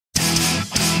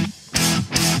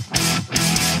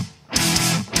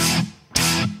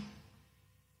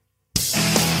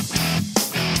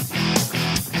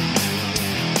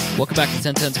Welcome back to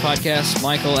 1010's podcast.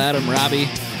 Michael, Adam, Robbie,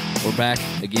 we're back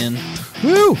again.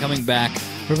 Woo! Coming back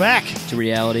We're back. to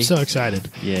reality. So excited.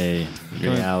 Yay.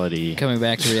 Reality. Coming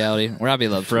back to reality. Robbie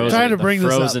loves Frozen. Trying to bring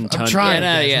this frozen up. I'm tundra. trying.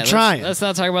 I'm I'm trying. Let's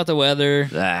not talk about the weather.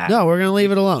 Ah. No, we're going to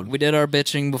leave it alone. We did our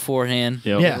bitching beforehand.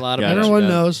 Yep. Yeah, A lot of Got it. everyone Got it.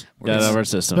 knows. Got it out of our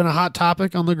It's system. been a hot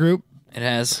topic on the group. It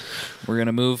has. We're going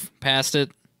to move past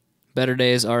it. Better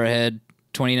days are ahead.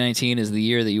 2019 is the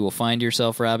year that you will find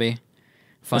yourself, Robbie.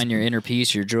 Find your inner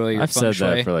peace, your joy, your I've feng said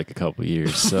shui. that for like a couple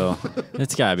years, so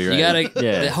it's got to be right. You gotta.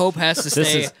 yeah. The hope has to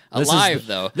stay alive,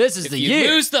 though. This is if the you year.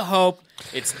 lose the hope,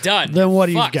 it's done. Then what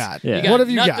do you Fucked. got? Yeah. You got What have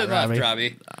you nothing got, left,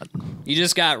 Robbie? You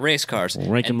just got race cars,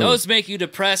 rank and and those make you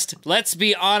depressed. Let's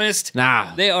be honest.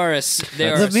 Nah. They are a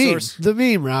The meme. source. The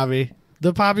meme, Robbie.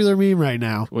 The popular meme right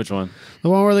now. Which one? The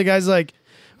one where the guy's like,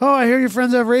 oh, I hear your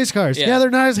friends have race cars. Yeah. Yeah, they're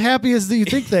not as happy as you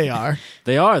think they are.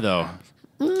 They are though.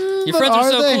 Your But friends are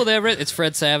so they? cool. It's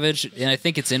Fred Savage, and I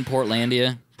think it's in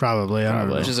Portlandia, Probably. I don't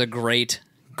know. which is a great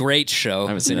show. I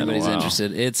haven't seen it in a Anybody's while.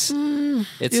 interested. It's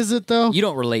Is it, though? you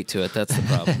don't relate to it. That's the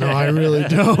problem. No, I really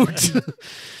don't.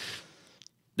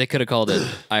 They could have called it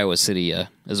Iowa City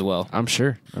as well. I'm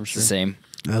sure. It's the same.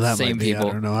 No, that Same might be, people.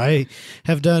 I don't know. I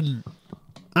have done.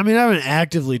 I mean, I haven't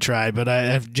actively tried, but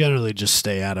I've generally just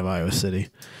stay out of Iowa City.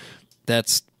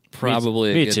 That's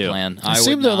probably Me a good too. plan. It I would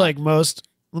seems that not. like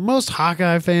most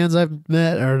Hawkeye fans I've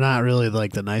met are not really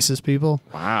like the nicest people.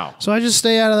 Wow. So I just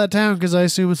stay out of that town because I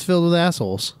assume it's filled with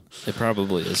assholes. It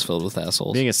probably is filled with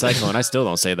assholes. Being a cyclone, I still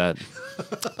don't say that.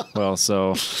 Well,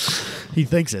 so He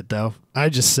thinks it though. I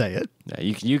just say it. yeah,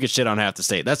 you can shit on half the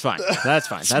state. That's fine. That's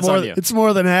fine. That's more, on you. It's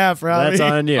more than half, Robbie. That's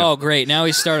on you. Oh, great. Now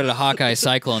he started a Hawkeye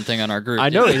Cyclone thing on our group. I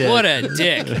know he did. What a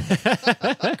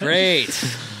dick.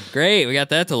 Great. We got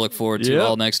that to look forward to Yep.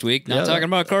 all next week. Not Yeah. talking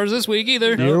about cars this week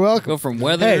either. You're welcome. Go from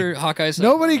weather, Hey, Hawkeye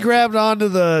Cyclone. Nobody grabbed onto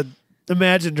the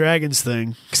Imagine Dragons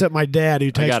thing except my dad,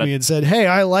 who got texted it. me and said, "Hey,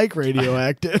 I like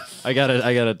radioactive." I got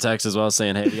a text as well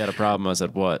saying, "Hey, you got a problem?" I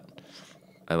said, "What?"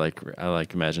 I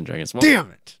like Imagine Dragons. Well, Damn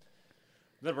it!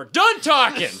 then we're done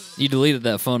talking. You deleted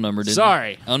that phone number, didn't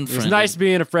Sorry. you? It was Unfriended. nice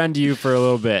being a friend to you for a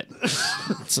little bit.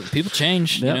 So people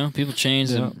change, Yep. you know? People change.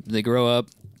 Yep. They grow up.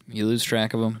 You lose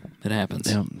track of them. It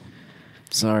happens.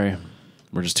 Sorry.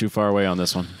 We're just too far away on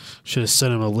this one. Should have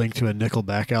sent him a link to a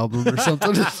Nickelback album or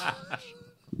something.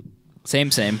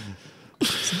 Same.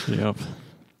 Yep.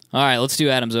 All right, let's do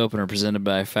Adam's opener presented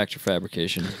by Factor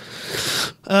Fabrication.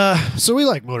 So we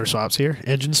like motor swaps here,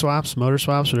 engine swaps, motor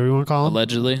swaps, whatever you want to call them.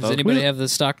 Allegedly. Does anybody have the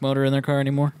stock motor in their car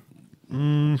anymore?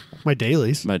 My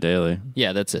dailies, My daily.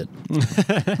 Yeah, that's it.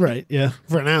 right? Yeah,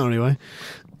 for now anyway.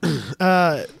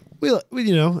 We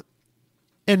you know,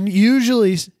 and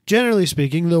usually, generally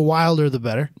speaking, the wilder the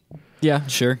better. Yeah.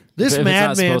 Sure. This If it's not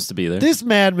madman, supposed to be there. This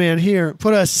madman here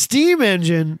put a steam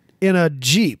engine in a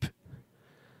Jeep,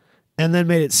 and then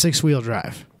made it 6-wheel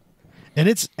drive, and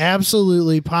it's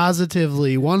absolutely,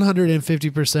 positively,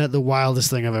 150% the wildest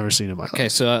thing I've ever seen in my life. Okay,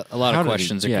 so a lot of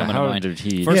questions are coming to how mind. did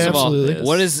he? First Yeah, of all,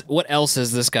 absolutely. what else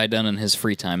has this guy done in his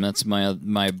free time? That's my I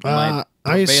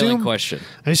prevailing assume- question.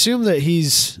 I assume that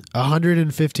he's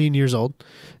 115 years old,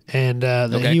 and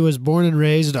that Okay. he was born and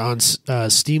raised on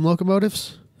steam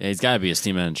locomotives, Yeah, he's got to be a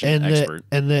steam engine and expert.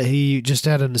 that he just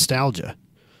had a nostalgia.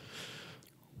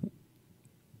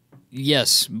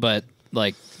 Yes, but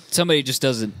like somebody just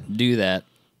doesn't do that.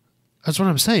 That's what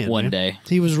I'm saying. One man. day.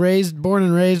 he was born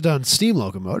and raised on steam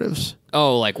locomotives.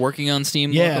 Oh, like working on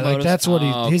steam Yeah, locomotives? like that's what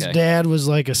Oh, his okay. dad was,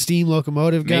 like a steam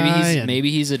locomotive guy.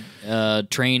 Maybe he's a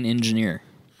train engineer.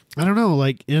 I don't know.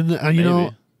 Like you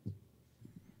know,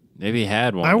 Maybe he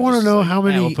had one. I wanna Just know like, how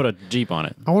many- We'll put a Jeep on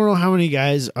it. I want to know how many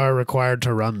guys are required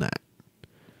to run that.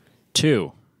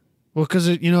 2. Well, because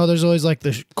there's always like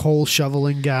the coal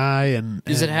shoveling guy, and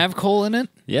Does it have coal in it?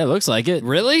 Yeah, it looks like it.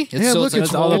 Really? Yeah, look, like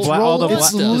it's all the it's black- all the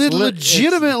it's black- lit- it's lit-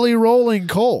 legitimately rolling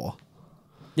coal,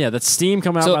 Yeah, that's steam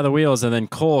coming out So- by the wheels and then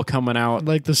coal coming out.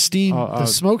 like the steam, the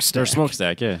smokestack. Their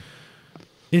smokestack, yeah.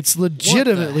 It's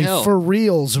legitimately hell? for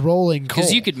reals rolling coal.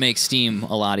 Because you could make steam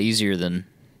a lot easier than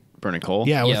Burning coal.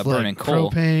 yeah, yeah, with burning like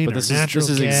coal. propane But or this natural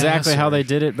is gas exactly how or they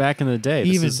did it back in the day.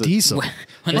 This even is a- diesel.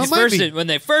 when Well, they it might be. when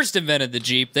they first invented the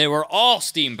Jeep, they were all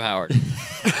steam powered.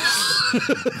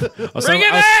 I was Bring talking-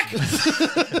 it I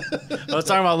back! was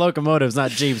talking about locomotives, not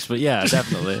Jeeps, but yeah,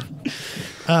 definitely.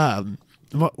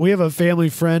 We have a family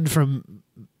friend from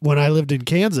when I lived in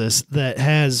Kansas that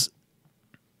has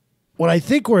what I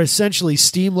think were essentially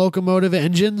steam locomotive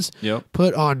engines Yep.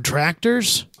 put on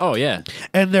tractors, Oh yeah,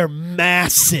 and they're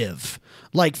massive.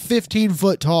 Like 15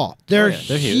 foot tall. They're, yeah,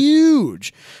 they're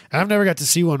huge. I've never got to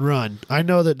see one run. I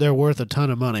know that they're worth a ton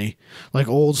of money. Like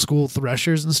old school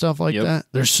threshers and stuff like Yep. that.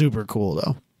 They're super cool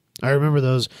though. I remember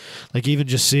those, like even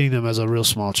just seeing them as a real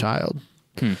small child.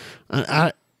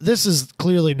 This is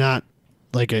clearly not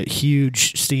like a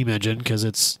huge steam engine because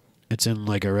it's in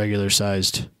like a regular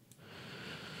sized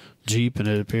Jeep and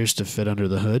it appears to fit under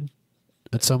the hood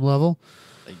at some level.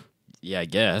 Yeah, I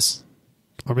guess.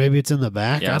 Or maybe it's in the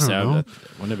back. Yeah, I don't know.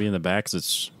 Wouldn't it be in the back? 'Cause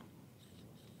it's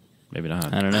maybe not.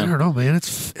 I don't I know. don't know, man. It's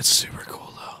super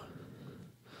cool though.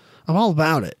 I'm all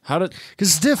about it. How did? Because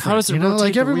it's different. How does it you know, rotate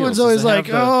like the everyone's wheels? always Does it like,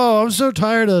 have the- "Oh, I'm so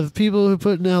tired of people who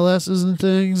put in LSs and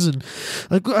things," and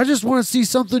like, I just want to see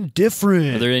something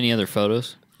different. Are there any other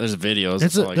photos? There's videos.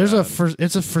 It's that's all I there's got.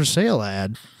 it's a for sale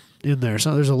ad in there.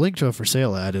 So there's a link to a for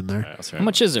sale ad in there. All right, that's How right.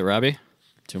 much is it, Robbie?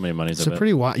 Too many monies. It's a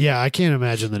pretty wild. Yeah, I can't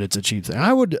imagine that it's a cheap thing. I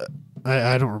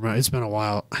don't remember. It's been a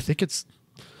while.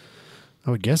 I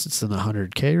would guess it's in the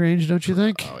 100K range. Don't you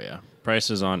think? Oh yeah.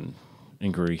 Prices on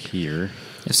inquiry here.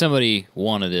 If somebody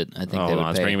wanted it, I think Oh, they hold would on,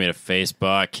 it's pay. bringing me to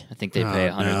Facebook. I think they'd pay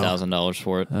Oh, $100,000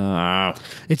 for it.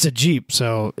 It's a Jeep,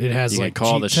 so it has You like can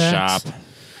call Jeep the tax. shop.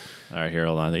 All right, here,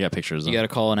 hold on. They got pictures. You got to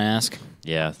call and ask.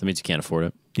 Yeah, that means you can't afford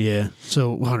it. Yeah,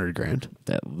 so 100 grand.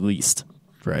 At least.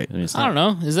 Right. I mean, it's I don't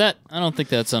know. I don't think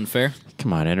that's unfair.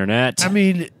 Come on, internet. I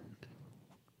mean,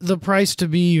 the price to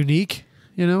be unique,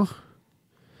 you know?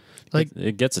 Like,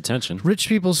 it gets attention. rich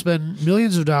people spend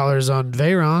millions of dollars on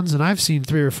Veyrons, and I've seen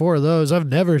 3 or 4 of those. I've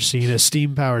never seen a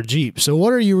steam-powered Jeep. So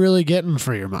what are you really getting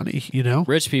for your money, you know?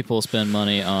 Rich people spend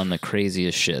money on the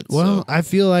craziest shit. Well, so. I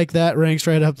feel like that ranks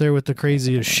right up there with the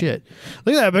craziest shit.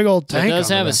 Look at that big old tank. does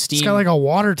on the have a back. It's steam- got like a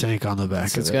water tank on the back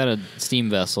It's of it. got a steam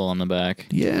vessel on the back.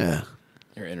 Yeah.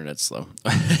 Your internet's slow.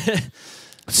 It's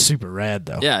super rad,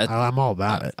 though. Yeah, I'm all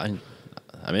about it. I'm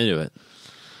into it.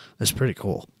 It's pretty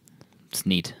cool. It's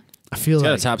neat. I feel It's got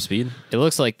like a top speed. It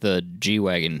looks like the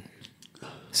G-Wagon,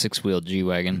 6-wheel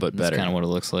G-Wagon. But That's better. kind of what it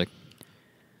looks like.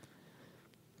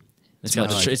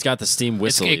 It's got the steam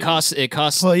whistle. It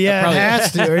costs. Well, yeah, probably- it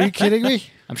has to. Are you kidding me?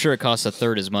 I'm sure it costs a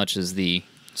third as much as the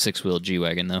 6-wheel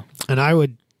G-Wagon, though. And I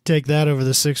would take that over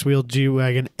the 6-wheel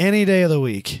G-Wagon any day of the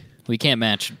week. We can't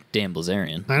match Dan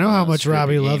Blazarian. I know how much Screw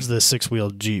Robbie the game. loves the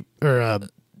 6-wheel Jeep or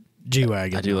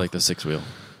G-Wagon. I do like the 6-wheel.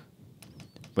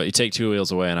 But you take 2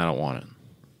 wheels away and I don't want it.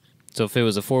 So if it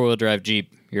was a 4-wheel drive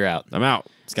Jeep, you're out. I'm out.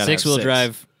 It's got 6-wheel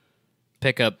drive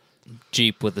pickup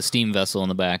Jeep with the steam vessel in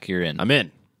the back, you're in. I'm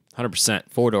in. 100%.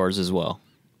 4 doors as well.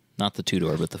 Not the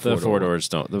 2-door, but the 4-door. The 4 doors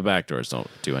don't. The back doors don't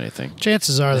do anything.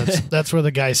 Chances are that's where the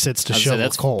guy sits to I'd say shovel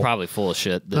that's coal. probably full of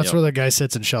shit. That's where the guy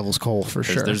sits and shovels coal for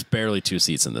sure. There's barely 2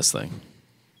 seats in this thing.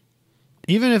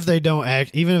 Even if they don't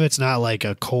act, even if it's not like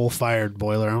a coal-fired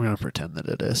boiler, I'm going to pretend that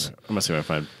it is. I'm just gonna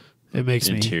find. It makes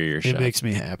Interior me. shop. It makes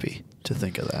me happy to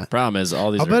think of that. Problem is, all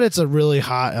these. I'll bet it's a really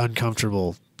hot,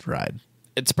 uncomfortable ride.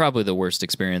 It's probably the worst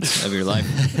experience of your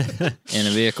life in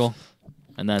a vehicle.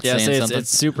 And that's yeah, saying something. it's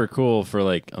super cool for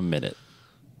like a minute.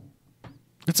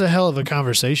 It's a hell of a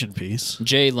conversation piece.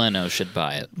 Jay Leno should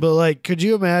buy it. But like, could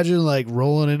you imagine like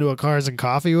rolling into a Cars and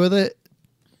Coffee with it?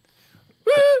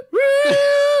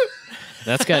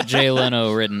 That's got Jay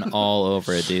Leno written all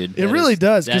over it, dude. It That really is-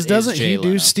 does, that because is doesn't Jay he do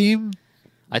Leno. steam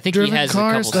I think he driven has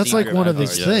cars? a couple That's steam like one of driven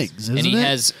his cars. things, isn't And he it?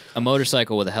 has a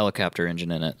motorcycle with a helicopter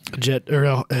engine in it. Jet or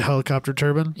a helicopter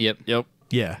turbine. Yep. Yep.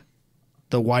 Yeah,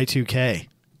 the Y2K.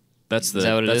 That's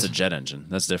that what it that's is? a jet engine.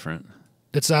 That's different.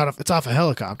 It's off a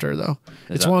helicopter though.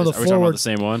 Is It's that- one of the are we talking about forward. the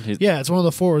same one? Yeah, it's one of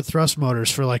the forward thrust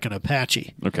motors for like an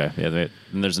Apache. Okay. Yeah.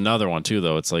 And there's another one too,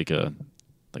 though. It's like an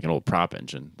old prop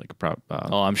engine, like a prop.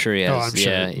 Oh, I'm sure he has. Oh, I'm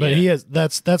sure. Yeah, But yeah. he has.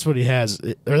 That's what he has.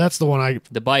 Or that's the one I.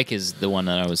 The bike is the one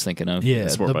that I was thinking of. Yeah,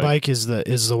 sport the bike. bike is the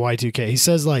Y2K. He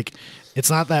says like it's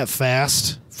not that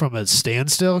fast from a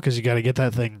standstill because you got to get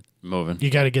that thing. Moving. You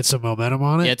got to get some momentum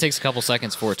on it. Yeah, it takes a couple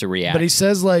seconds for it to react. But he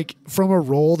says like from a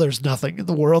roll, there's nothing in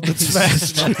the world that's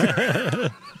fast.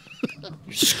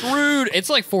 Screwed. It's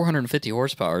like 450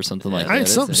 horsepower or something like I think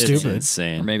that. something It's- stupid. Or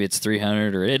Insane. maybe it's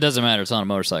 300, or it doesn't matter. It's on a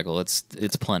motorcycle. It's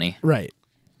plenty. Right.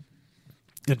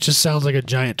 It just sounds like a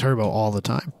giant turbo all the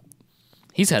time.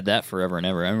 He's had that forever and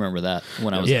ever. I remember that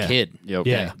when I was Yeah. a kid. Yep.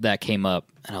 Yeah. That came up,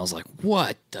 and I was like,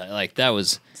 "What?" Like that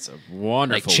was It's a like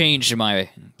wonderful. changed my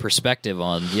perspective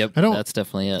on. Yep, I don't- that's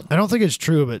definitely it. I don't think it's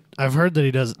true, but I've heard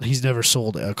that he's never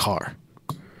sold a car.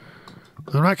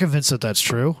 I'm not convinced that that's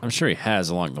true. I'm sure he has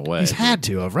along the way. He's had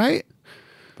to have, right?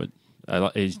 but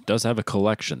he does have a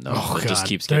collection though. Oh, It just God.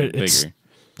 keeps getting It's- bigger.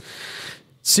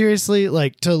 Seriously,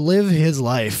 like to live his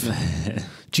life,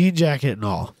 jean jacket and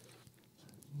all.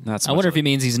 Not so I wonder much if he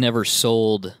means he's never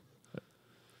sold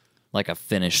like a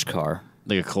finished car.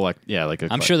 like a collect. Yeah, like a.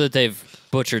 I'm sure that they've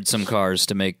butchered some cars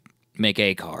to make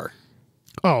a car.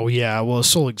 Oh yeah, well,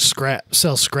 sell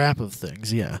scrap of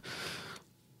things. Yeah,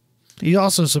 He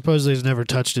also supposedly has never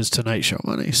touched his Tonight Show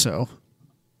money, so.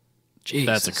 Jesus.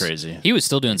 That's a crazy. He was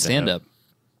still doing stand-up.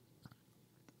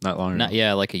 Not long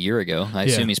ago. Like a year ago. I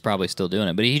assume he's probably still doing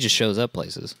it, but he just shows up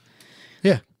places.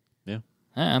 Yeah. Yeah.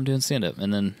 I'm doing stand-up,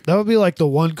 and then That would be like the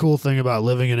one cool thing about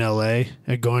living in LA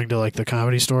and going to like the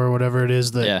Comedy Store or whatever it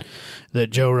is that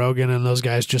Joe Rogan and those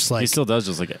guys just like He still does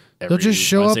just like every they'll just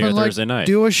show Wednesday up and or like Thursday night.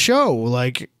 do a show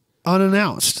like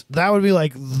unannounced. That would be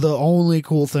like the only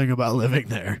cool thing about living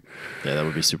there. Yeah, that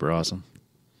would be super awesome.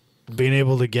 Being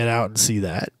able to get out and see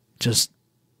that just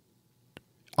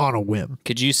on a whim.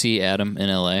 could you see Adam in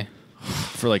L.A.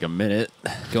 For like a minute.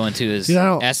 going to his You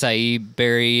know- acai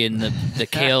berry and the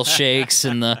kale shakes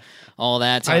and the all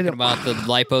that, talking about the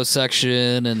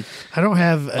liposuction and I don't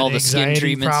have an all the skin anxiety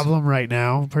treatments. problem right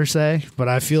now per se, but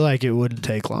I feel like it wouldn't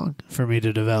take long for me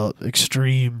to develop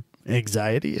extreme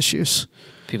anxiety issues.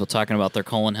 people talking about their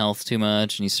colon health too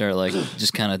much, and you start like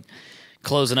just kind of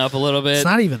closing up a little bit. It's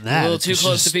not even that. A little It's too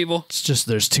close just- to people. It's just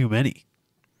there's too many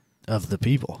of the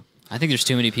people. I think there's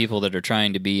too many people that are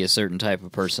trying to be a certain type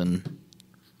of person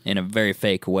in a very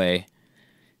fake way,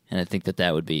 and I think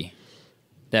that would be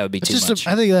It's too just much.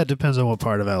 I think that depends on what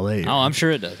part of LA you're Oh, in. I'm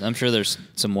sure it does. I'm sure there's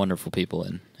some wonderful people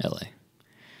in LA.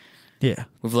 Yeah.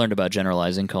 We've learned about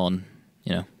generalizing, calling,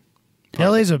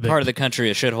 LA's a big part of the country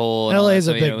a shithole. and all LA's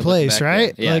that, a so, big place, back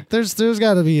right? there. Yeah. Like there's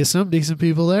got to be some decent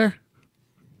people there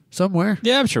somewhere.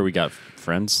 Yeah, I'm sure we got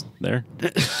friends there.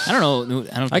 I don't know.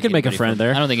 I don't. I could make a anybody friend from-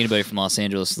 there. I don't think anybody from Los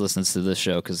Angeles listens to this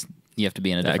show because you have to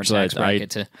be in a different tax Actually, bracket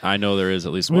to. I know there is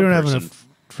at least We one don't have person enough-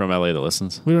 from LA that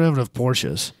listens. We don't have enough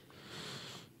Porsches.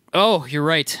 Oh, you're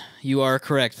right. You are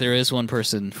correct. There is one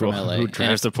person from LA who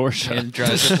drives the Porsche. and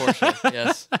drives the Porsche.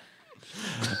 Yes,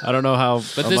 I don't know how.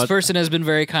 but how this much- person has been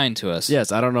very kind to us.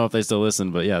 Yes, I don't know if they still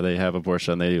listen, but yeah, they have a Porsche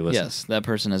and they do listen. Yes, that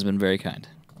person has been very kind.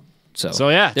 So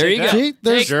yeah, there take you that. go. See,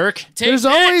 there's- Take, Jerk. take There's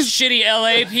that, always- shitty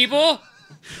LA people.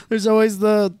 There's always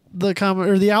the comment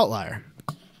or the outlier.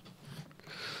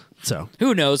 So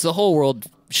Who knows? The whole world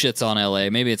shits on LA.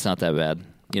 Maybe it's not that bad.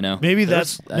 maybe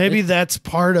There's- that's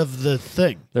part of the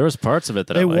thing. There was parts of it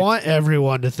that They I liked. want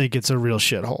everyone to think it's a real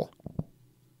shithole.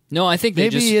 No, I think they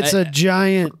Maybe just. it's a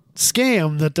giant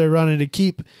scam that they're running to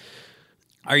keep.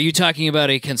 Are you talking about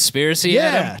a conspiracy?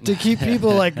 Yeah, to keep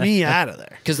people like me out of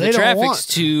there Because They the don't traffic's want-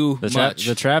 too much.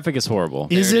 The traffic is horrible.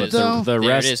 Is There it is. though? The There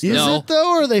rest. it is. Is No. it though,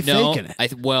 or are they No, faking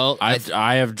it?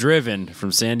 I have driven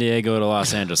from San Diego to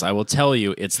Los Angeles. I will tell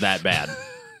you, it's that bad.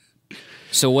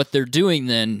 So what they're doing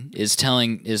then is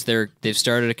they've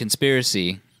started a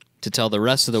conspiracy to tell the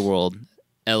rest of the world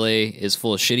LA is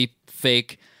full of shitty,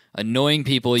 fake, annoying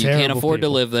people. You can't Terrible afford people.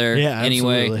 to live there Yeah,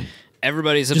 anyway. absolutely.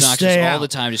 Everybody's Just obnoxious stay all out. the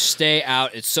time. Just stay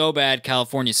out. It's so bad.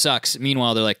 California sucks.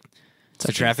 Meanwhile, they're like, is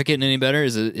the traffic getting any better?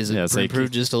 Is it Yeah, it's like-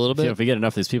 improved just a little You know, bit? if we get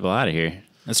enough of these people out of here,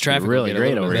 That's traffic. really will get a great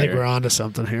little over bit I think better. we're onto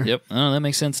something here. Yep. Oh, that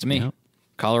makes sense to me. Yep.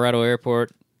 Colorado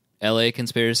airport, LA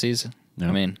conspiracies. I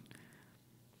Yep. mean,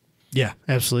 Yeah,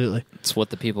 absolutely. it's what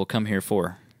the people come here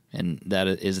for, and that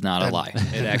is not a lie.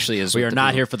 It actually is. we what are the not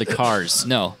people- here for the cars.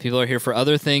 No, people are here for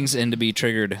other things and to be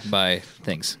triggered by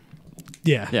things.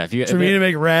 Yeah, Yeah, if you- for me to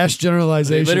make rash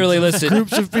generalizations. They literally listen.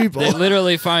 Groups of people. They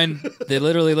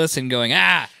literally listen, going,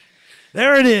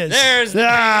 There it is. there's we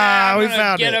I'm gonna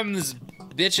found get it. them,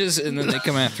 bitches, and then they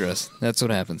come after us. That's what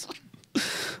happens.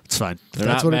 It's fine. They're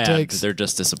That's not what mad. it takes. They're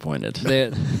just disappointed.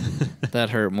 That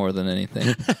hurt more than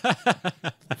anything.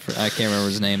 I can't remember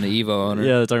his name, the Evo owner.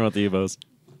 Yeah, they're talking about the Evos.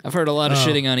 I've heard a lot of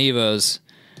shitting on Evos,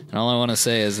 and all I want to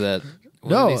say is that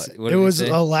No, what it did he was say?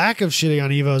 a lack of shitting on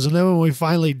Evos, and then when we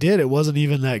finally did, it wasn't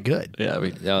even that good. Yeah,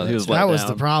 he was let That was down.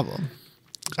 the problem.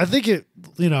 I think it,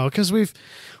 because we've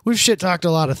shit talked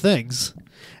a lot of things,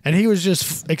 and he was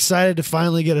just excited to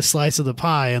finally get a slice of the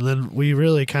pie, and then we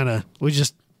really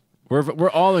We're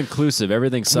all inclusive.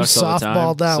 Everything we sucks all the time.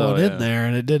 softballed that so, one yeah. in there,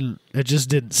 and it just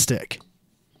didn't stick.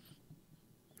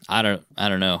 I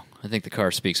don't know. I think the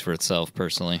car speaks for itself,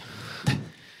 personally.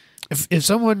 If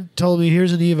someone told me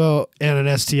here's an Evo and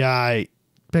an STI,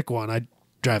 pick one, I'd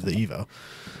drive the Evo.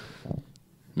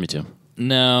 Me too.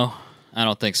 No, I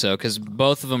don't think so, because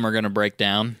both of them are going to break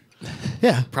down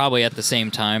Yeah, probably at the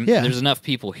same time. Yeah. There's enough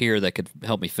people here that could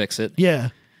help me fix it. yeah.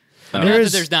 Not There that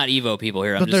is- there's not Evo people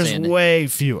here. I'm But just there's saying. way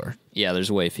fewer. Yeah, there's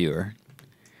way fewer.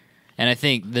 And I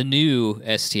think the new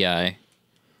STI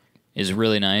is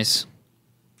really nice,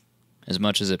 as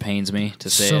much as it pains me to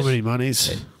say So it. many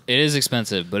monies. It is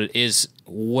expensive, but it is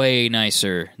way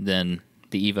nicer than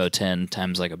the Evo 10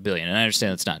 times like a billion. And I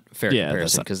understand it's not a fair Yeah, that's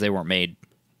comparison not- because they weren't made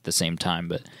the same time,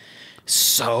 but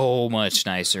so much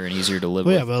nicer and easier to live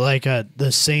Well, with. yeah, but like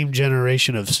the same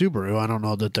generation of Subaru, I don't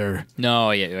know that they're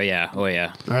No, yeah, oh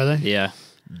yeah. are they? Yeah.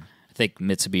 I think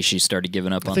Mitsubishi started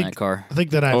giving up on that car. I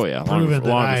think that I've proven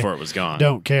long before it was gone.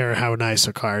 Don't care how nice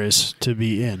a car is to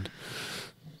be in.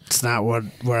 It's not where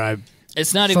I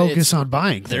It's not focus on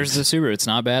buying. There's the Subaru. It's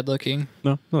not bad looking.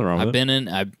 No, nothing wrong with I've been in.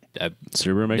 I've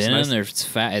Subaru makes been nice. in there. It's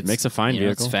fast. Makes a fine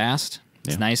vehicle. It's fast.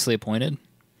 It's Yeah. nicely appointed.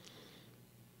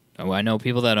 Oh, I know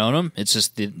people that own them. It's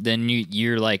just then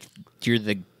you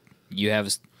have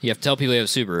to tell people you have a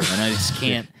Subaru, and I just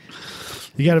can't.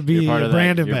 You got to be part a of that-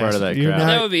 brand you're part of ambassador. that crowd.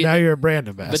 That would be- now you're a brand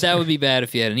ambassador. But that would be bad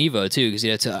if you had an Evo too, because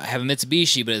you have to have a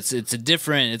Mitsubishi. But it's a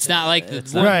different. It's not like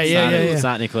It's not, Right, It's yeah, not, yeah, It's yeah.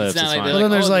 not an Eclipse. It's not It's like fine. they're Well,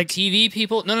 then like, there's the like- TV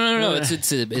people. No.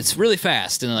 It's really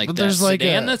fast and like But that there's like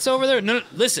sedan a- that's over there. No,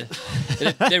 listen,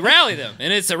 they rally them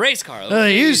and it's a race car.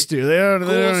 They used to. They don't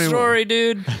Cool anymore. story,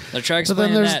 dude. They're trying to But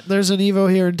then explain that. there's an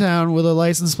Evo here in town with a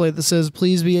license plate that says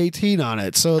 "Please be 18" on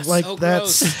it. So like so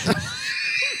that's gross.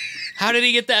 How did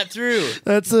he get that through?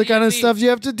 that's the kind of stuff you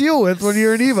have to deal with when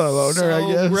you're an Evo owner. So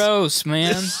I guess. gross,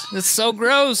 man. It's so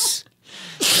gross.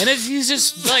 And he's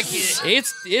just like it's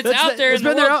out there it's in the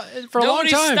been there world. for a long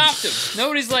Nobody time. stopped him.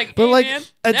 Nobody's like, But, hey like, man,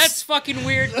 it's- that's fucking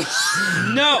weird.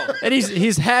 No. And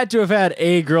he's had to have had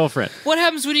a girlfriend. What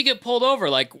happens when you get pulled over?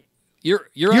 Like you're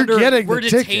You're getting we're the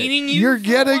ticket. detaining you. You're for a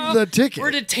getting while? the ticket. We're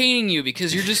detaining you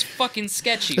because you're just fucking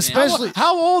sketchy, man. Especially-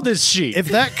 How old is she? If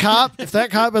that cop has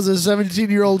a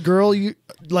 17-year-old girl,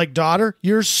 daughter,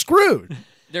 you're screwed.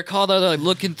 They're called out like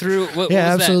looking through. What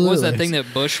Yeah, was that? What was that absolutely. thing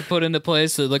that Bush put into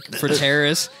place to look for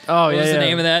terrorists? Oh, what yeah, was the yeah.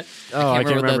 name of that? Oh, I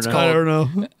can't what that's remember now. I called.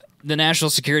 don't know. The national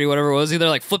security, whatever it was. They're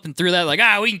like flipping through that, like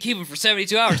we can keep him for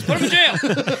 72 hours. Put him in jail.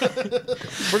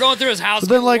 We're going through his house. But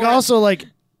then, like, warrant. also, like,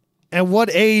 at what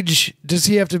age does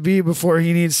he have to be before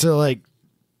he needs to, like,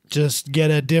 just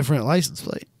get a different license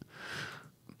plate?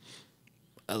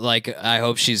 Like, I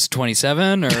hope she's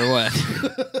 27 or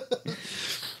what?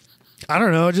 I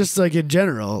don't know. Just like in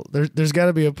general, there's got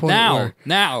to be a point where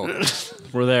now,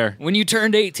 We're there. when you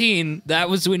turned 18, that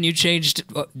was when you changed.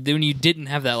 When you didn't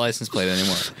have that license plate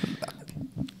anymore.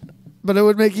 But it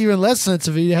would make even less sense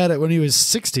if he had it when he was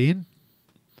 16.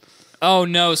 Oh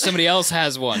no, somebody else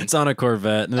has one. It's on a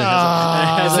Corvette. And it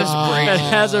This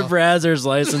has a Brazzers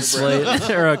license plate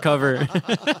or a cover.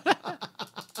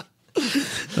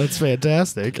 That's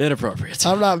fantastic. Inappropriate.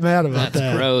 I'm not mad about That's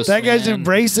that. gross, That guy's man.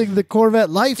 embracing the Corvette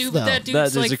life, Dude, though. but that dude's That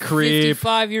is like a creep.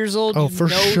 55 years old. Oh, You for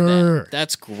know that. sure.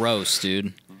 That's gross,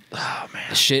 dude. Oh man,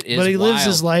 the shit is. But he lives wild.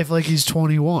 his life like he's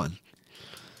 21.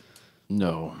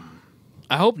 No.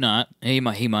 I hope not. He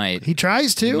might. He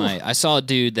tries to. I saw a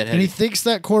dude that had. And he thinks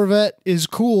that Corvette is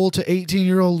cool to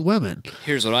 18-year-old women.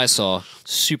 Here's what I saw.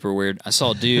 Super weird. I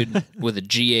saw a dude with a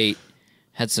G8,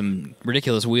 had some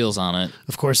ridiculous wheels on it,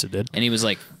 Of course it did. and he was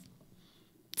like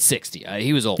 60.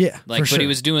 He was old. Yeah, like, for but sure. he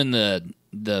was doing the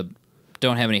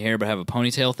don't have any hair but have a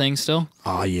ponytail thing still.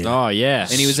 Oh, yeah. Oh, yeah.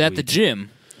 And he was at the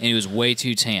gym, and he was way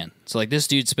too tan. So like this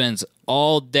dude spends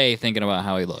all day thinking about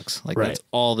how he looks. Like Right. that's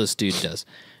all this dude does.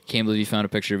 Can't believe you found a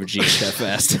picture of a G8 that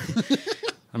fast.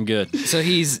 I'm good. So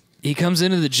he comes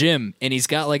into the gym and he's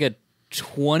got like a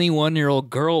 21-year-old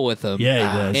girl with him. Yeah,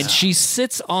 he does. And she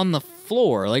sits on the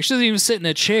floor. Like she doesn't even sit in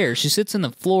a chair. She sits in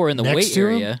the floor in the Next weight to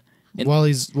him? area. And- While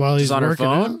he's on her working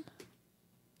phone? out?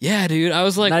 yeah, dude. I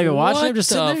was like, Not even watching what him, just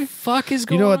the sitting there? fuck is You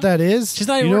going know on? what that is? She's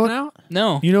not even you know working what, out?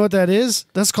 No. You know what that is?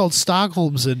 That's called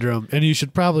Stockholm Syndrome, and you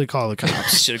should probably call the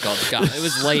cops. Should have called the cops. It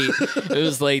was late. It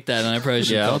was late then. I probably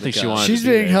should Yeah, I have don't called think the she cops. wanted She's to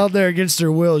be being there. held there against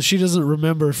her will. She doesn't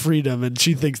remember freedom, and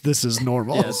she thinks this is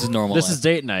normal. Yeah, this is normal. This life. is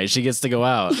date night. She gets to go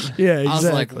out. Yeah, I was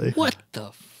exactly. like, what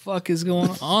the fuck is going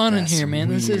on in That's here, man?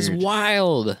 This is weird.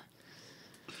 wild. I'm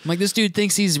like, this dude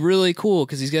thinks he's really cool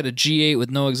because he's got a G8 with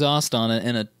no exhaust on it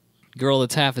and a girl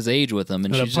that's half his age with him,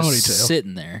 and And a she's just ponytail.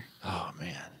 sitting there. Oh,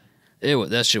 man.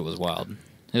 That shit was wild.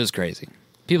 It was crazy.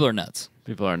 People are nuts.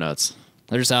 People are nuts.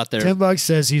 They're just out there. $10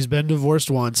 says he's been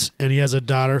divorced once, and he has a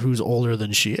daughter who's older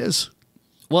than she is.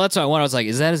 Well, that's what I wanted. I was like,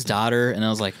 is that his daughter? And I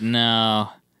was like, no,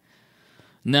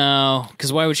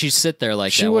 because why would she sit there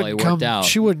like She that while he wouldn't worked come. out?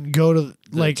 She wouldn't go to Like,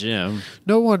 like Jim.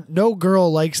 no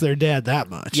girl likes their dad that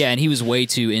much. Yeah, and he was way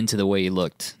too into the way he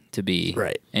looked to be.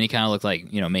 Right. And he kind of looked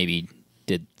like, maybe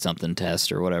did something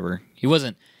test or whatever. He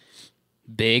wasn't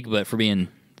big, but for being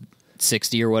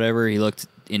 60 or whatever, he looked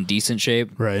in decent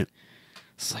shape. Right.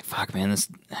 It's like, fuck, man,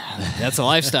 that's a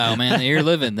lifestyle, man, that you're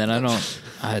living that I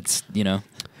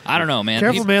don't know, man.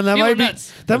 Careful, man. That people might are be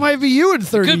nuts. that might be you in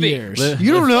 30 Could be. years.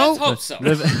 You don't know. Let's hope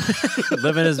so.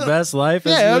 Living his best life,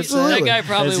 as Yeah, you would absolutely. say. That guy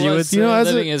probably As you would was say. You know,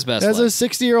 living his best as a life.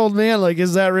 60-year-old man, like,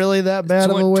 is that really that bad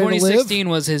of a way to live? 2016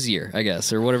 was his year, I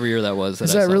guess, or whatever year that was.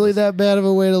 Is I that saw really this. that bad of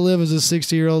a way to live as a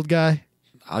 60-year-old guy?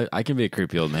 I can be a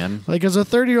creepy old man. Like, as a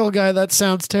 30-year-old guy, that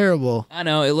sounds terrible. I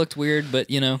know it looked weird, but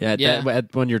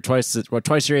When you're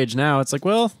twice your age now, it's like,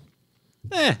 well,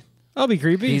 I'll be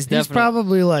creepy. He's He's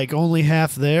probably like only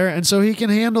half there, and so he can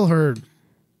handle her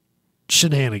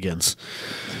shenanigans.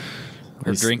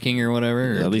 or drinking or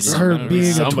whatever. At least Her being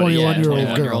a somebody, 21-year-old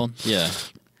 21 girl. Yeah.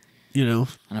 You know,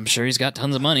 And I'm sure he's got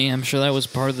tons of money. I'm sure that was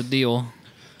part of the deal.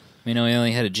 He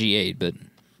only had a G8, but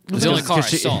it was the only car I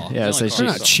saw. Yeah, It was the only so car I they're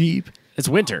not saw. cheap. It's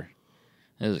winter.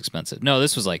 It was expensive. No,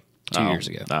 this was like 2 years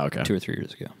ago. Oh, okay. 2 or 3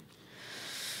 years ago.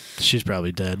 She's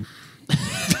probably dead.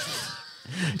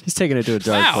 He's taking it to a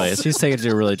dark Wow. place. He's taking it to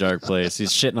a really dark place.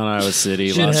 He's shitting on Iowa City.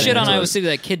 Shit, Los shit on Angeles. Iowa City.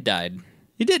 That kid died.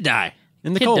 He did die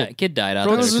in the cold. Kid died out That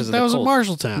there was, because of that the was cold. in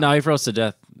Marshalltown. No, he froze to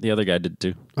death. The other guy did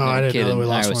too. Oh, I didn't kid know that we in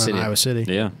lost Iowa one City. in Iowa City.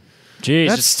 Yeah. Jeez,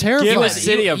 That's just terrifying. Give the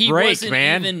city a he break, wasn't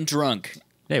man. even drunk.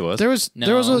 Yeah, he was. There was No.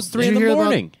 there was a Did 3 did in you the hear about-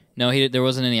 morning. No, there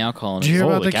wasn't any alcohol in Did you it. hear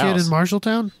about Holy the kid cows. in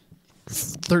Marshalltown?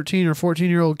 13 or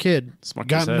 14-year-old kid Smoked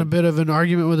got his in a head. bit of an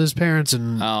argument with his parents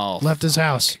and Oh, left his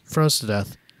house, froze to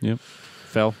death. Yep.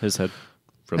 Fell. His head.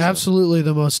 Froze to death. Absolutely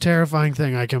the most terrifying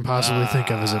thing I can possibly think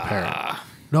of as a parent.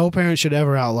 No parent should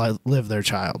ever outlive their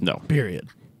child. No. Period.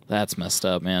 that's messed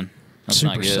up, man. That's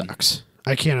Super not good. sucks.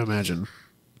 I can't imagine.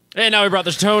 And now we brought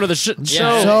the tone of the show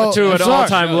So- to an sorry.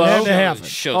 all-time low. Had to happen.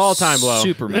 Show's All-time low.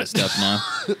 Super messed up now.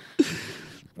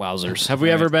 Wowzers. Have we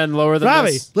ever been lower than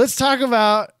Robbie, this? let's talk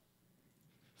about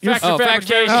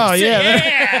Fabrication. Oh,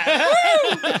 yeah.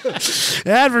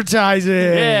 advertising.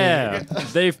 Yeah.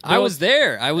 They've I was built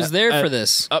there. I was there for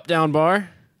this. Up Down Bar.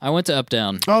 I went to Up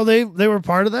Down. Oh, they were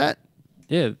part of that?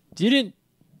 Yeah. You didn't.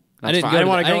 I didn't fine. go. I To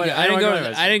wanna the, I didn't go go- in- I didn't wanna go. go To in the-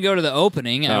 this. I didn't go to the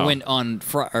opening. I Oh. went on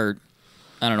or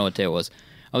I don't know what day it was.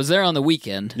 I was there on the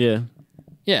weekend. Yeah.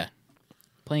 Yeah,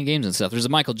 playing games and stuff. There's a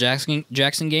Michael Jackson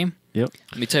game. Yep.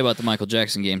 Let me tell you about the Michael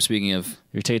Jackson game. Speaking of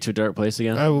You're taking it to a dark place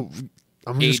again?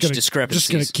 I'm age just discrepancies,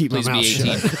 gonna keep my please mouth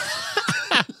be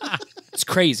shut. 18. It's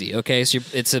crazy. Okay, so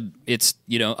it's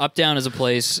Up Down is a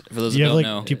place for those Do you who have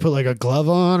don't know. do you put like a glove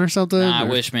on or something? Nah, I or-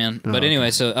 wish, man. Oh, But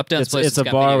anyway, so Up Down's It's- place. it's has a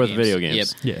got bar with video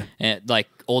games. Yep. Yeah. And like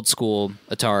old school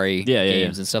Atari Yeah, yeah,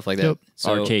 games yeah. and stuff like that. Yep.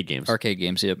 So, Arcade games. Arcade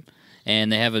games, yep.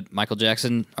 And they have a Michael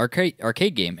Jackson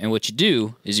arcade game. And what you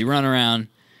do is you run around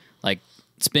like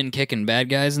spin kicking bad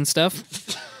guys and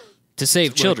stuff to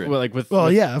save children. Like with. Well,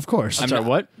 with- yeah, of course. I'm sorry,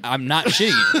 what? I'm not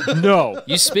shitting you. No.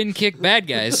 You spin kick bad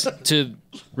guys to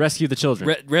Rescue the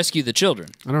children. rescue the children.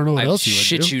 I don't know what I else you would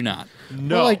shit do. you not.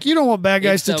 no. Well, like, you don't want bad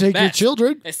guys It's to the take your best.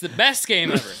 children. It's the best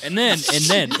game ever. And then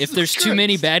if there's too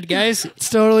many bad guys, It's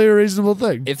totally a reasonable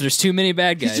thing. if there's too many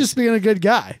bad guys, He's just being a good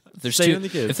guy. if there's saving too the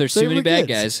kids. if there's Saving too many the bad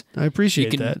kids. guys, I you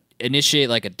appreciate can that. initiate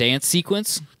like a dance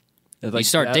sequence. Like you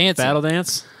start dancing. Battle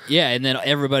dance? Yeah, and then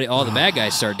all the bad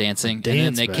guys start dancing, and then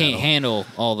Dance they battle. can't handle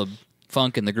all the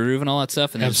funk and the groove and all that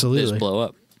stuff, and they Absolutely. just blow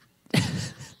up.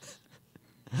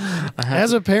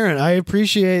 As a parent, I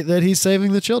appreciate that he's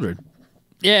saving the children.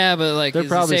 Yeah, but like, They're is he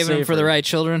probably saving them for the safer. right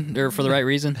children or for the right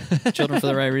reason? Children for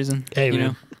the right reason. Hey, you man.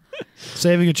 know?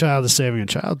 Saving a child is saving a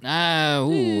child.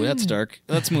 Ooh, that's dark.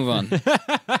 Let's move on.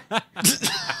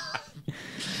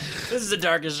 This is the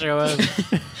darkest show ever.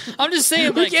 I'm just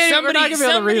saying, like, we're not gonna be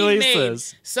able to release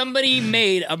this. somebody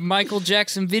made a Michael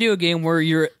Jackson video game where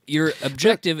your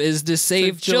objective is to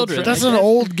save children. That's an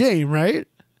old game, right?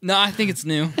 No, I think it's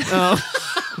new. Oh.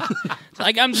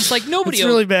 Like, I'm just like, nobody. It's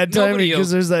really bad timing nobody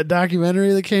because there's that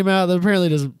documentary that came out that apparently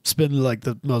doesn't spin like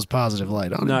the most positive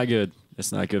light on it. Not good.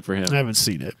 It's not good for him. I haven't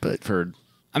seen it, but Heard.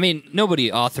 I mean,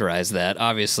 nobody authorized that.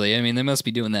 Obviously, I mean, they must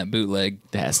be doing that bootleg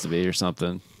It has to be or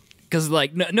something. because,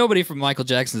 like, nobody from Michael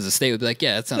Jackson's estate would be like,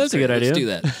 "Yeah, that sounds That's a great. good Let's idea." do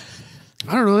that."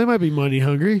 I don't know. They might be money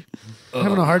hungry.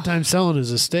 Having a hard time selling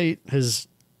his estate, his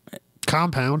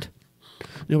compound.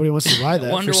 Nobody wants to buy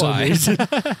that wonder for some why. reason.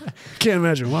 Can't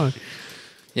imagine why.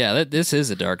 Yeah, this is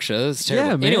a dark show. It's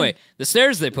terrible. Yeah, man. Anyway, the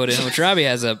stairs they put in, which Robbie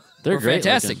has up, They're are great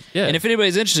fantastic. looking. Yeah. And if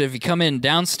anybody's interested, if you come in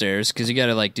downstairs, because you got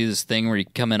to like do this thing where you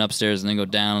come in upstairs and then go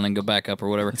down and then go back up or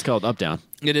whatever. It's called Up Down.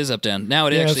 It is up down. Now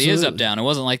it Yeah, actually is up absolutely. down. It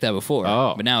wasn't like that before.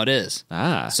 Oh. But now it is.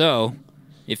 Ah. So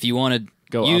if you want to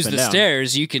Go use up and the down.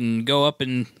 stairs, you can go up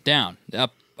and down.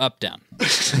 Up, down.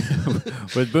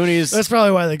 With boonies, That's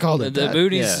probably why they called The, it the that.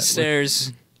 booties Yeah.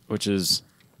 stairs. which is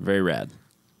very rad.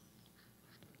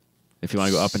 If you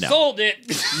want to go up and down. Sold it.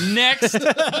 Next.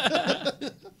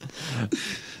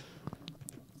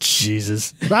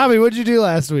 Jesus. Bobby, what'd you do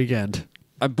last weekend?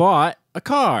 I bought a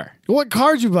car. What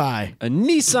car'd you buy? A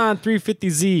Nissan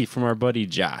 350Z from our buddy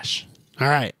Josh. All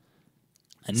right.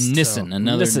 A Nissan.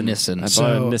 Another Nissan. I bought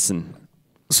So- a Nissan.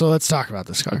 So let's talk about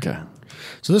this car. Okay.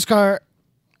 So this car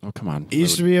Oh, come on.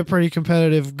 used to be a pretty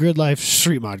competitive grid life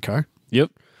street mod car.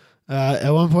 Yep.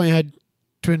 At one point, it had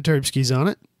twin turb skis on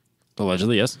it.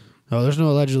 Allegedly, yes. Oh, there's no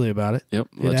allegedly about it. Yep.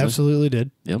 It allegedly. absolutely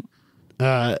did. Yep.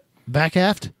 Back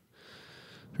aft,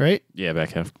 right? Yeah,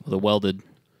 back half. The welded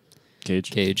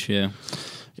Cage. yeah.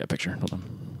 Got a picture. Hold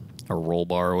on. A roll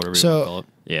bar or whatever So- you want to call it.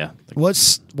 Yeah.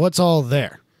 What's all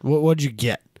there? What'd you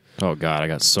get? Oh, God, I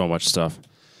got so much stuff.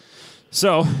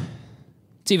 So,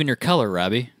 It's even your color,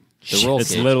 Robbie. The roll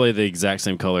it's cage. literally the exact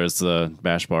same color as the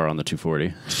bash bar on the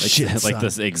 240. Shit, Like son.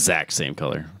 this exact same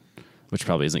color, which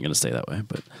probably isn't going to stay that way.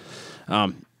 But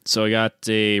so I got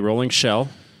a rolling shell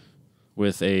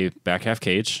with a back half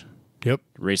cage, Yep.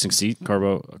 racing seat,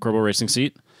 Corbo racing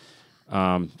seat,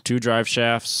 2 drive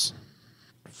shafts,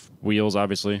 wheels,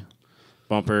 obviously,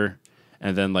 bumper,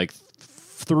 and then like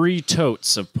 3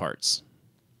 totes of parts.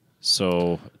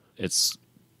 So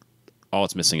all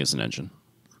it's missing is an engine.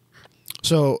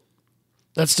 So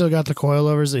that's still got the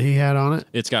coilovers that he had on it.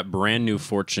 It's got brand new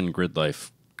Fortune Grid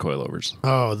Life coilovers.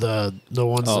 Oh, the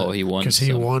ones. Oh, that, he won because he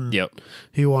some. won. Yep.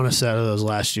 He won a set of those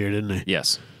last year, didn't he?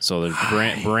 Yes. So there's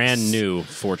brand new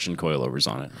Fortune coilovers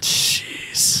on it.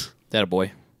 Jeez. That a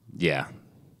boy. Yeah.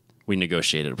 We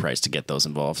negotiated a price to get those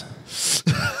involved.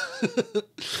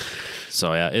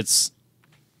 So yeah,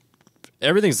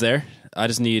 everything's there. I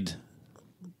just need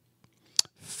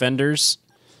fenders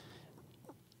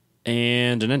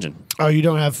and an engine. Oh, you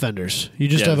don't have fenders. You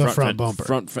just have a front fend- bumper.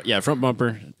 Front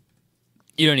bumper.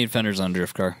 You don't need fenders on a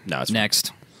drift car. No, it's fine.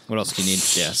 Next. What else do you need?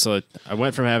 Yeah, so I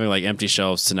went from having like empty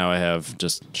shelves to now I have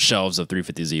just shelves of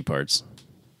 350Z parts.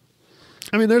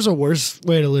 I mean, there's a worse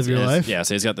way to live your life. Yeah,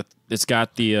 so it's got the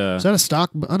Is that a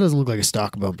stock? That doesn't look like a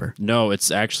stock bumper. no,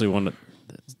 it's actually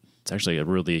it's actually a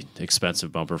really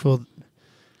expensive bumper. Well,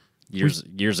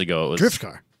 Years ago, it was drift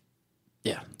car.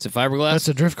 Yeah, It's a fiberglass? That's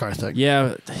a drift car thing.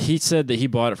 yeah. He said that he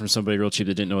bought it from somebody real cheap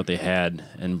that didn't know what they had,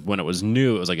 and when it was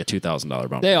new, it was like a $2,000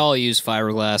 bumper. They all use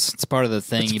fiberglass. It's part of the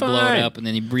thing. It's you blow fine. it up, and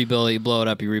then you rebuild it. You blow it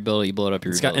up. You rebuild it. You blow it up.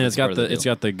 You rebuild it. It's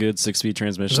got the good 6-speed Is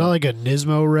transmission. that like a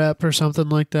Nismo rep or something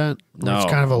like that? Where No,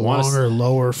 it's kind of a I wanna longer,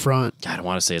 lower front. God, I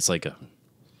want to say it's like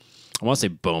I want to say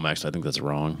Bomex, but I think that's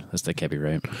wrong. That can't be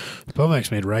right. Bomex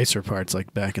made ricer parts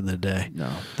like back in the day. No,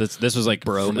 this was like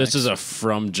Bromex. This is a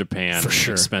from Japan For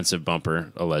sure. expensive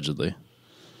bumper allegedly.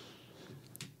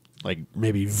 Like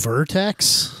maybe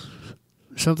Vertex,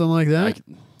 something like that.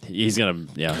 He's gonna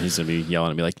be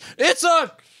yelling at me like,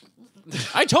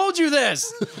 I told you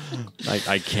this.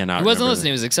 I cannot. He wasn't remember listening.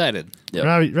 He was excited.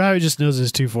 Yep. Robbie just knows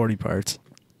his 240 parts.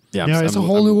 Yeah, Yeah, it's a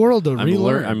whole new world to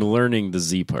relearn. I'm learning the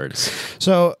Z parts.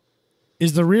 So,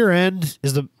 is the rear end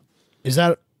is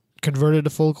that converted to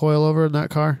full coilover in that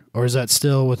car, or is that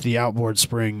still with the outboard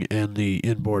spring and the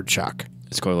inboard shock?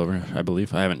 It's coilover, I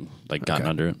believe. I haven't gotten Okay.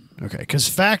 under it. Okay, because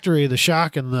factory the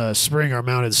shock and the spring are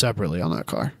mounted separately on that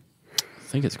car. I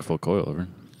think it's full coilover.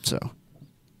 So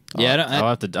Yeah, I'll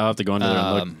have to go into there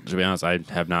and look. To be honest, I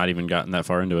have not even gotten that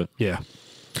far into it. yeah,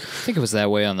 I think it was that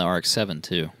way on the RX-7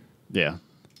 too. Yeah.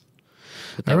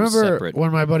 But I that was remember separate.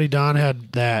 when my buddy Don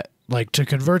had that, like to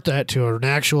convert that to an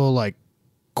actual like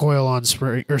coil on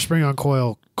spring or spring on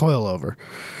coilover.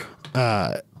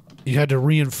 You had to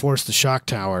reinforce the shock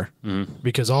tower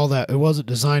because all that it wasn't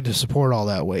designed to support all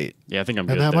that weight. Yeah, I think I'm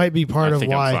good. And that there. might be part I of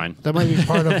think I'm why fine. that might be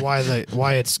part of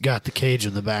why it's got the cage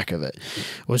in the back of it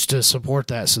was to support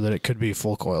that so that it could be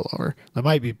full coilover. That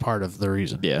might be part of the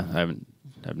reason. Yeah,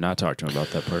 I've not talked to him about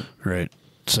that part. Right.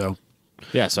 So,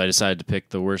 Yeah, so I decided to pick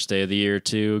the worst day of the year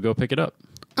to go pick it up.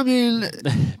 I mean,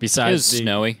 It Besides was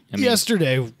snowy. I mean,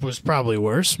 yesterday was probably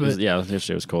worse, but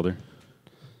yesterday was colder.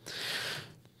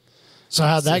 so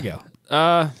how'd that go?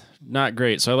 Not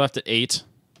great. So I left at 8,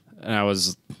 and I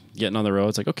was getting on the road.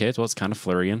 It's like, okay, well, it's kind of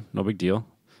flurrying. No big deal.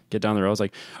 Get down the road. It's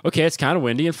like, okay, it's kind of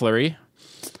windy and flurry.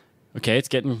 Okay, it's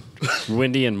getting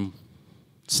windy and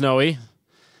snowy.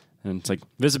 And it's like,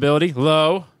 visibility,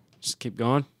 low. Just keep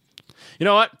going. You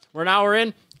know what? We're an hour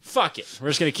in. Fuck it. We're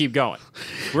just going to keep going.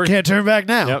 Can't turn back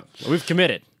now. Yep, we've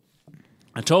committed.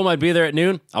 I told him I'd be there at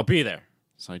noon. I'll be there.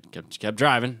 So I kept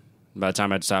driving. By the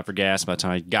time I'd stop for gas, by the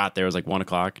time I got there, it was like 1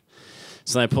 o'clock.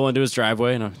 So then I pull into his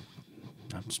driveway, and I'm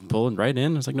just pulling right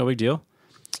in. It's like no big deal.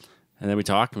 And then we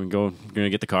talk, and we're going to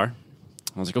get the car.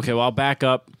 I was like, okay, well, I'll back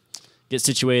up, get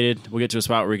situated. We'll get to a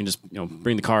spot where we can just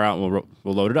bring the car out, and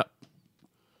we'll load it up.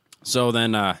 So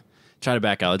then try to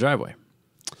back out of the driveway.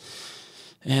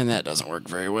 And that doesn't work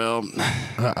very well.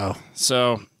 Uh-oh.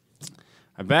 So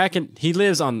I'm back in. He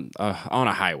lives on a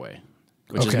highway,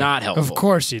 which is Okay. not helpful. Of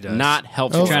course he does. Not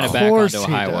helpful. Of trying to back course onto a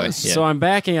he highway. does. Yeah. So I'm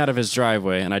backing out of his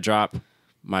driveway, and I drop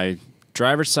my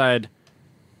driver's side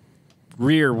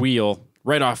rear wheel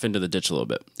right off into the ditch a little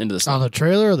bit, into the snow, On the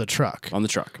trailer or the truck? on the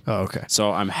truck. Oh, okay.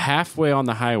 So I'm halfway on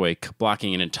the highway,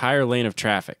 blocking an entire lane of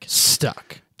traffic.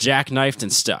 Stuck. jackknifed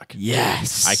and stuck.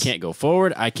 Yes. I can't go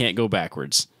forward. I can't go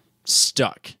backwards.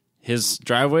 Stuck. His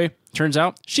driveway, turns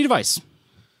out, sheet of ice.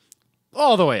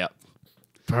 All the way up.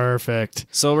 Perfect.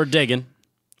 So we're digging.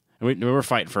 And we were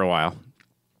fighting for a while.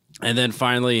 And then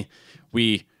finally,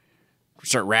 we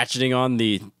start ratcheting on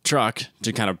the truck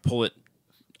to kind of pull it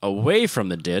away from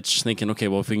the ditch, thinking, okay,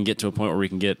 well, if we can get to a point where we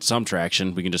can get some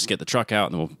traction, we can just get the truck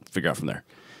out and then we'll figure out from there.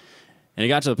 And it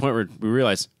got to the point where we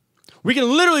realized we can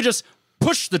literally just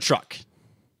push the truck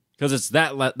because it's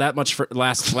that much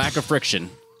lack of friction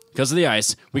because of the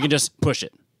ice. We can just push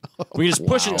it. We can just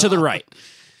push it to the right.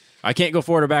 I can't go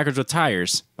forward or backwards with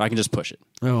tires, but I can just push it.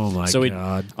 Oh, my so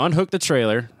God. we unhooked the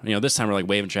trailer. This time we're like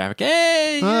waving traffic.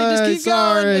 Hey, just keep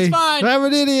sorry. going. It's fine. I'm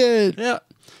an idiot. Yeah.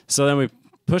 So then we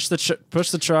push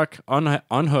the truck,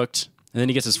 unhooked, and then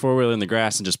he gets his four-wheeler in the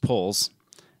grass and just pulls.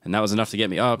 And that was enough to get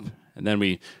me up. And then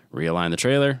we realigned the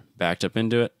trailer, backed up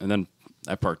into it, and then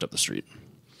I parked up the street.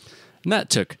 And that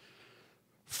took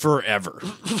forever.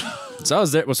 So I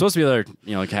was there. It was supposed to be another,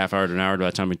 like half hour to an hour by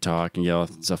the time we talk and get all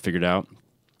stuff figured out.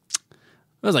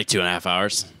 It was like 2.5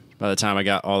 hours by the time I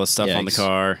got all the stuff on the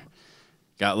car,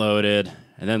 got loaded,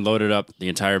 and then loaded up the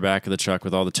entire back of the truck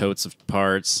with all the totes of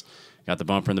parts, got the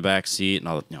bumper in the back seat, and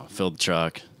all filled the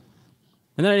truck.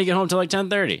 And then I didn't get home till like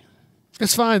 10:30.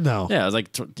 It's fine, though. Yeah, I was like,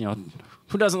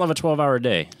 who doesn't love a 12-hour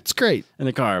day It's great. in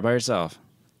the car by yourself?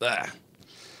 Ugh.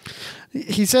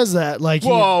 He says that like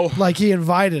he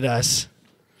invited us.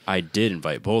 I did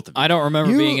invite both of you. I don't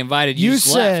remember being invited. You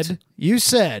just left. You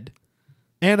said,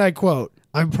 and I quote,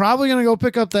 "I'm probably going to go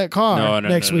pick up that car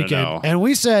next weekend." No. And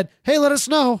we said, "Hey, let us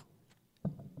know."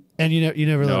 And you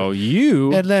never let us.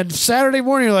 You. And then Saturday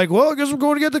morning, you're like, "Well, I guess we're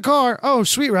going to get the car." Oh,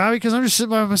 sweet, Robbie, because I'm just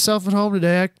sitting by myself at home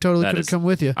today. I totally could have come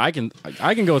with you. I can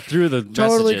go through the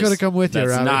Totally messages. could have come with you,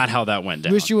 That's Robbie. not how that went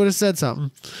down. Wish you would have said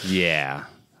something. Yeah.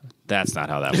 That's not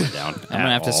how that went down. I'm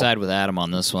gonna have to side with Adam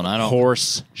on this one. I don't.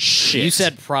 Horse shit. You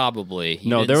said probably.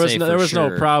 No, there was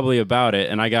no probably about it,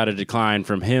 and I got a decline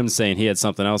from him saying he had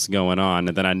something else going on,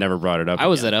 and then I never brought it up. I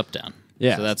was at Uptown.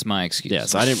 Yeah, so that's my excuse. Yeah,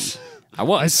 so I didn't. I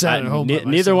was. I sat at home.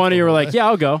 Neither one of you were like, "Yeah,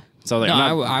 I'll go." So I was like,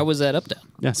 no, I was at Uptown.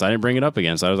 Yeah, so I didn't bring it up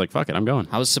again. So I was like, "Fuck it, I'm going."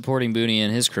 I was supporting Booney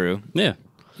and his crew. Yeah,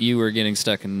 you were getting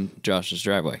stuck in Josh's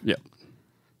driveway. Yeah.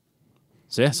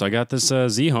 So yeah, so I got this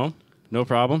Z home, no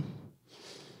problem.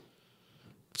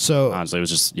 So honestly, it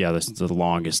was just this is the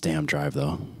longest damn drive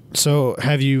though. So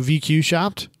have you VQ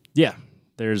shopped? Yeah,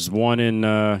 there's one in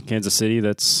Kansas City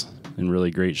that's in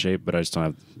really great shape, but I just don't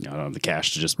have I don't have the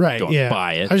cash to just go and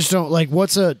buy it. I just don't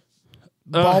what's a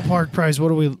ballpark price.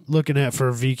 What are we looking at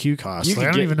for VQ cost? I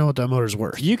don't even know what that motor's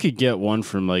worth. You could get one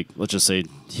from let's just say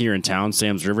here in town,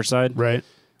 Sam's Riverside, right?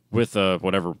 With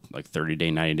whatever 30-day,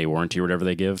 90-day warranty or whatever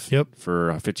they give. Yep,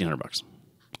 for $1,500.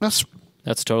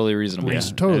 That's totally reasonable. Yeah.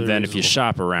 Totally. And then reasonable. if you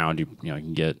shop around, you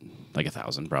can get like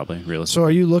 1,000 probably realistically. So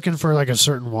are you looking for a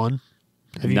certain one?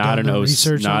 Have you not done an the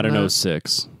research not on an that?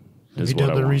 06. Have you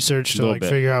done the research to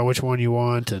figure out which one you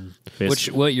want and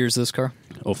what year is this car?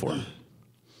 04.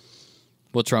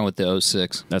 What's wrong with the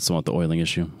 06? That's the one with the oiling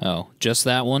issue. Oh, just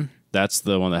that one? That's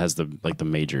the one that has the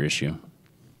major issue.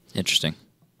 Interesting.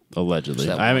 Allegedly,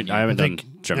 I haven't done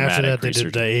dramatic after that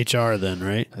research. They did the HR then,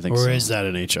 right? I think or so. Is that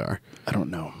an HR? I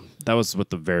don't know. That was with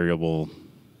the variable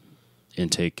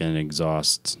intake and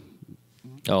exhaust.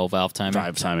 Oh, valve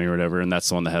timing or whatever, and that's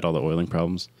the one that had all the oiling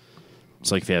problems.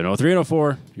 It's like if you had an 03 and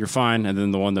 04, you're fine, and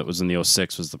then the one that was in the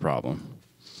 06 was the problem.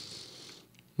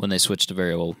 When they switched to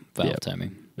variable valve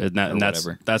timing. And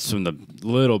that's from the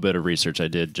little bit of research I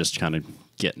did, just kind of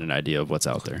getting an idea of what's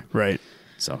out there. Right.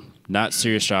 So not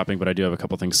serious shopping, but I do have a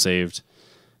couple things saved.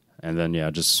 And then,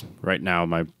 just right now,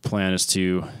 my plan is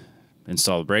to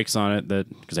install the brakes on it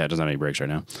because it doesn't have any brakes right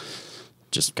now.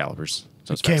 Just calipers.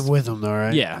 So it came with them, though,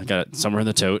 right? Yeah, I got it somewhere in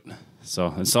the tote. So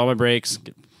install my brakes,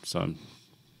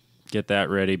 get that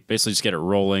ready. Basically, just get it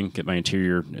rolling, get my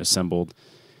interior assembled.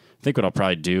 I think what I'll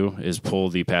probably do is pull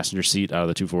the passenger seat out of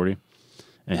the 240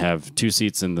 and have 2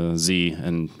 seats in the Z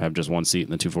and have just 1 seat in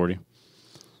the 240.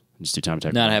 Just do time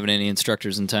attack. Not having any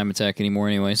instructors in time attack anymore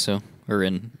anyway, or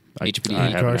in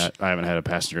HPD cars. I haven't had a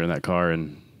passenger in that car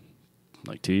in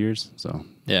 2 years. So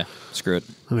yeah, screw it.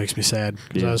 That makes me sad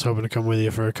because I was hoping to come with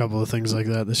you for a couple of things like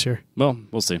that this year. Well,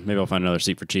 we'll see. Maybe I'll find another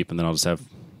seat for cheap, and then I'll just have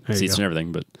seats and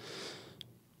everything. But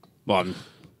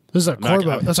this is a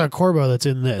Corbo. That's a Corbo that's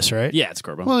in this, right? Yeah, it's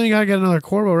Corbo. Well, then you gotta get another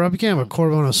Corbo, Rob. You can't have a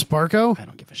Corbo and a Sparko. I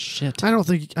don't give a shit. I don't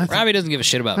think Robbie doesn't give a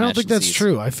shit about. I don't think that's seats.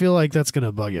 true. I feel like that's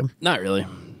gonna bug him. Not really.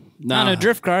 No, a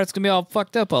drift car, it's gonna be all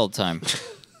fucked up all the time.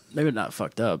 Maybe not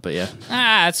fucked up, but yeah.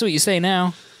 That's what you say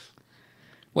now.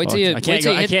 Wait till you. I can't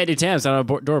do tandem. It's not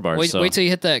on door bars. Wait till you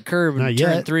hit that curve and Not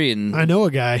turn yet. 3. And I know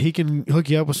a guy. He can hook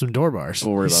you up with some door bars.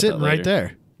 We'll worry He's about sitting that right later.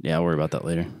 there. Yeah, I'll worry about that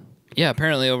later. yeah,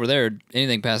 apparently over there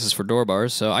anything passes for door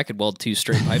bars, so I could weld 2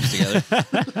 straight pipes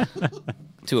together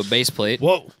to a base plate.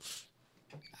 Whoa.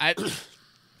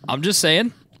 I'm just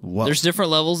saying. Whoa. There's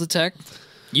different levels of tech.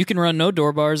 You can run no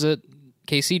door bars at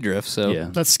KC Drift, so Yeah.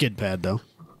 That's skid pad, though.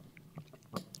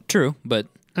 true, but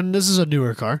And this is a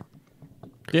newer car.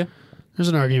 Yeah. There's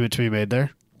an argument to be made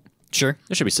there. sure.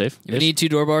 It should be safe. If you need 2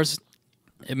 door bars,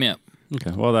 hit me up.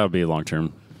 Okay. Well, that would be long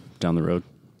term down the road.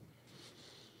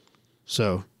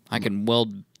 So, I can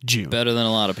weld June. better than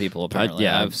a lot of people, apparently.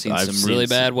 yeah, I've seen I've some seen really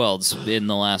some- bad welds in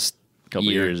the last Couple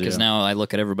year, years, because yeah. now I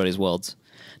look at everybody's welds.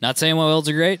 Not saying my welds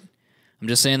are great. I'm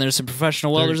just saying there's some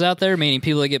professional welders out there, meaning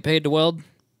people that get paid to weld.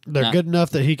 They're Nah. good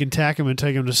enough that he can tack them and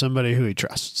take them to somebody who he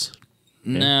trusts.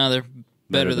 No, they're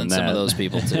better than some that. of those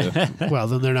people, too. Well,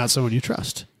 then they're not someone you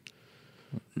trust.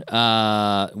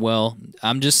 Well,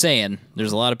 I'm just saying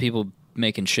there's a lot of people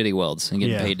making shitty welds and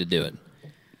getting Yeah. paid to do it.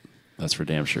 That's for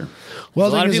damn sure. Well,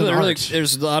 There's a lot of is people an that are really, art.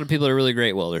 there's a lot of people that are really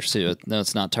great welders too. No,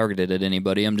 it's not targeted at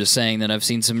anybody. I'm just saying that I've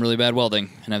seen some really bad welding,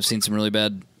 and I've seen some really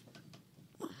bad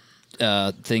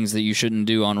things that you shouldn't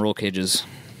do on roll cages.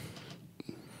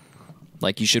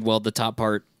 Like you should weld the top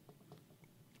part,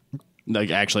 Like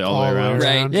actually all the way around.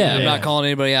 right? Around, Yeah, I'm yeah. not calling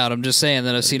anybody out. I'm just saying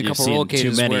that I've seen a You've couple seen roll too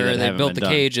cages many where that they haven't built been the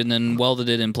done. cage and then welded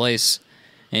it in place,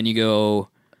 and you go,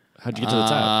 How'd you get to the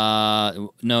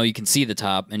top? no, you can see the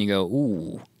top, and you go,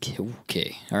 ooh,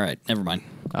 okay, all right, never mind.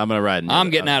 I'm gonna ride. I'm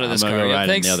getting out of this I'm car. gonna go Yeah, ride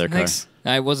thanks, in the other car. thanks.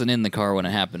 I wasn't in the car when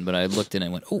it happened, but I looked in it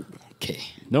and went, oh, okay.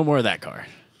 No more of that car.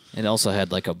 It also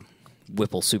had like a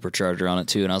Whipple supercharger on it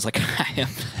too, and I was like,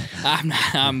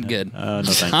 I'm good. No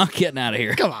thanks. I'm getting out of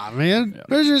here. Come on, man.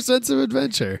 Where's your sense of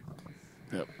adventure?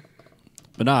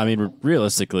 But no, I mean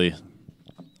realistically,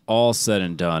 all said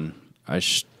and done, I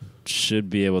should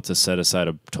be able to set aside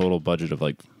a total budget of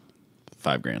like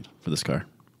 $5,000 for this car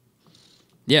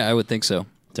Yeah, I would think so.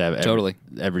 to have Totally.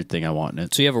 everything I want in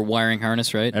it. So you have a wiring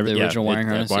harness, right? Every- the yeah, original wiring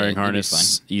harness. wiring Yeah, you'll be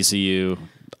harness, ECU.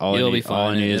 All You'll I need, be fine. All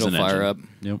I need is It'll an fire engine. up.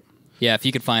 Yep. Yeah, if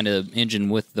you could find an engine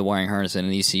with the wiring harness and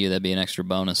an ECU, that'd be an extra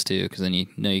bonus too, because then you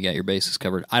know you got your bases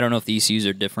covered. I don't know if the ECUs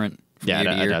are different from Yeah, year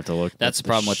to I'd year. have to look. That's the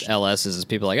problem with LSs is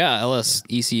people are like, LS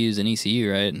ECUs and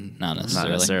ECU, right? And not necessarily.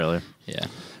 Not necessarily. Yeah.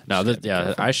 No, Just gotta be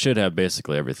careful. I should have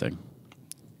basically everything.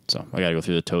 So I got to go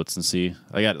through the totes and see.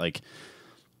 I have like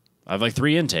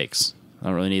 3 intakes. I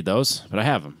don't really need those, but I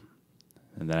have them.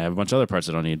 And then I have a bunch of other parts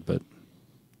I don't need. But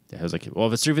yeah, I was like, well,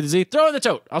 if it's 350Z, throw it in the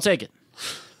tote. I'll take it.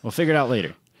 We'll figure it out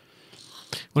later.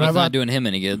 When Well, I it's not bought doing him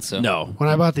any good. So No. when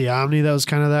I bought the Omni, that was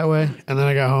kind of that way, and then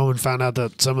I got home and found out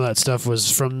that some of that stuff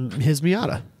was from his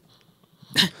Miata.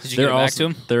 Did you get it back to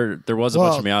him? There was a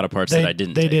bunch of Miata parts that I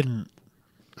didn't They take. didn't.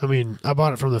 I mean, I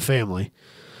bought it from the family.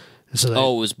 So they,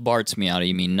 Oh, it was Bart's Miata.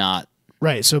 You mean not?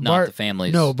 right. So not Bart, the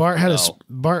family's. No, Bart had Oh.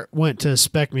 Bart went to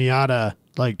Spec Miata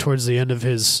like towards the end of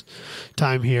his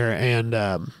time here, and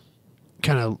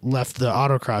kind of left the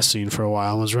autocross scene for a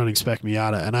while and was running Spec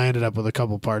Miata, and I ended up with a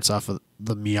couple parts off of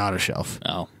the Miata shelf,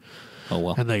 Oh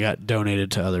well, and they got donated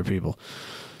to other people.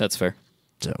 that's fair.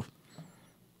 So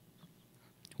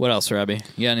What else, Robbie?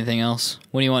 You got anything else?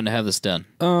 When do you want to have this done?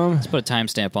 Let's put a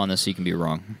timestamp on this so you can be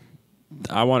wrong.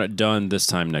 I want it done this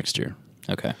time next year.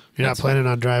 Okay. you're not planning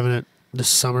on driving it this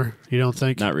summer, you don't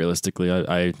think? Not realistically.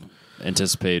 I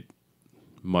anticipate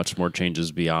much more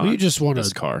changes beyond Well, you just want this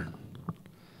to- car.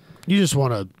 You just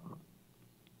want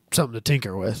something to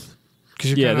tinker with.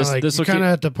 Because Yeah, you're kind of this will you're kind of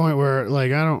keep- at the point where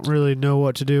like I don't really know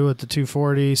what to do with the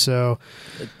 240. So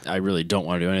I really don't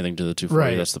want to do anything to the 240.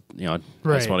 Right. That's the I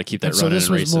right. just want to keep that And so running this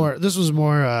and was racing. more. This was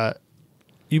more.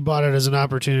 You bought it as an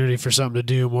opportunity for something to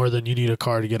do more than you need a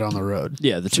car to get on the road.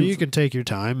 Yeah, the So you can take your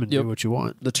time and Yep. do what you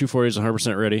want. the 240 is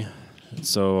 100% ready.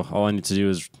 So all I need to do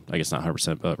is, I guess not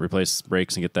 100%, but replace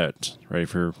brakes and get that ready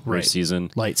for Right. race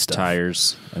season. Light stuff.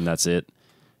 Tires, and that's it.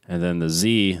 And then the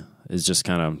Z is just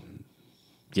kind of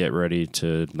get ready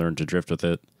to learn to drift with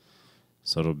it.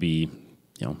 So it'll be,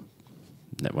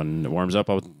 that when it warms up,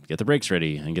 I'll get the brakes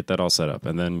ready and get that all set up.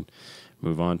 And then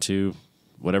move on to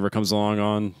whatever comes along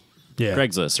on Yeah.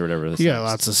 Craigslist or whatever. You got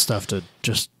lots of stuff to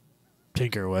just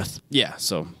tinker with. Yeah,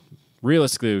 so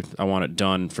realistically, I want it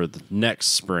done for the next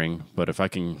spring. But if I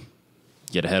can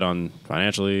get ahead on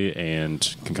financially and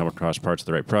can come across parts at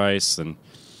the right price, then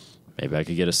maybe I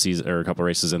could get a season or a couple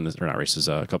races in this, or not races,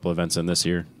 a couple events in this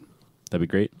year. That'd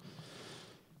be great.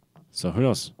 So who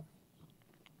knows?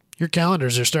 Your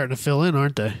calendars are starting to fill in,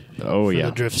 aren't they? Oh For yeah,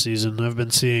 the drift season. I've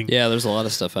been seeing Yeah, there's a lot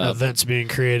of stuff out. events being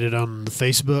created on the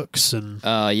Facebooks and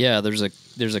Yeah, there's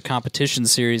there's a competition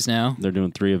series now. They're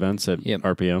doing 3 events at Yep.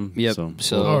 RPM. Yep.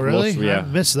 So- Oh, really? Yeah. I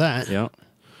missed that. Yeah.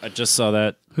 I just saw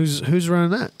that. Who's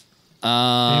running that?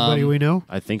 Anybody we know?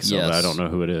 I think so, Yes. but I don't know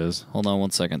who it is. Hold on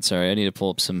 1 second. Sorry, I need to pull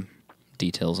up some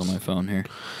details on my phone here.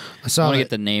 I I saw want to that. get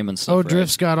the name and stuff. Oh, right.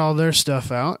 Drift's got all their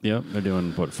stuff out. Yep. They're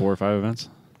doing, 4 or 5 events?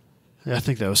 Yeah, I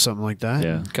think that was something like that.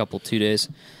 Yeah. Couple 2 days.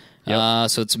 Yep.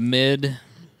 So it's Mid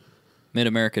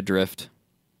America Drift.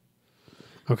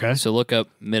 Okay. So look up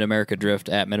Mid America Drift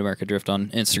at Mid America Drift on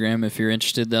Instagram if you're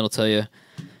interested. That'll tell you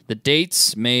the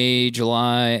dates: May,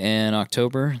 July, and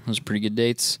October. Those are pretty good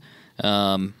dates.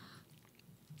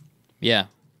 Yeah,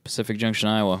 Pacific Junction,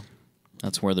 Iowa.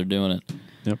 That's where they're doing it.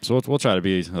 Yep. So we'll try to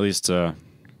be at least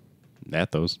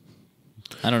at those.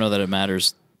 I don't know that it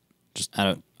matters.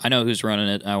 I know who's running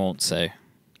it. I won't say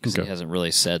because Okay. he hasn't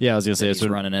really said. Yeah, I was gonna say that he's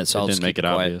it's running it. So I'll didn't just make keep it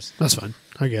quiet. obvious. That's fine.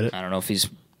 I get it. I don't know if he's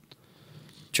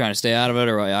trying to stay out of it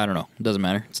or I don't know. It doesn't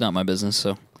matter. It's not my business.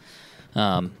 So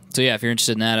yeah, if you're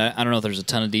interested in that, I don't know if there's a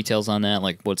ton of details on that,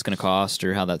 like what it's going to cost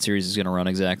or how that series is going to run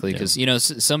exactly.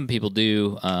 Because some people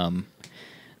do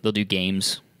they'll do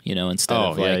games.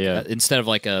 Instead of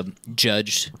like a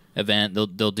judged event,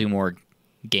 they'll do more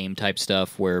game type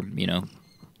stuff where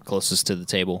closest to the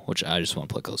table, which I just want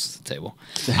to play closest to the table.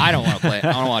 I don't want to play it.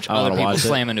 I want to watch other people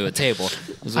slam into a table.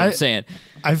 Is what I'm saying.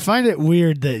 I find it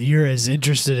weird that you're as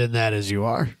interested in that as you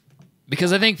are.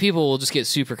 Because I think people will just get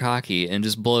super cocky and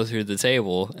just blow through the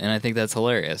table, and I think that's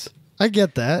hilarious. I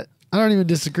get that. I don't even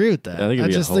disagree with that. I think it'd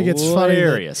be just think it's funny.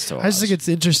 hilarious to I just watch. think it's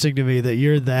interesting to me that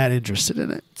you're that interested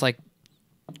in it. It's like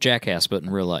Jackass, but in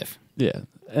real life. Yeah.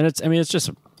 And it's just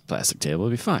a plastic table.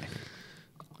 It'll be fine.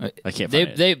 I can't find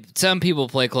it. Some people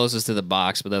play closest to the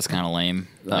box, but that's kind of lame.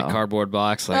 Like cardboard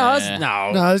box. Like,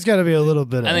 No, there's got to be a little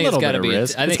bit of I think it's little got to bit of be.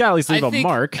 risk. I It's think- gotta at least leave I a think-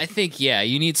 mark. I think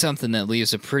you need something that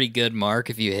leaves a pretty good mark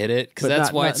if you hit it, because But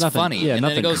that's why it's nothing- funny. yeah, and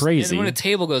then it nothing goes, crazy. And when a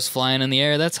table goes flying in the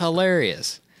air, that's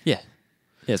hilarious. Yeah.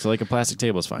 Yeah, so like a plastic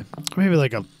table is fine. maybe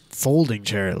like a folding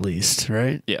chair at least,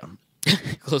 right? Yeah.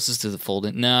 Closest to the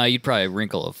folding. No, you'd probably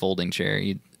wrinkle a folding chair.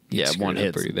 You'd screw one it up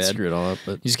hit pretty bad. screw it all up,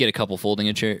 but You just get a couple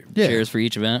folding chairs Yeah. for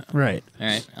each event. Right. All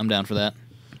right, I'm down for that.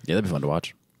 yeah, that'd be fun to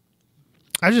watch.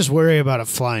 I just worry about a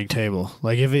flying table.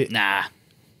 Like if Nah,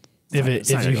 you not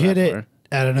gonna hit go that it far.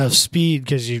 at enough speed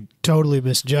because you totally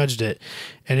misjudged it,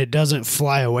 and it doesn't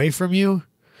fly away from you,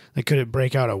 like could it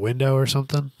break out a window or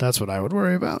something? That's what I would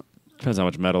worry about. Depends how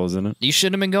much metal is in it. you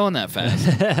shouldn't have been going that fast.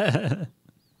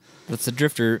 That's the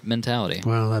drifter mentality.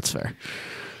 Well, that's fair.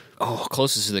 Oh,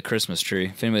 closest to the Christmas tree.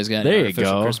 If anybody's got There any you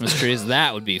artificial go. Christmas trees,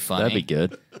 that would be funny. That'd be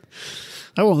good.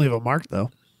 I won't leave a mark though.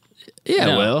 Yeah,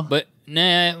 No, well. but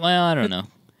well, I don't know.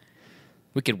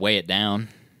 We could weigh it down.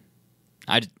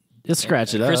 Just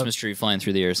scratch it A up. Christmas tree flying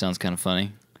through the air sounds kind of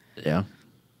funny. Yeah.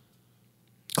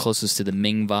 Closest to the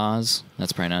Ming vase.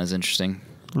 That's probably not as interesting.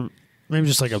 Maybe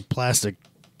just like a plastic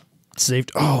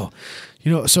safety. Oh,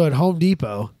 so at Home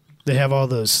Depot they have all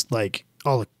those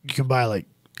you can buy like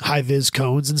high vis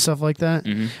cones and stuff like that,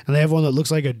 and they have one that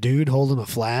looks like a dude holding a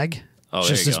flag. Oh, It's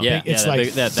there just you this go. big, Yeah. it's Yeah,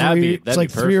 like that'd be it's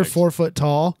like 3 or perfect. 4 foot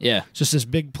tall. Yeah. It's just this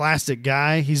big plastic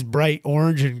guy. He's bright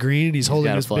orange and green. And he's holding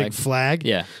got a this big flag.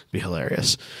 Yeah. Be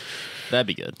hilarious. That'd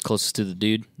be good. Closest to the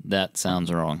dude. That sounds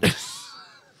wrong.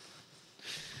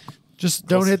 Just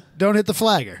don't hit the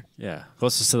flagger. Yeah.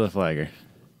 Closest to the flagger.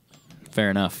 Fair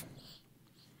enough.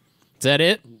 Is that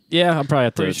it? Yeah, I'll probably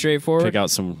have Pretty to straightforward. pick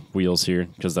out some wheels here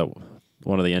because that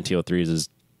one of the NTO3s is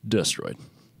destroyed.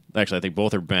 Actually, I think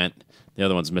both are bent. The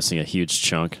other one's missing a huge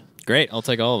chunk. Great. I'll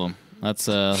take all of them.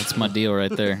 That's my deal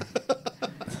right there.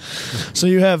 So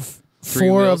you have 3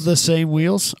 4 wheels? of the same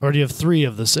wheels, or do you have 3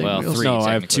 of the same Well, wheels? 3. No,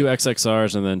 I have 2 technically.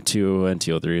 XXRs and then 2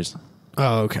 NTO3s.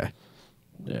 Oh, okay.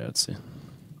 Yeah, let's see.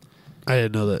 I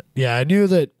didn't know that. Yeah, I knew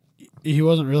that he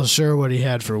wasn't real sure what he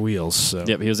had for wheels. So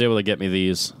Yep, he was able to get me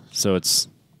these. So it's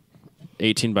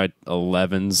 18 by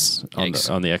 11s Yikes.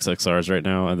 on the XXRs right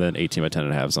now, and then 18 by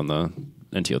 10.5s on the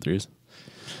NTO3s.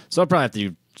 So I'll probably have to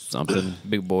do something,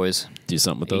 Big boys. do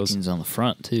something with those. 18's on the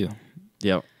front, too.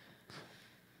 Yep.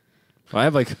 Well, I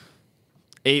have like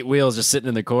 8 wheels just sitting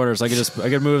in the corner, so I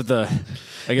could move the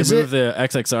the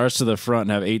XXRs to the front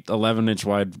and have 11-inch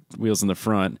wide wheels in the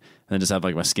front, and then just have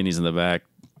like my skinnies in the back.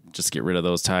 Just get rid of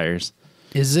those tires.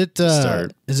 is it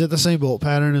Start. is it the same bolt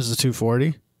pattern as the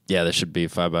 240? Yeah, there should be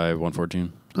 5 by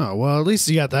 114. Oh well, at least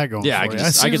you got that going. Yeah, for I you. could It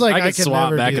just, I seems could, like I could could swap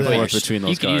never back do and that. forth between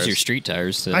those You could cars. use your street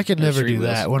tires to. I could or never street do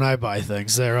wheels. that when I buy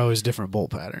things. They're always different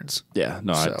bolt patterns. Yeah,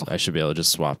 no, So. I should be able to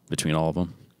just swap between all of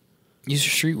them. Use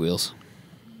your street wheels.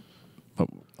 But,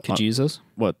 Could you use those?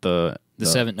 what The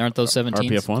 7 aren't those 17s?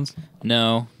 RPF ones?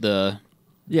 No, the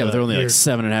Yeah, but they're only They're- like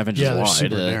 7.5 inches Yeah, they're wide.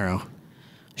 super narrow.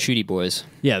 shooty boys.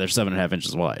 Yeah, they're 7.5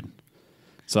 inches wide.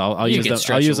 So I'll You use could them.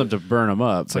 stretch I'll use it them to burn them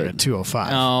up. It's like a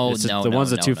 205. No, It's just no, the no,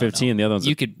 ones no, at 215. no, no. The other ones.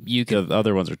 You could. The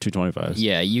other ones are 225s.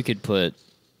 Yeah, you could put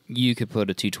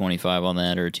a 225 on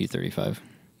that or a 235.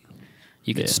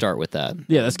 You could start with that.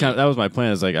 Yeah, that was my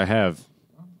plan. Is like I have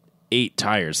 8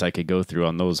 tires I could go through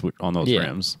on those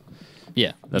rims.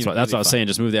 Yeah, That's what I was saying.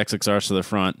 Just move the XXRs to the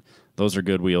front. Those are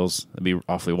good wheels. It'd be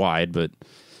awfully wide, but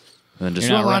then just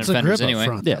You're not lots of running grip fenders anyway. up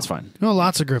front. yeah, it's fine. You want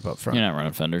lots of grip up front. You're not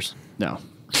running fenders. No,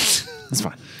 it's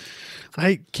fine.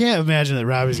 I can't imagine that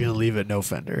Robbie's going to leave it no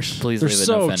fenders. Please They're leave it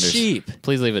so no fenders. cheap.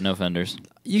 Please leave it no fenders.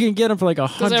 You can get them for like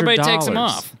 $100. Because everybody takes them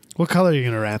off. What color are you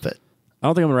going to wrap it? I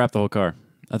don't think I'm gonna wrap the whole car.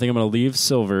 I think I'm gonna leave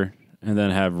silver and then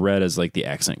have red as like the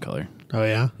accent color. Oh,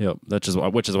 yeah? Yep.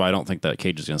 Which is why I don't think that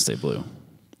cage is gonna stay blue.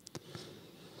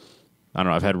 I don't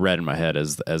know. I've had red in my head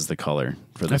as the color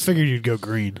for I this. figured you'd go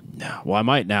green. No. Well, I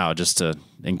might now just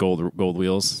in gold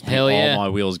wheels. Hell yeah. All my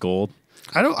wheels gold.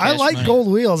 I Cash like money. gold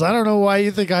wheels. I don't know why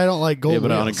you think I don't like gold Yeah,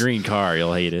 but wheels. on a green car,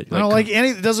 you'll hate it. I don't like any.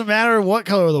 It doesn't matter what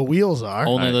color the wheels are.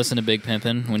 Only Alright. listen to Big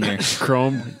Pimpin' when you're.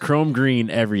 chrome green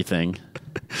everything.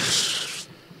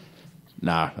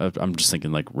 Nah, I'm just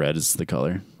thinking like red is the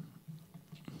color.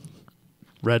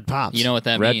 Red pops. You know what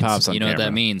that Red means. pops on You know what that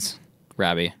camera. means,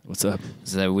 Robbie. What's up?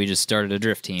 Is that we just started a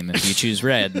drift team. If you choose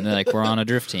red, like we're on a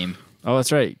drift team. Oh,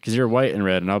 that's right. Because you're white and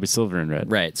red, and I'll be silver and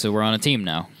red. Right. So we're on a team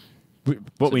now.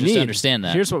 What we just need. understand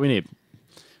that. Here's what we need.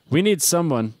 We need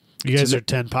someone. You guys are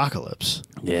 10 apocalypse.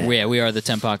 Yeah. Yeah, we are the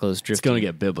Tempocalypse drift It's going to team.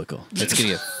 get biblical. It's going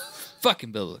to get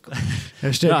fucking biblical.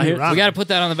 Hashtag No, you here- rock. We got to put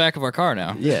that on the back of our car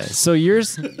now. Yeah. So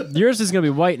yours is going to be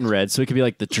white and red, so it could be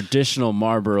like the traditional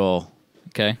Marlboro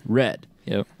Okay. red.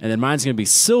 Yep. And then mine's going to be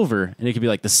silver, and it could be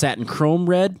like the satin chrome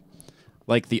red,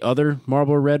 like the other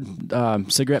Marlboro red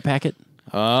cigarette packet.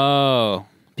 Oh.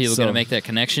 People So- going to make that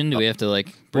connection? Do we have to like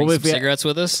bring Well, some if we- cigarettes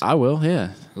with us? I will,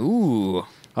 yeah. Ooh.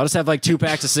 I'll just have like 2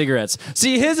 packs of cigarettes.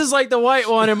 See, his is like the white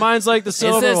one, and mine's like the It's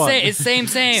silver the one. same. It's same.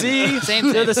 See,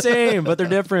 Same. they're the same, but they're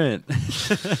different.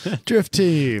 Drift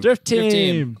team. Drift Drift team.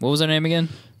 team. What was our name again?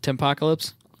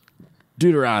 Tempocalypse?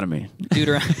 Deuteronomy.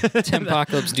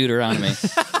 Tempocalypse Deuteronomy.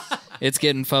 It's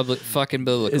getting fucking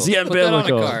biblical. It's getting Put that on a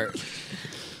biblical. cart.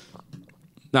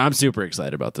 No, I'm super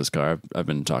excited about this car. I've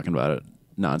been talking about it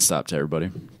nonstop to everybody.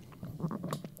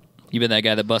 You been that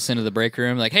guy that busts into the break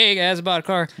room like, "Hey guys, I bought a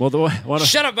car." Well, one of,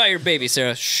 Shut up about your baby,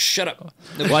 Sarah. Shut up.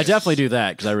 well, I definitely do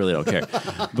that because I really don't care.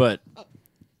 But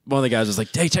one of the guys was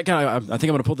like, "Hey, check out! I think I'm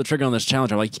going to pull the trigger on this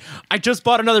challenge." I'm like, "I just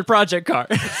bought another project car."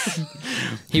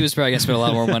 He was probably gonna spend a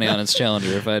lot more money on his Challenger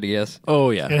if I had to guess.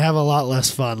 Oh yeah, It'd have a lot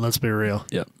less fun, let's be real.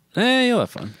 yep. You'll have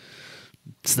fun.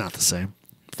 It's not the same.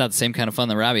 It's not the same kind of fun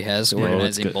that Robbie has, it's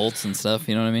organizing good. bolts and stuff.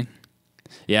 You know what I mean?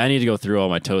 Yeah, I need to go through all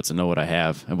my totes and know what I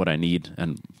have and what I need,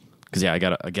 and because I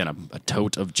got a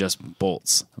tote of just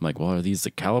bolts. I'm like, well, are these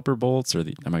the caliper bolts, or am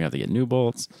I gonna have to get new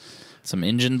bolts? Some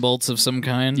engine bolts of some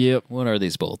kind. Yep. What are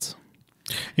these bolts?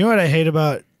 You know what I hate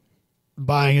about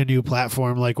buying a new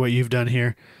platform like what you've done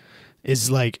here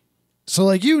is like, so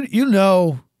like you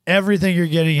know everything you're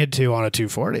getting into on a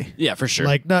 240. Yeah, for sure.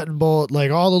 Like nut and bolt,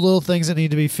 like all the little things that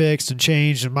need to be fixed and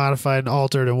changed and modified and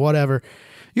altered and whatever.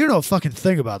 You don't know a fucking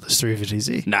thing about this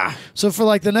 350Z. nah. So for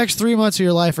like the next 3 months of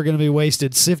your life are going to be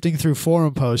wasted sifting through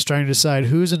forum posts trying to decide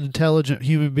who's an intelligent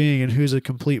human being and who's a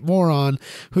complete moron,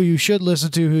 who you should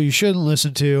listen to, who you shouldn't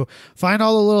listen to. Find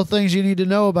all the little things you need to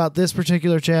know about this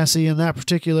particular chassis and that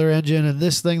particular engine and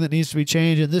this thing that needs to be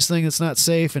changed and this thing that's not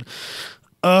safe. And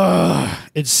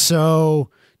it's so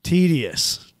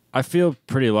tedious. I feel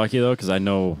pretty lucky though because I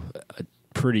know a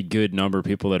pretty good number of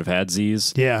people that have had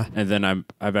Z's. Yeah. And then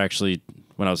I've actually,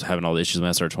 when I was having all the issues with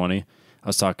my SR20, I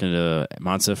was talking to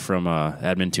Mansif from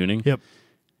Admin Tuning. Yep.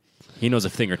 He knows a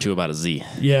thing or two about a Z.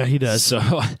 Yeah, he does. So,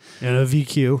 And a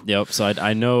VQ. yep. So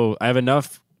I know I have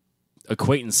enough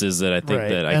acquaintances that I think Right.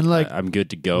 that And, like, I'm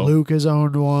good to go. Luke has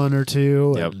owned one or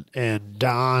two. Yep. And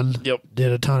Don Yep.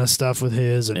 did a ton of stuff with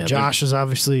his. And Yeah, Josh is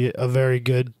obviously a very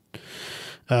good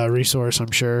resource,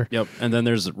 I'm sure. Yep. And then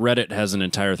there's Reddit has an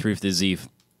entire 350Z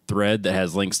thread that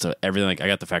has links to everything. Like I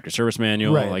got the factory service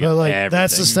manual. Right, Like but like everything.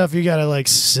 that's the stuff you gotta like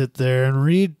sit there and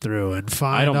read through and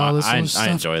find I don't all mind. this little stuff.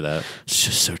 I enjoy that. It's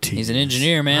just so tedious. He's an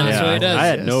engineer, man. That's Yeah, what he does. I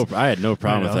had Yes. no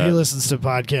problem with He that. listens to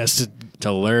podcasts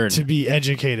To learn. to be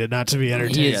educated, not to be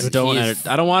entertained. He is- which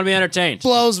I don't want to be entertained.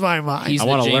 blows my mind. He's I the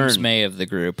wanna James learn. May of the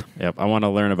group. Yep. I want to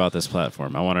learn about this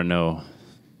platform. I want to know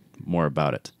more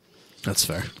about it. That's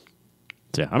fair.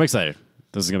 So yeah, I'm excited.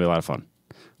 This is gonna be a lot of fun.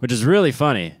 Which is really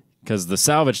funny because the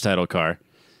salvage title car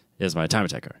is my time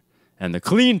attack car, and the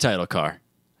clean title car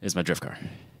is my drift car.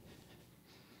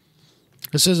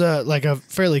 This is like a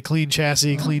fairly clean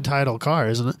chassis, clean title car,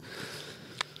 isn't it?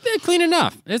 Yeah, clean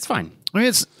enough. It's fine. I mean,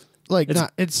 it's like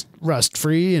it's rust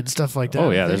free and stuff like that.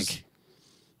 Oh yeah, I think.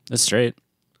 it's straight.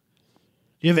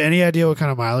 Do you have any idea what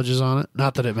kind of mileage is on it?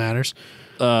 Not that it matters.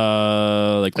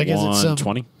 Like I guess it's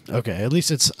 120. Okay, at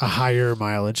least it's a higher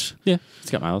mileage. Yeah, it's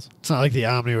got miles. It's not like the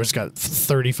Omni where it's got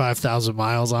 35,000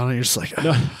 miles on it. You're just like,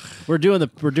 No, we're doing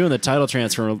the title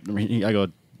transfer. I go,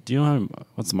 do you know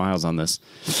what's the miles on this?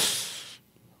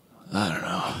 I don't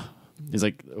know. He's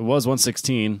like, it was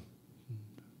 116,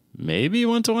 maybe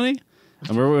 120.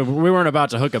 And we weren't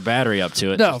about to hook a battery up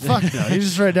to it. no, fuck no. You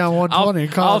just write down 120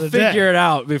 and call I'll it a day. figure it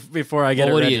out before I get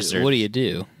it registered. What do you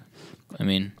do? I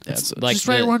mean, it's like Just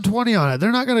write 120 on it.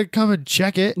 They're not going to come and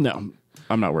check it. No,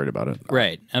 I'm not worried about it.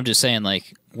 right. I'm just saying,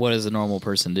 like, what does a normal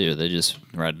person do? They just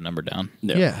write a number down.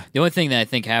 Yeah. The only thing that I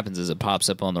think happens is it pops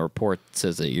up on the report that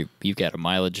says that you've got a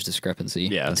mileage discrepancy.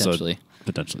 Yeah, potentially.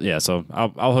 Potentially. Yeah, so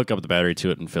I'll hook up the battery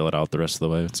to it and fill it out the rest of the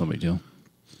way. It's no big deal.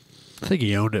 I think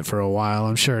he owned it for a while.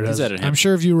 I'm sure it He's has. had it I'm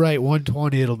sure if you write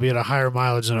 120, it'll be at a higher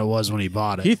mileage than it was when he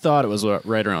bought it. He thought it was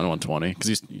right around 120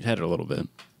 because he had it a little bit.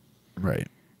 Right.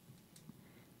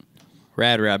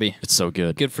 Rad, Robbie. It's so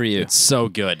good. Good for you. It's so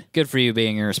good. Good for you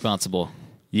being irresponsible,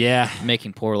 Yeah.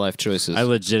 making poor life choices. I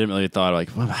legitimately thought, like,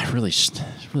 well, I really should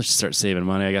start saving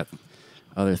money. I got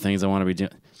other things I want to be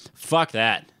doing. Fuck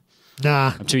that.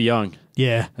 Nah. I'm too young.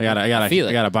 Yeah. I feel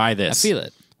it. gotta buy this. I feel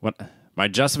it. What my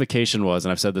justification was,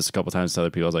 and I've said this a couple times to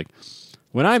other people, I was like,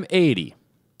 when I'm 80,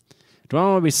 do I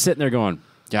want to be sitting there going,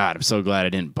 God, I'm so glad I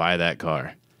didn't buy that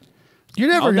car. You're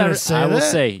never going to say that. I will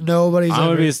say, nobody's I'm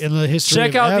ever gonna be, in the history check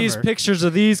of out ever. these pictures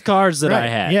of these cars that I Right.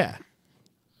 had. Yeah.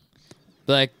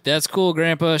 Like, that's cool,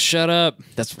 Grandpa. Shut up.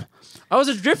 I was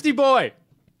a drifty boy.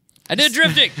 I did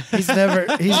drifting. He's never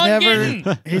On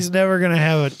he's never going to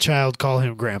have a child call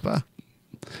him grandpa.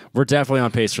 We're definitely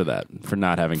on pace for that. For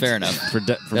not having Fair enough. For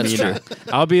That's me true.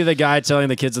 I'll be the guy telling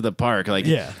the kids at the park, like,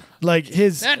 Yeah. Like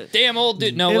his That damn old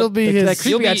dude. No, it'll be his that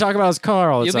creepy guy talking about his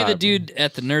car all the You'll time. be the dude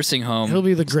at the nursing home he'll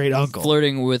be the great uncle.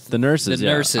 flirting with The nurses. The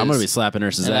yeah. nurses. I'm gonna be slapping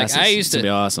nurses' And, like, asses. I used It's gonna to be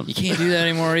awesome. You can't do that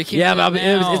anymore. You can't Yeah, do but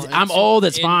that now. I'm old.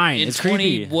 It's in, fine. In It's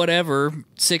 20 creepy. whatever,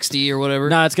 60 or whatever.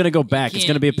 No, it's gonna go back. It's can't-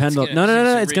 gonna be a it's pendulum. gonna-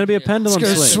 No. it's It's gonna be a ridiculous. pendulum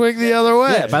Gonna swing. swing the other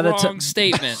way. Yeah, by the Wrong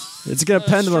statement. It's gonna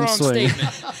pendulum Strong swing.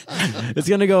 statement. It's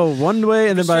gonna go one way,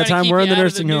 and then by the Trying time to keep we're in you the out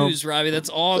of nursing home, news, Robbie. That's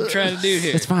all I'm trying to do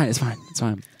here. it's fine. It's fine. It's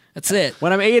fine. That's it.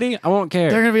 When I'm 80, I won't care.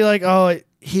 They're going to be like, "Oh,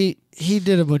 he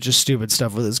did a bunch of stupid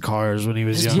stuff with his cars when he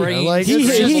was younger." brain- Like he it's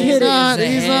hit- just- he hit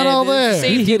he's not all there.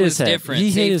 Safety He hit was his head. different. He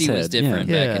hit Safety his was head, different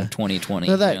yeah. back Yeah. in 2020.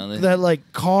 No, that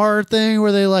like car thing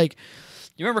where they like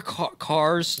you remember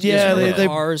cars? Yeah, You guys remember they-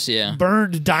 cars. Yeah.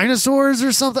 burned dinosaurs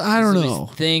or something. I don't This know.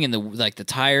 thing and the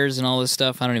tires and all this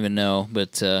stuff. I don't even know,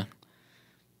 but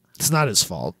It's not his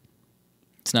fault.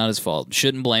 it's not his fault.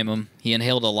 Shouldn't blame him. He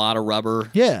inhaled a lot of rubber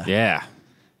Yeah. Yeah.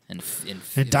 and And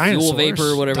fuel dinosaurs.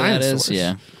 vapor, whatever that is. Dinosaurs.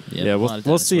 Yeah. Yeah, a lot of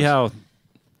we'll see dinosaurs. how.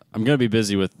 I'm gonna be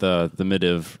busy with the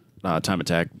mid-iv time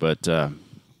attack, but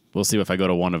we'll see if I go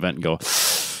to one event and go,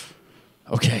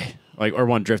 okay, like or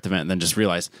one drift event, and then just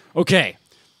realize, okay,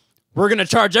 we're gonna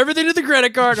charge everything to the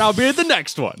credit card, and I'll be at the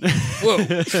next one. Whoa,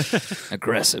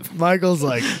 aggressive. Michael's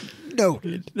like,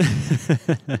 noted.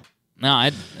 No,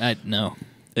 I no.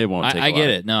 It won't. Take I a get lot.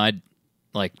 it. No, I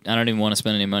don't even want to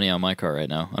spend any money on my car right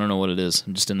now. I don't know what it is.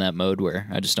 I'm just in that mode where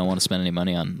I just don't want to spend any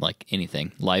money on like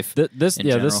anything. Life. This in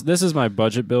general. this is my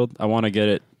budget build. I want to get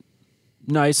it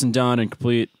nice and done and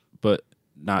complete, but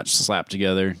not slapped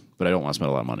together. But I don't want to spend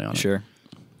a lot of money on it. Sure.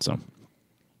 So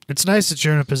It's nice that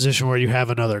you're in a position where you have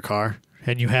another car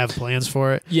and you have plans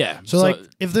for it. yeah. So like,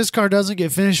 if this car doesn't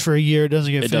get finished for a year, it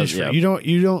doesn't get It finished. does, for yeah.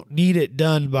 You don't need it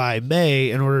done by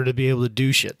May in order to be able to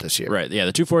do shit this year. right, yeah,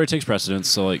 the 240 takes precedence.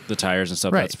 So like the tires and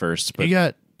stuff, Right. that's first. But You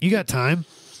got time.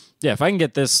 yeah, if I can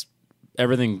get this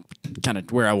everything kind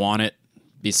of where I want it,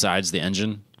 besides the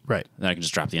engine, Right. then I can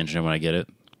just drop the engine in when I get it.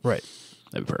 Right.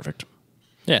 That'd be perfect.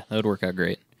 Yeah, that would work out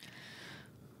great.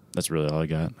 That's really all I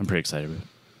got. I'm pretty excited about it.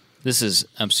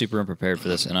 I'm super unprepared for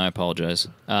this, and I apologize.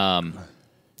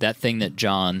 That thing that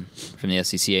John from the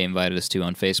SCCA invited us to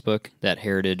on Facebook, that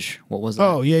Heritage, what was that?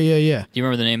 Oh yeah. Do you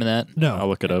remember the name of that? No. I'll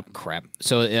look it up. Crap.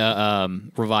 So,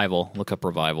 Revival. Look up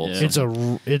Revival. Yeah.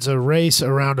 It's a race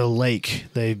around a lake.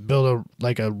 They build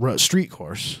a street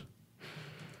course.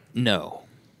 No.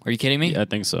 Are you kidding me? Yeah, I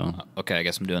think so. Okay, I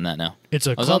guess I'm doing that now. It's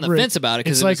a I was club on the race. fence about it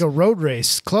because It's like a road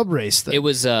race, club race thing. it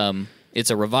was it's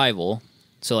a revival.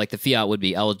 So like the Fiat would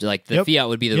be Fiat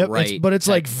would be the Yep, right. but it's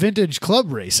like vintage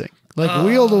club racing, like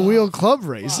wheel to wheel club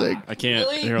racing. I can't.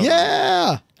 Really? Here,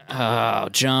 Yeah. Oh,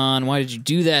 John, why did you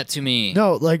do that to me?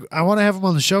 No, like I want to have him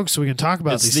on the show so we can talk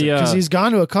about It's these the, because he's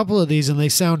gone to a couple of these and they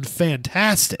sound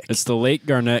fantastic. It's the Lake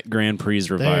Garnett Grand Prix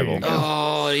you revival. go.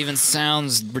 Oh, it even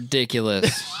sounds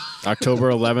ridiculous. October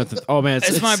 11th. Oh man,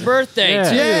 It's my birthday yeah.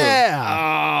 too.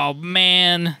 Yeah. Oh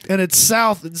man. And it's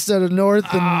south instead of north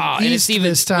and And east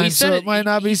this time, so it might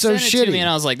not be so sent it to me, shitty. and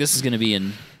I was like, this is going to be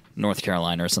in North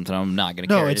Carolina or something. I'm not going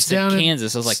to No, care. it's in down in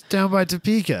Kansas. I was like, it's down by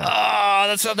Topeka. oh,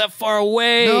 that's not that far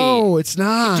away. No, it's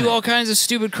not. Do all kinds of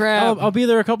stupid crap. I'll be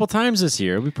there a couple times this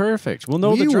year. It'll be perfect. We'll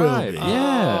know We the will drive. be.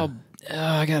 Yeah.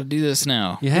 I got to do this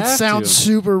now. You It have sounds to.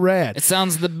 super rad. It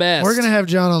sounds the best. We're gonna have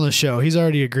John on the show. He's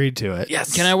already agreed to it.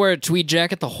 Yes. Can I wear a tweed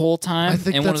jacket the whole time? I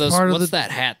think and that's one of those. part of What's the- that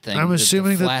hat thing? I'm The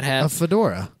assuming flat that hat. a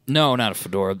fedora. No, not a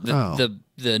fedora. Oh.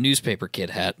 The newspaper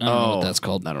kid hat. I don't know what that's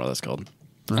called. I don't know what that's called.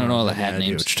 I don't know all the I hat have no idea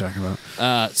names. what you're talking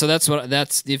about. So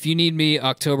that's if you need me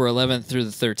October 11th through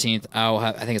the 13th. I'll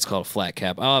have. I think it's called a flat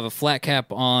cap. I'll have a flat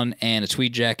cap on and a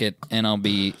tweed jacket, and I'll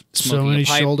be smoking So many a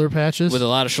pipe shoulder patches. with a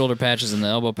lot of shoulder patches and the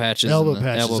elbow patches. Elbow and the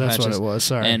patches, that's what it was,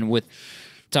 sorry. And with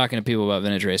talking to people about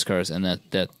vintage race cars, and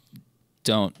that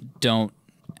don't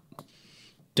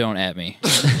at me.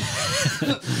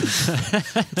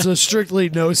 It's a strictly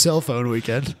no cell phone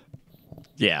weekend.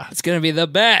 Yeah. It's gonna be the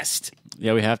best.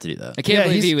 Yeah, we have to do that. I can't Yeah,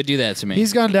 believe he's- he would do that to me.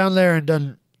 He's gone down there and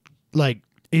done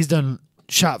he's done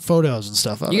shot photos and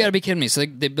stuff. Of You it. got to be kidding me! So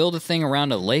they build a thing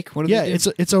around a lake. What do Yeah, they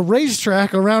do? it's a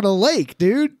racetrack around a lake,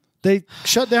 dude. They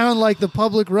shut down the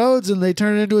public roads and they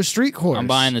turn it into a street course. I'm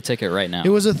buying the ticket right now. It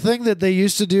was a thing that they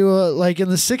used to do in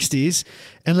the 60s,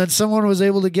 and then someone was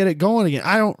able to get it going again.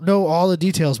 I don't know all the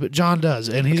details, but John does,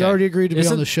 and he's Okay. already agreed to be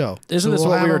Isn't- on the show. isn't So this we'll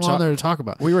what have we were him on there to talk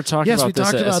about? We were talking Yes, about we this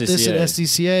talked at about this at SCCA.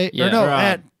 SCCA. Yeah. Or no, Or,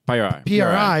 at PRI.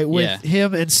 PRI with Yeah.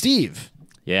 him and Steve.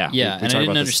 Yeah. yeah, we and I talked didn't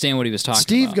about this. understand what he was talking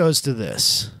Steve about. goes to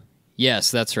this. Yes,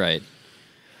 that's right.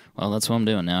 Well, that's what I'm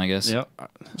doing now, I guess. Yep.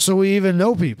 So we even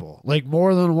know people, like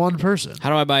more than one person. How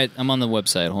do I buy it? I'm on the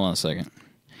website. Hold on a second.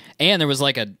 And there was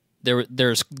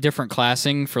there's different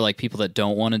classing for like people that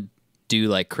don't want to do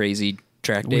like crazy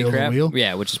track day Wheel to crap. wheel?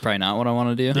 Yeah, which is probably not what I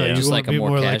want to do. Yeah, Just you like wanna a be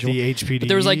more like casual. the HPD. But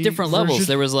there was like different levels. version?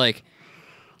 There was like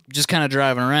just kind of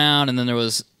driving around, and then there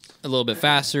was a little bit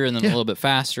faster, and then a Yeah. little bit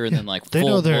faster, and then like They know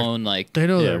full their- blown like. They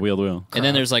know Yeah, they're wheel to wheel. And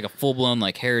then there's like a full blown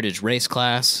like heritage race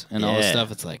class and all this Yeah.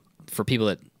 stuff. It's like for people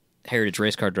that heritage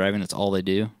race car driving, that's all they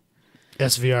do.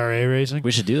 SVRA racing.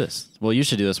 We should do this. Well, you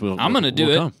should do this. I'm gonna do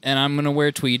we'll it, come. and I'm gonna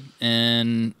wear tweed,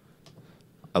 and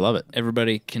I love it.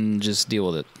 everybody can just deal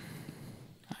with it.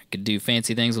 I could do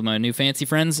fancy things with my new fancy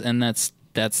friends, and that's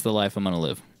the life I'm gonna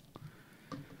live.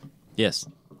 Yes.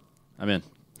 I'm in.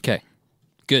 Okay,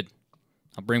 good.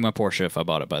 I'll bring my Porsche if I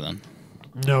bought it by then.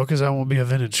 No, because that won't be a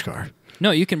vintage car. No,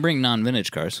 you can bring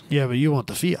non-vintage cars. Yeah, but you want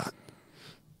the Fiat.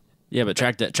 Yeah, but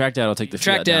Track Dad will take the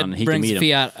Track Fiat down Dad and he can brings meet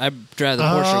the him. Fiat. I drive the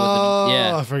Porsche Oh, with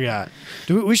the I forgot.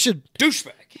 We should.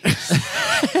 douchebag.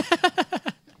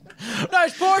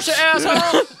 Nice Porsche,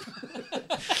 asshole!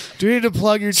 Do we need to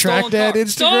plug your Track Dad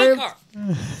Stolen Instagram? car.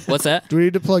 What's that? Do we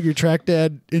need to plug your Track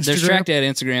Dad Instagram? There's Track Dad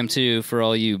Instagram too for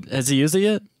all you. Has he used it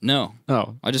yet? No,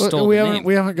 Oh. I just Well, stole we the haven't name.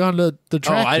 we haven't gone to the Oh,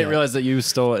 track. I yet. didn't realize that you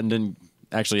stole it and didn't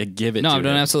actually give it No, to I've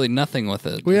done him. absolutely nothing with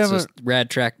it. We It's haven't- just rad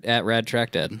track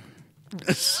Dad.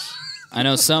 I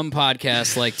know some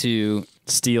podcasts like to.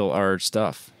 Steal our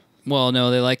stuff. Well,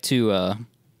 no, they like to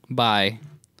buy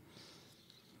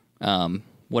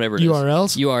whatever it is.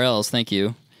 URLs, thank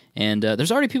you. And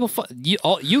there's already people.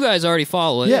 You guys already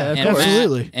follow it. Yeah, and Matt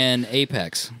absolutely. And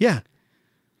Apex Yeah,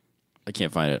 I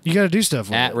can't find it. you got to do stuff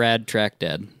with at it. Rad Track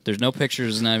Dad. There's no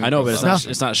pictures. I know, but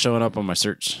Nothing. it's not showing up on my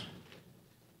search.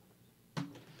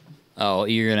 Oh,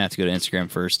 you're gonna have to go to Instagram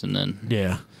first, and then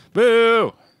Yeah,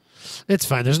 Boo! it's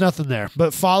fine. There's nothing there,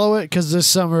 but follow it because this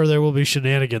summer there will be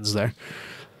shenanigans there.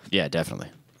 Yeah, definitely.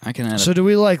 I can add. So do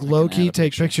we low add key a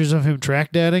take picture. pictures of him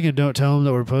track dadding and don't tell him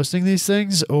that we're posting these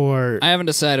things, or I haven't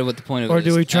decided what the point of it or is.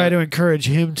 do we try to encourage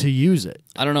him to use it?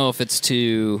 I don't know if it's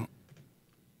to.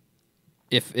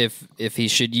 If he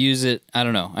should use it, I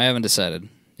don't know. I haven't decided.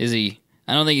 Is he?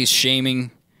 I don't think he's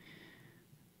shaming.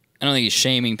 I don't think he's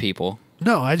shaming people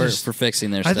No, I for, just for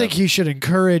fixing their I stuff. think he should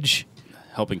encourage.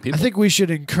 Helping I people. think we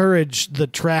should encourage the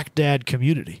track dad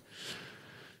community.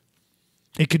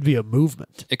 It could be a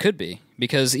movement. It could be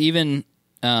because even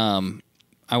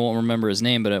I won't remember his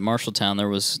name, but at Marshalltown there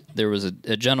was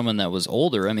a gentleman that was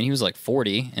older. I mean, he was like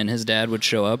 40, and his dad would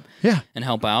show up Yeah, and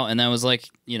help out, and that was like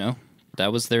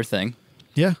that was their thing.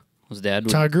 yeah. His dad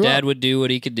That's how I grew dad up. would do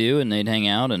what he could do, and they'd hang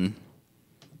out, and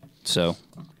so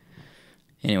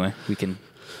anyway, we can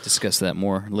discuss that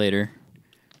more later.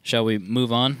 Shall we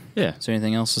move on? Yeah. Is there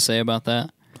anything else to say about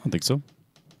that? I don't think so.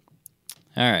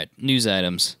 All right, news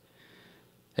items.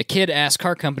 A kid asked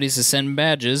car companies to send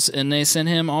badges, and they sent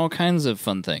him all kinds of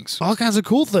fun things. All kinds of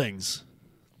cool things.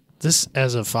 This,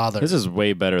 as a father, This is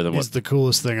way better than is what the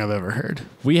coolest thing I've ever heard.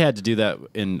 we had to do that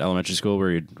in elementary school,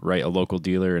 where you'd write a local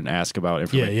dealer and ask about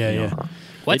information. Yeah.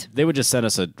 What? They would just send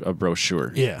us a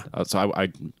brochure. Yeah. So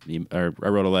I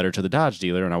wrote a letter to the Dodge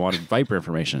dealer, and I wanted Viper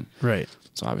information. Right.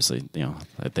 So obviously,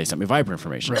 they sent me Viper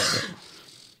information. Right.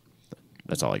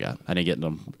 That's all I got. I didn't get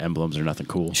no emblems or nothing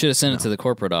cool. Should have sent it to the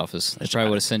corporate office. They probably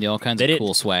would have sent you all kinds of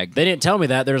cool swag. They didn't tell me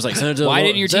that. There was like, send it to Why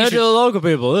didn't your send it to teacher- the local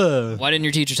people? Why didn't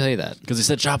your teacher tell you that? Because he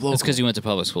said shop local. It's because you went to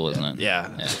public school, isn't it? Yeah.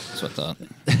 That's what I thought.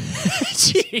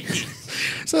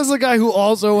 Says the guy who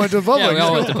also went to public. Yeah, we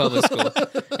all went to public school.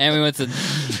 And we went to...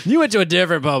 You went to a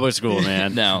different public school,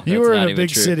 man. No, You that's were not in a even big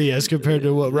true. city as compared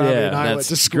to what Robbie and I went that's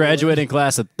to school. graduating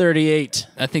class of 38.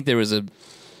 I think there was a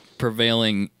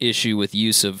prevailing issue with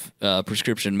use of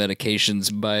prescription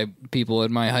medications by people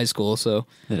in my high school, so...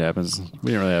 It happens. We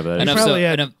didn't really have that. Enough He so- probably,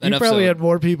 enough he so- probably had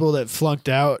more people that flunked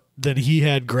out than he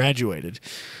had graduated.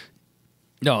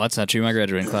 No, that's not true. My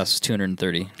graduating class was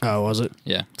 230. Oh, was it?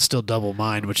 Yeah. Still double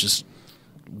mine, which is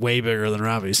way bigger than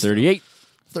Robbie's. 38.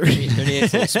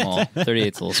 38's a little small.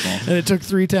 38's a little small. And it took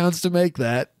 3 towns to make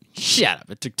that. Shut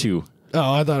up. It took 2.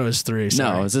 Oh, I thought it was 3.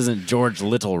 Sorry. No, this isn't George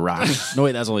Little Rock. No,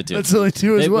 wait, that's only 2. That's only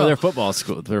 2 as well. Their football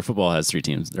school. Their football has 3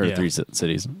 teams or Yeah. 3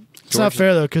 cities. It's not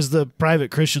fair, though, because the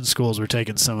private Christian schools were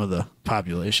taking some of the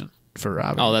population for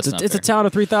Robbie. Oh, that's It's, not it's a fair. town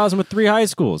of 3,000 with 3 high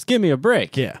schools. Give me a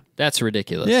break. Yeah. That's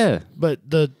ridiculous. Yeah. But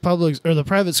the public or the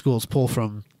private schools pull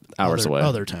from Hours away.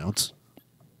 other towns.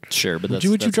 Sure, but Would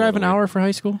you that's drive a an little hour for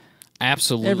high school? weird.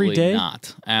 Absolutely every day?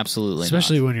 not. Absolutely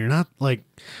Especially not. when you're not like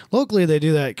locally, they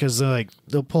do that because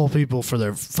they'll pull people for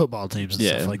their football teams and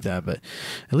Yeah. stuff like that. But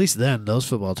at least then, those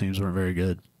football teams weren't very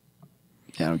good.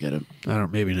 Yeah, I don't get it. I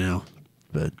don't maybe now,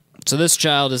 but So this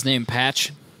child is named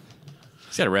Patch,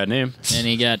 He's got a rad name. and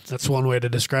he got... that's one way to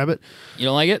describe it. You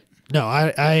don't like it? No,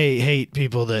 I hate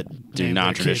people that Do name their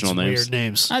non-traditional kids names. Weird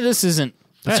names. This isn't...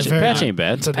 That's Patch, a very Patch non- ain't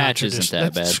bad. It's a Patch isn't non-traditional-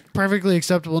 that that's bad. perfectly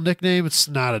acceptable nickname. It's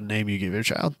not a name you give your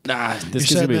child. Nah, this You're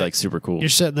kid's gonna be setting like super cool. You're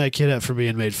setting that kid up for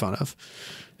being made fun of.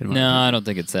 in my No, opinion. I don't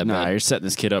think it's that Nah, bad. you're setting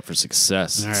this kid up for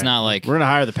success. All It's right. not like... We're gonna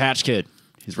hire the Patch Kid.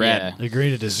 He's rad. Yeah. Agree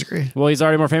to disagree. Well, he's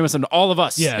already more famous than all of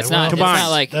us. Yeah, It's well, not. It's combined. not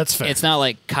like That's fair. It's not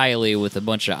like Kylie with a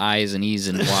bunch of I's and E's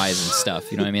and Y's and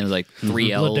stuff. You know what I mean? It's like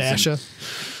 3 L's. and-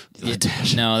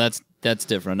 Ladasha. No, that's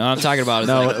different. No, I'm talking about is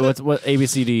No, like, what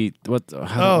ABCD? What?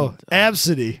 Oh,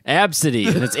 Absidy. Absidy.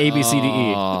 And it's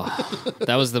ABCDE. oh,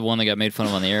 that was the one that got made fun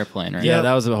of on the airplane, right? Yeah, Yep.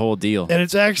 that was the whole deal. And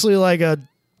it's actually like a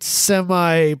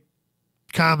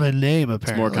semi-common name, It's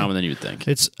apparently. more common than you'd think.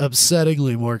 It's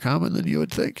upsettingly more common than you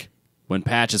would think. When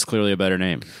Patch is clearly a better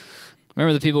name.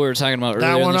 Remember the people we were talking about earlier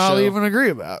That in one the I'll show? even agree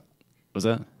about. Was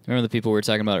that? Remember the people we were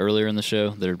talking about earlier in the show?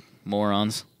 They're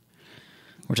morons.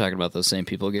 We're talking about those same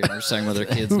people again. We're just talking about their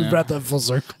kids We now. brought that full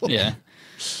circle. Yeah.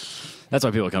 That's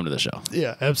why people come to the show.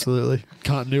 Yeah, absolutely.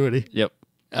 Continuity. Yep.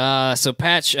 So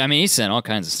Patch, I mean, he sent all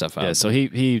kinds of stuff out. Yeah. So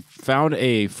he found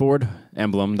a Ford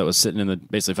emblem that was sitting in the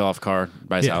basically fell off a car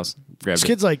by his Yeah. house. Grabbed This it.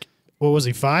 kid's like, what was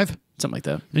he, 5? Something like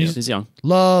that. He's- He's young.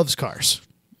 Loves cars.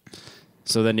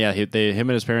 So then, yeah, him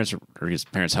and his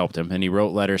parents helped him, and he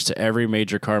wrote letters to every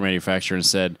major car manufacturer and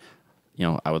said,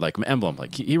 I would like an emblem.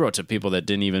 Like he wrote to people that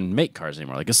didn't even make cars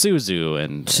anymore, like Isuzu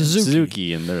and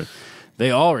Suzuki, and they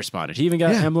all responded. He even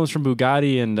got Yeah. emblems from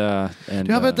Bugatti and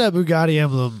How about that Bugatti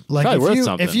emblem? Like Probably worth if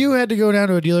something. you had to go down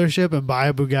to a dealership and buy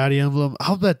a Bugatti emblem,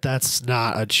 I'll bet that's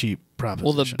not a cheap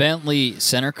proposition. Well, the Bentley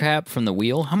center cap from the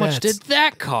wheel, how much That's- did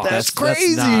that cost? that's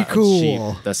crazy not a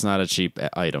cool. That's not a cheap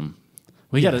item.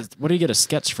 We got what do you get a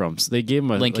sketch from? So they gave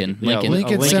him a Lincoln. Lincoln.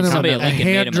 Lincoln a sent him somebody a at Lincoln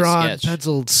made him a hand-drawn, sketch.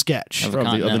 penciled sketch. Of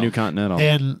from the new Continental.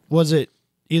 And was it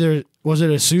a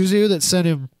Suzu that sent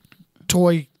him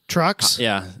toy trucks?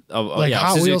 Yeah, Like yeah,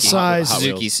 Hot Suzuki. Wheels size. Hot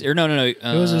Wheels. Suzuki, or no. It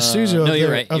was a Suzu No, of, you're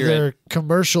their, right. of You're their right.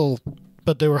 commercial,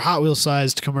 but they were Hot Wheels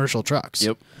sized commercial trucks.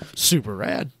 Yep. Super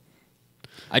rad.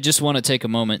 I just want to take a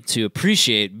moment to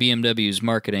appreciate BMW's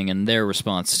marketing and their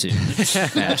response to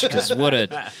Patch, because what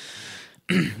a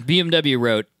BMW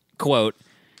wrote, quote,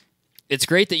 "It's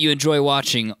great that you enjoy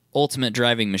watching Ultimate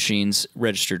Driving Machines,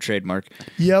 registered trademark,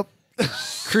 Yep.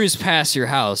 cruise past your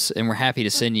house, and we're happy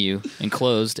to send you,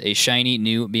 enclosed, a shiny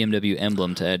new BMW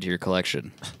emblem to add to your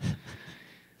collection."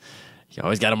 You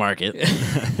always got to market.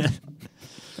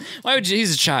 Why would you?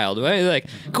 He's a child. Why, like,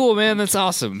 cool, man, that's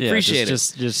awesome. Yeah, Appreciate it.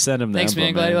 Just send him. Thanks, the man.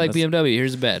 emblem, Glad you like That's- BMW.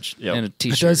 Here's a badge Yep. and a It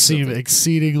T-shirt. does or seem something.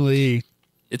 exceedingly.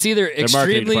 It's either marketing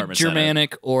extremely department said it.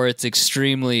 Germanic or it's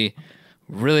extremely,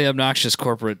 really obnoxious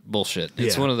corporate bullshit.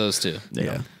 It's Yeah. one of those two.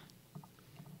 Yeah.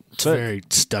 It's But- very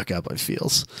stuck up, it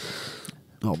feels.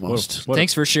 Almost. What-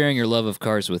 Thanks for sharing your love of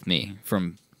cars with me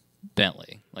from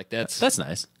Bentley. Like that's That's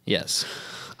nice. yes.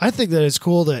 I think that it's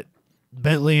cool that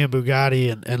Bentley and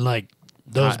Bugatti and like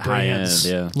those brands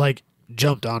high-end, like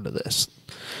jumped onto this.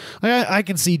 Like I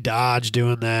can see Dodge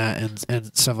doing that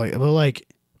and stuff like that, but like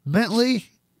Bentley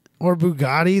or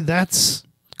Bugatti, that's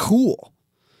cool.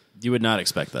 You would not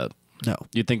expect that. No.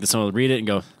 You'd think that someone would read it and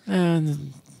go,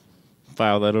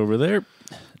 file that over there.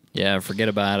 Yeah, forget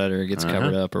about it, or it gets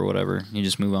covered up, or whatever. You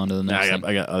just move on to the next thing.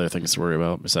 I got other things to worry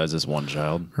about besides this one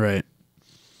child. Right.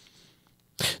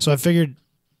 So I figured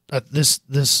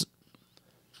this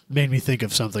made me think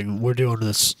of something. We're doing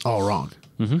this all wrong.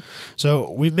 Mm-hmm.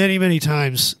 So we've many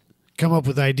times come up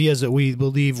with ideas that we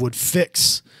believe would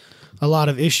fix a lot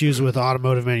of issues with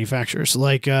automotive manufacturers.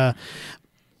 Like a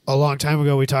long time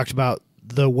ago, we talked about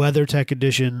the WeatherTech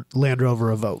edition Land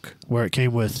Rover Evoque, where it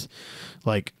came with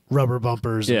like rubber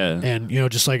bumpers and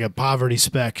just like a poverty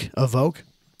spec Evoque.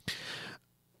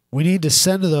 We need to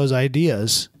send those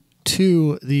ideas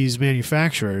to these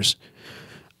manufacturers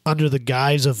under the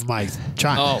guise of my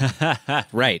child. Oh,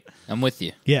 right. I'm with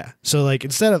you. Yeah. So like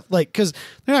instead of like, because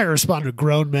they're not going to respond to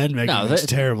grown men making this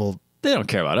terrible. They don't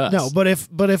care about us. No, but if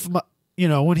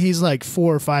when he's like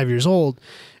 4 or 5 years old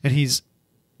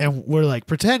and we're like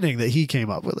pretending that he came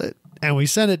up with it and we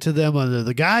send it to them under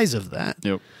the guise of that.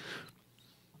 Yep.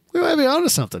 We might be onto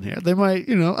something here. They might,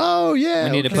 oh yeah.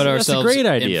 We need to put That's a ourselves great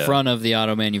idea. in front of the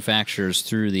auto manufacturers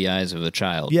through the eyes of a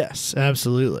child. Yes,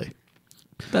 absolutely.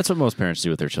 That's what most parents do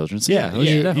with their children. So Yeah, we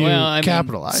should definitely- Well, I mean,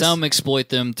 capitalize. some exploit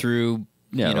them through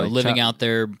like living out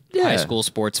their Yeah. high school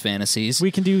sports fantasies.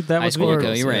 we can do that high with school,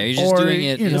 girls. you're right. Yeah. You're just Or, doing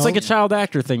it. you know, It's like a child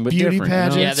actor thing, but beauty different.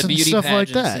 pageants. Yeah, the and beauty stuff like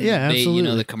pageants that. and Yeah, the,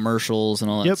 absolutely. the commercials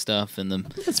and all that stuff, and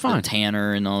That's fine. the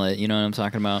Tanner and all that. You know what I'm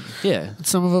talking about? Yeah.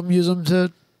 Some of them use them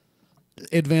to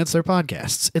advance their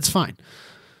podcasts. It's fine.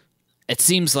 It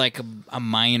seems like a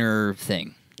minor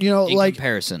thing in like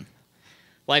comparison.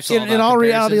 Life's all in about all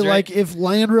reality, comparisons, right? like if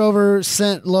Land Rover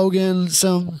sent Logan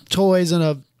some toys and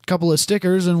a couple of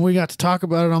stickers and we got to talk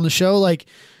about it on the show, like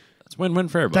It's win-win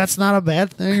for everybody. that's not a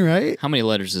bad thing, right? How many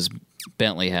letters does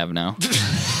Bentley have now?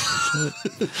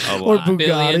 Or Bugatti.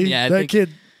 Billion? Yeah, I that think kid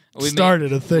we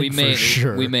started a thing may, for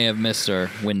sure. We may have missed our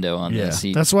window on yeah, this.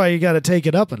 that's why you got to take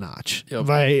it up a notch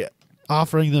by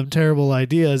offering them terrible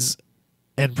ideas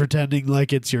and pretending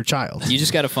like it's your child. You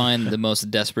just got to find the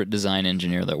most desperate design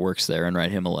engineer that works there and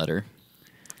write him a letter.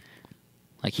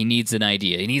 Like he needs an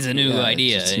idea. He needs a new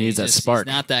idea. He needs that spark.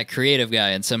 He's not that creative guy,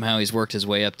 and somehow he's worked his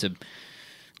way up to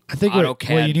I think what you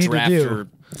AutoCAD need to do, Drafter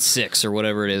 6 or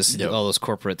whatever it is. All those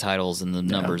corporate titles and the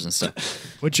numbers and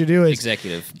stuff. what you do is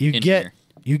Executive you engineer.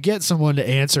 get someone to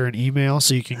answer an email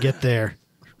so you can get their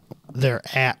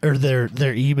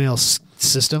email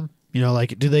system.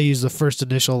 Like do they use the first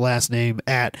initial last name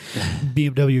at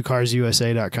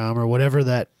BMWCarsUSA.com or whatever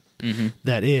that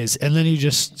is, and then you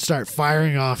just start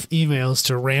firing off emails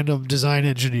to random design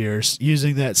engineers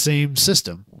using that same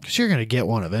system because you're going to get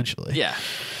one eventually. Yeah.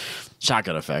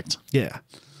 Shotgun effect. Yeah.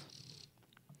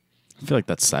 I feel like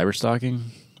that's cyber stalking,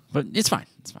 but it's fine.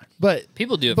 It's fine. But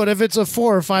People do it. But if it's a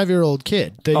 4 or 5 year old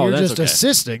kid that you're that's just okay.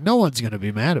 assisting, no one's going to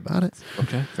be mad about it.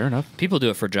 Okay, fair enough. People do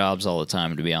it for jobs all the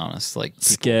time, to be honest. Like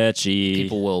Sketchy.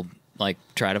 people will like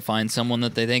try to find someone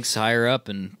that they think's higher up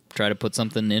and try to put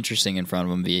something interesting in front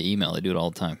of them via email. They do it all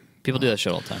the time. People do that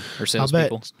shit all the time. Or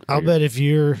salespeople. I'll bet if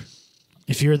you're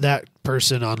that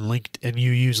person on LinkedIn and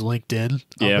you use LinkedIn,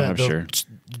 I'll Yeah, bet I'm the sure.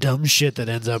 dumb shit that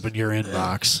ends up in your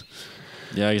inbox.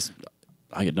 Yeah, I guess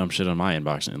I get dumb shit on my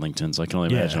inbox and LinkedIn, so I can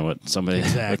only Yeah, imagine what somebody.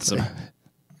 exactly.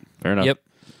 Fair enough. Yep.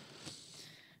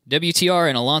 WTR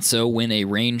and Alonso win a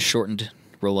range-shortened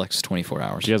Rolex 24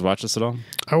 hours. Did you guys watch this at all?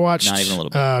 I watched Not even a little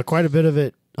bit. quite a bit of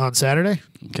it on Saturday.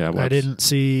 Okay, I didn't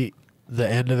see the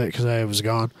end of it because I was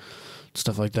gone,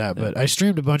 stuff like that. But I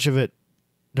streamed a bunch of it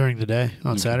during the day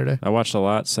on Saturday. I watched a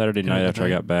lot Saturday night after I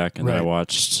got back, and then I Right.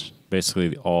 watched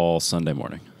basically all Sunday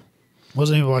morning.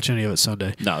 Wasn't even watching any of it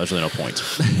Sunday. No, there's really no point.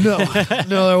 No,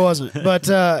 no, there wasn't. But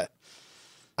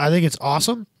I think it's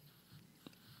awesome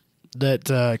that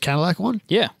Cadillac won.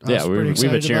 Yeah. I Yeah, was pretty we've been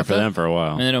excited cheering about for that. them for a I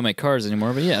while. mean, they don't make cars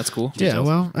anymore, but yeah, that's cool. Yeah,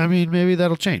 well, I mean, maybe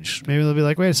that'll change. Maybe they'll be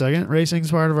like, wait a second, racing's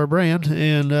part of our brand,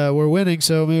 and we're winning,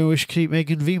 so maybe we should keep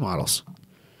making V models.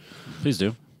 Please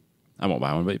do. I won't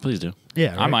buy one, but please do.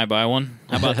 Yeah, I right? might buy one.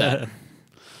 How about that?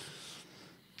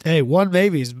 Hey, one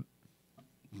maybe's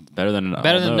Better than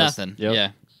Better all than those. nothing. Yep.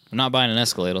 Yeah. I'm not buying an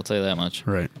Escalade, I'll tell you that much.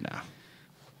 right. Nah.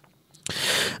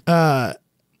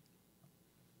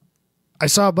 I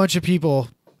saw a bunch of people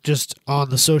just on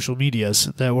the social medias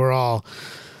that were all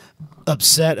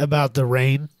upset about the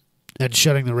rain and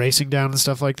shutting the racing down and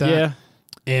stuff like that. Yeah.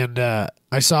 And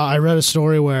I read a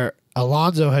story where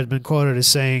Alonso had been quoted as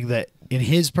saying that in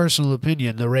his personal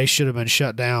opinion, the race should have been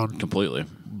shut down Completely.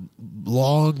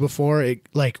 long before it,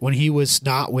 like when he was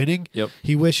not winning. Yep.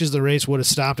 He wishes the race would have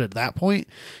stopped at that point.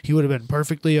 He would have been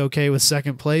perfectly okay with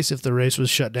second place if the race was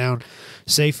shut down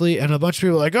safely. And a bunch of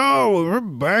people are like, oh, we're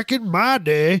back in my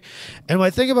day. And my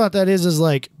thing about that is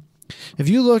like, if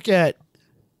you look at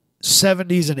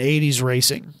 70s and 80s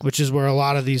racing, which is where a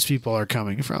lot of these people are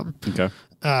coming from. Okay.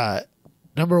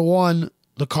 Number one,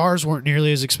 the cars weren't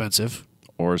nearly as expensive.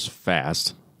 Or as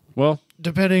fast. Well,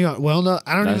 depending on, well, no,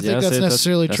 I don't even think that's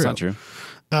necessarily true. That's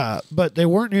not true. But they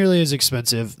weren't nearly as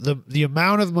expensive. The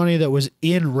amount of money that was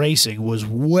in racing was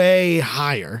way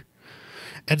higher.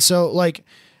 And so, like,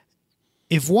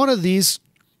 if one of these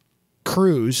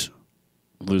crews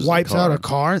wipes out a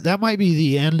car, that might be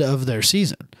the end of their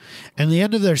season. And the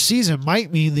end of their season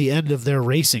might mean the end of their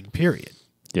racing period.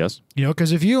 Yes. You know,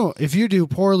 because if you do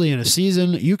poorly in a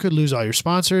season, you could lose all your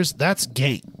sponsors. That's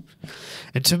gain.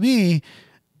 And to me,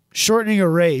 shortening a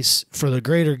race for the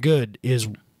greater good is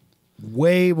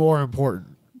way more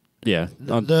important. Yeah.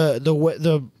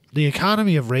 The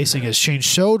economy of racing has changed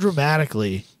so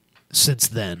dramatically since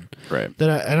then. Right.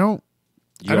 That I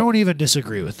don't even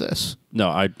disagree with this. No,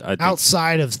 I think,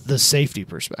 outside of the safety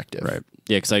perspective. right.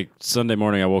 Yeah, because Sunday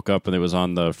morning I woke up and it was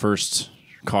on the first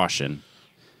caution.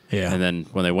 Yeah. And then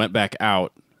when they went back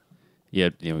out,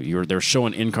 they were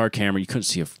showing in-car camera. You couldn't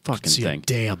see a fucking thing. A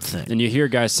damn thing. And you hear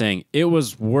guys saying,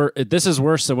 this is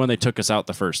worse than when they took us out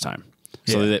the first time.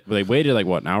 So Yeah. they waited like,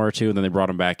 an hour or two, and then they brought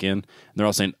them back in. And they're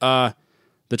all saying, the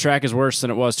track is worse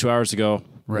than it was 2 hours ago.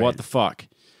 Right. What the fuck?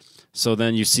 So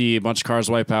then you see a bunch of cars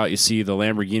wipe out. You see the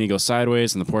Lamborghini go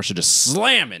sideways, and the Porsche just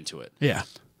slam into it. Yeah.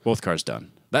 Both cars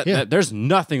done. Yeah. There's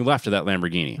nothing left of that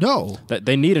Lamborghini. No.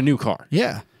 They need a new car.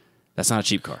 Yeah. That's not a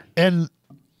cheap car. And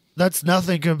that's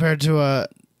nothing compared to the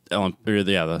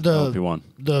LMP1.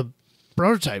 The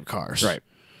prototype cars. Right.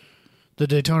 The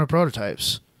Daytona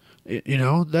prototypes. You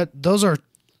know, those are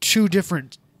two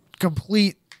different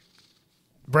complete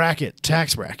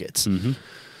tax brackets. Mm-hmm.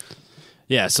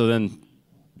 Yeah, so then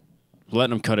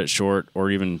letting them cut it short,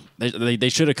 or even they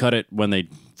should have cut it when they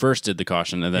first did the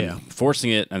caution, and then forcing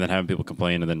it, and then having people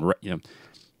complain, and then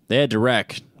they had to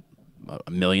wreck $1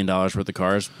 million worth of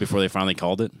cars before they finally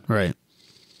called it. Right.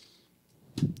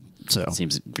 So It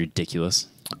seems ridiculous.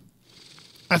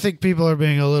 I think people are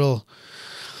being a little.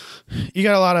 You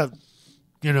got a lot of,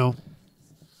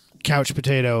 couch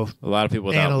potato A lot of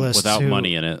people analysts without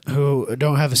money in it. who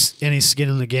don't have any skin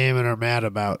in the game and are mad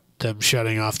about them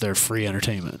shutting off their free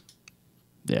entertainment.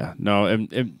 Yeah, no,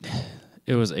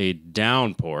 it was a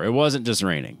downpour. It wasn't just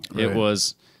raining. Right. It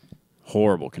was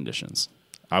horrible conditions.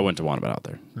 I wouldn't have wanted it out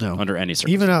there. No. Under any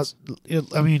circumstances.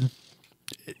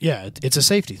 It's a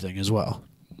safety thing as well.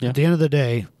 Yeah. At the end of the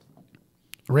day,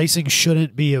 racing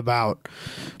shouldn't be about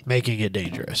making it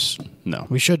dangerous. No.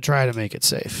 We should try to make it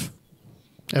safe.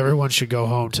 Everyone should go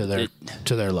home to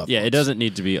their loved Yeah, ones. it doesn't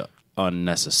need to be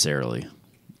unnecessarily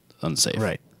unsafe.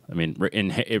 Right. I mean,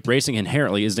 racing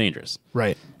inherently is dangerous.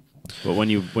 Right. But when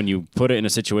you put it in a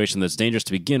situation that's dangerous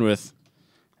to begin with,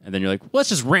 and then you're like, let's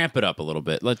just ramp it up a little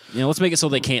bit. Let's make it so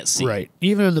they can't see. Right.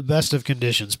 Even in the best of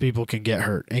conditions, people can get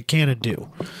hurt. It can and do.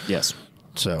 Yes.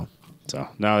 So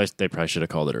No, they probably should have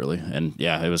called it early. And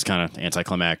yeah, it was kind of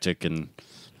anticlimactic,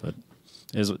 but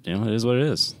it is what it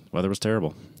is. Weather was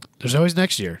terrible. there's always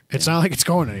next year. It's not like it's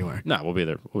going anywhere. No, we'll be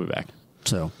there. We'll be back.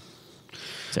 So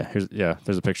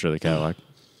There's a picture of the Cadillac.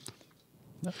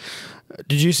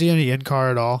 did you see any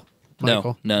in-car at all,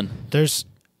 Michael? No, none. There was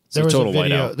a total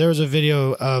video. whiteout. There was a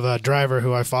video of a driver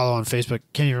who I follow on Facebook.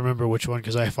 Can't even remember which one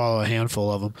because I follow a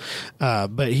handful of them.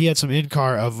 But he had some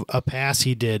in-car of a pass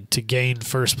he did to gain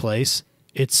first place.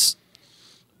 It's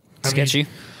Sketchy.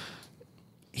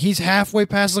 He's halfway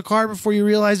past the car before you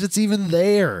realize it's even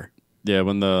there. Yeah,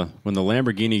 when the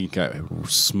Lamborghini got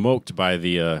smoked by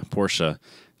the Porsche,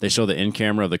 they show the in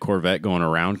camera of the Corvette going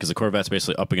around because the Corvette's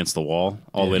basically up against the wall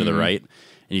all the way to the right,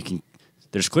 and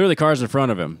there's clearly cars in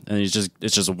front of him, and it's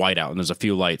just white out, and there's a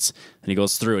few lights, and he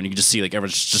goes through, and you can just see like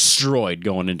everyone's destroyed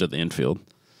going into the infield.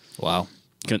 Wow.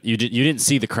 You didn't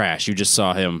see the crash, you just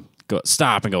saw him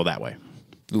stop and go that way.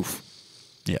 Oof.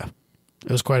 Yeah,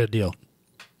 it was quite a deal.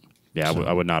 Yeah,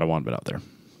 I would not have wanted it out there.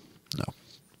 No.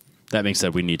 That being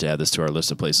said, we need to add this to our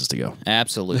list of places to go.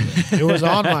 Absolutely. It was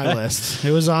on my list.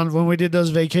 It was on when we did those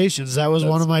vacations. That was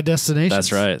one of my destinations.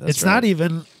 That's right. It's not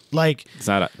even like It's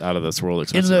not out of this world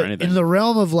expensive or anything. in the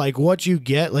realm of like what you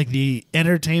get, like the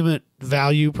entertainment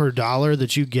value per dollar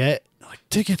that you get. Like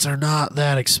tickets are not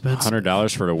that expensive.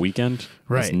 $100 for a weekend?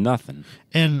 Right. That's nothing.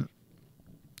 And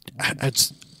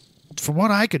it's from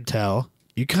what I could tell,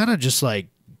 you kind of just like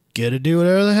get to do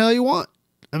whatever the hell you want.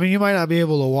 I mean, you might not be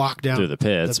able to walk down through the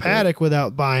pits, the paddock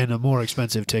without buying a more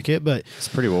expensive ticket, but it's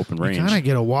pretty open range. you kind of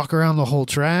get to walk around the whole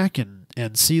track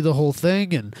and see the whole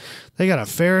thing. And they got a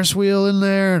Ferris wheel in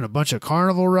there and a bunch of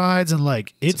carnival rides, and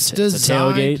like it's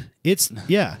designed. Tailgate. It's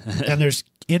and there's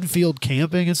infield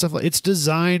camping and stuff like. It's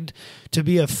designed to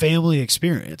be a family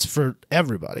experience for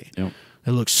everybody. Yep.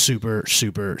 It looks super,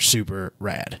 super, super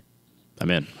rad.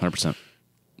 I'm in 100%.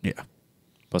 Yeah,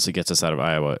 Plus, it gets us out of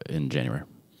Iowa in January.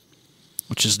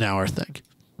 which is now our thing.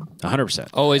 100%.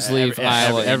 Always leave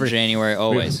Iowa in January.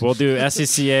 Always. We'll do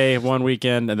SCCA one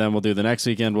weekend, and then we'll do the next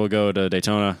weekend. We'll go to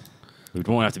Daytona. We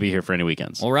won't have to be here for any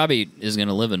weekends. Well, Robbie is going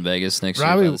to live in Vegas next year.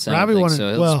 Robbie Robbie wanted-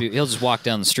 so he'll just walk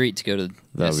down the street to go to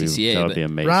the SCCA. That would be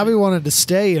amazing. Robbie wanted to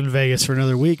stay in Vegas for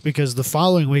another week because the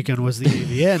following weekend was the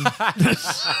AVN.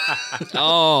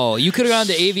 Oh, you could have gone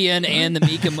to AVN and the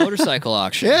Mika motorcycle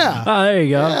auction. Yeah. Oh, there you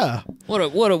go. Yeah.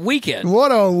 What a weekend. What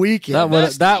a weekend.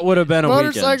 That would have been a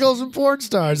Motorcycles and porn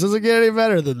stars. Doesn't get any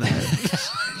better than that.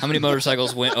 How many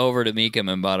motorcycles went over to Mika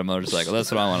and bought a motorcycle?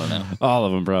 That's what I want to know. weekend. All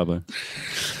of them, probably.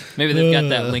 Maybe they've got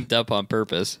that linked up on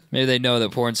purpose. Maybe they know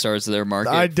that porn stars are their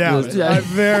market. I doubt it. I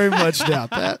very much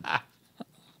doubt that.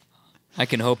 I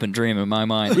can hope and dream in my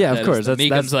mind. Yeah, of That course. is-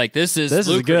 Mika's like, this is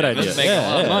a good idea. Let's make a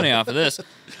lot of money off of this.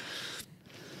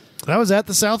 That was at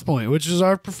the South Point, which is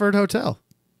our preferred hotel.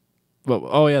 Well,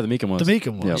 oh, yeah, the Meekum was. The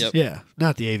Meekum was. Yep. Yeah.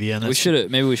 Not the AVN.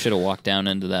 Maybe we should have walked down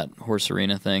into that horse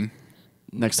arena thing.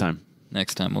 Next time.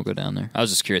 Next time we'll go down there. I was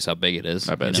just curious how big it is.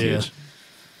 I bet it's you know? huge.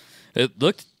 It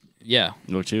looked, yeah,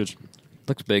 It looked huge.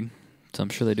 looks big. So I'm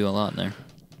sure they do a lot in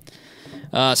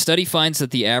there. Study finds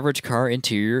that the average car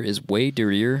interior is way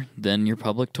dirtier than your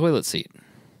public toilet seat.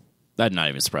 I'm not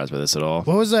even surprised by this at all.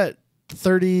 What was that?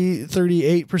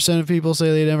 38% of people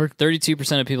say they never.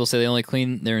 32% of people say they only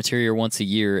clean their interior once a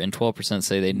year, and 12%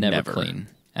 say they never Never. clean.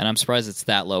 And I'm surprised it's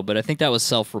that low, but I think that was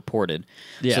self-reported.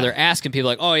 Yeah. So they're asking people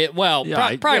like, oh, yeah, well,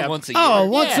 Yeah, probably yeah. once a year. Oh,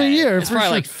 once a year. It's for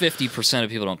probably sure. like 50% of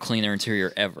people don't clean their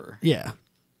interior ever. Yeah.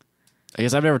 I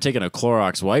guess I've never taken a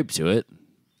Clorox wipe to it,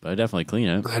 but I definitely clean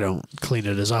it. I don't clean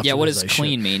it as often. Yeah, what as does I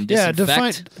clean should. mean? Yeah,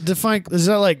 Disinfect? define. Is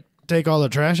that like take all the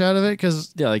trash out of it?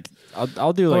 Because Yeah, like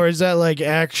I'll do like or is that like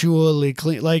actually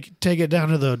clean? Like take it down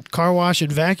to the car wash and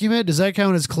vacuum it? Does that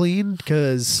count as clean?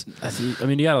 Because I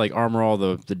mean, you gotta like armor all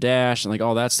the dash and like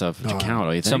all that stuff to count. Don't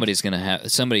you think? Somebody's going to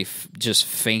have... Somebody just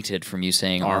fainted from you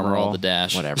saying armor all the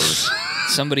dash. Whatever.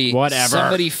 Somebody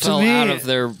Whatever. fell out of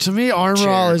their... to me, Armor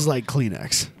All chair. is like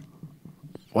Kleenex.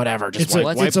 Whatever. Just It's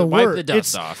wipe, a it's a wipe word. the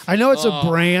dust off. I know it's a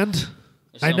brand.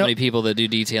 There's I so know- many people that do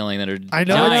detailing that are I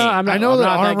know. dying. I'm not- I know I'm that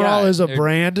not that Armor All guy. is a They're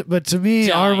brand, but to me,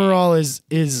 dying. Armor All is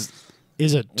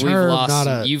a term, lost not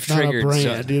some- a you've not a triggered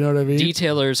brand. some- You know what I mean?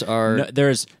 Detailers are... No,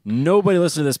 there's nobody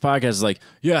listening to this podcast is like,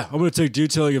 yeah, I'm going to take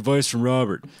detailing advice from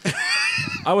Robert.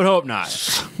 I would hope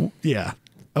not. Yeah.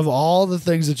 Of all the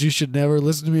things that you should never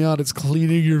listen to me on, it's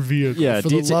cleaning your vehicle. Yeah, For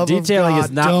the love detailing of is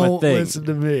God, not my don't thing. listen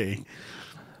to me.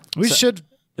 We should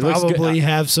it looks good. probably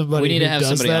have somebody we need who to have does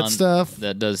somebody that on stuff.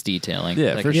 that does detailing.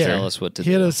 Yeah, that for can sure. tell us what to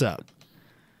Hit do. us up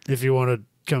if you want to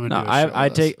come and No, do a show I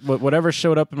with take us. whatever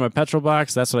showed up in my petrol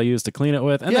box. That's what I use to clean it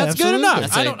with, and Yeah, that's good absolutely. enough.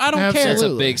 That's I don't care. That's a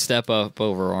Absolutely. big step up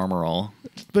over Armor All.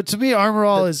 But to me, Armor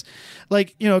All is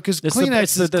like, you know, because It's the- Kleenex,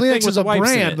 it's the thing Kleenex with is the a wipes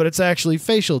in brand, it. but it's actually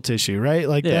facial tissue, right?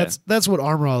 Like Yeah. that's what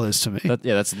Armor All is to me.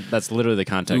 Yeah, that's literally the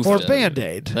context. Or Yeah.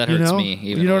 Band-Aid. That you hurts know? me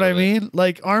even You know a what I little bit. mean?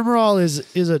 Like Armor All is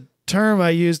a term I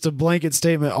use to blanket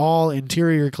statement all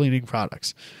interior cleaning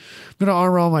products. I'm gonna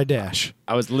Armor All my dash.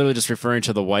 I was literally just referring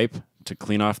to the wipe to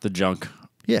clean off the junk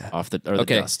Yeah. off the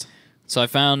Okay. dust. So I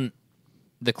found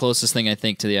the closest thing I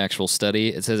think to the actual study.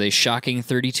 It says a shocking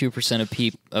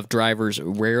 32% of drivers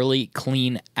rarely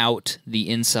clean out the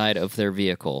inside of their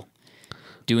vehicle,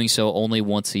 doing so only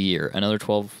once a year. Another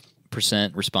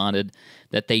 12% responded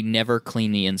that they never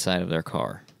clean the inside of their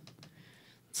car.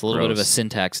 It's a little bit of a Gross.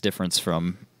 syntax difference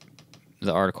from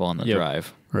the article on the Yep.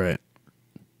 drive. Right.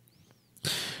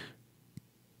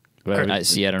 But I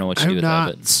see. I don't know what you do I'm with not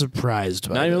that, but surprised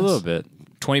by not even a this. little bit.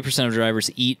 20% of drivers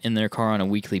eat in their car on a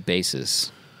weekly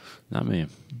basis. Not me.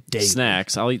 Daily.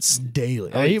 Snacks. I'll eat.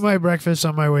 Daily. I eat my breakfast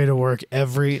on my way to work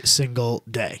every single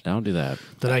day. Don't do that.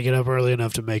 That I get up early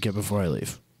enough to make it before I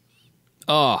leave.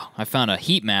 Oh, I found a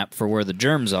heat map for where the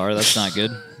germs are. That's not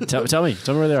good. Tell me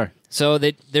where they are. So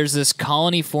there's this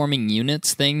colony forming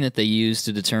units thing that they use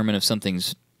to determine if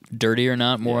something's dirty or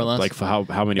not, more or less. Like for how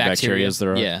many bacteria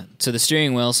there are. Yeah. So the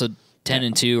steering wheel, so 10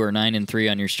 and 2 or 9 and 3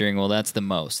 on your steering wheel, that's the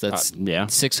most. That's yeah.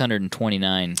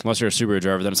 629. Unless you're a Subaru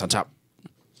driver, then it's on top.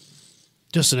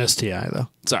 Just an STI though.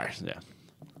 Sorry. Yeah.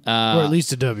 Or at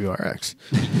least a WRX.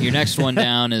 Your next one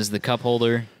down is the cup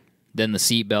holder, then the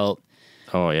seat belt,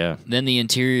 Oh yeah. then the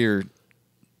interior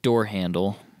door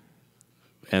handle,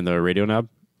 And the radio knob?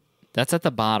 That's at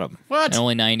the bottom. What? And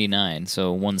only 99,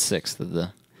 so 1/6 of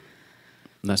the.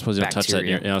 And I suppose you'll touch that.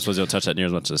 Bacteria. I suppose you'll touch that near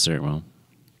as much as the steering wheel.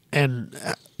 And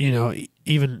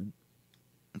even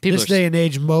People this day and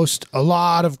age, a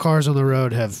lot of cars on the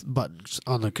road have buttons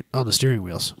on the steering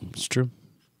wheels. It's true.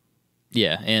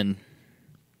 Yeah, and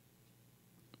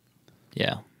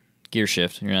gear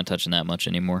shift. You're not touching that much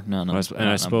anymore. No. And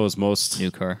I suppose most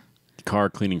new car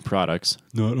cleaning products,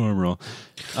 not Armor All,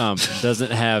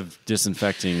 doesn't have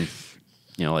disinfecting.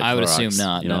 Like I would Clorox, assume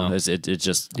not. No, it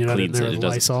just You're not in cleans there it. with It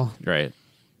doesn't. Lysol. Right.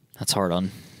 that's hard on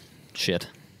shit.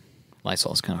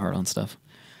 Lysol's kind of hard on stuff.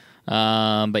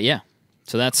 But yeah,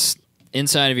 so that's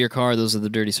inside of your car. Those are the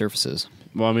dirty surfaces.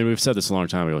 Well, I mean, we've said this a long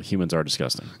time ago. Humans are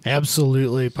disgusting.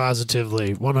 Absolutely,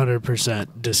 positively,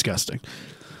 100% disgusting.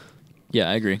 Yeah,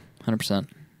 I agree, 100%.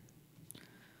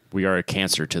 We are a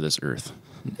cancer to this earth.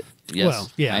 Yes.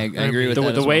 Well, yeah, I I agree mean, with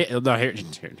The that. way, no,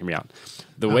 hear me out.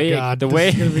 The way, God, the this way,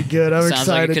 is gonna be good. I'm sounds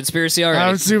excited. like a conspiracy already.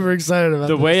 I'm super excited about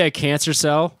the this. way a cancer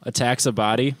cell attacks a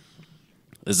body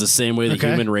is the same way the Okay.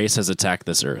 human race has attacked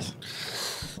this earth.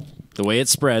 The way it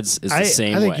spreads is the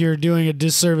same I think way. you're doing a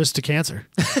disservice to cancer.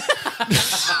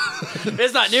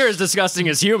 It's not near as disgusting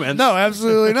as humans. No,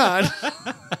 absolutely not.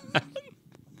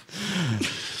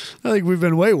 I think we've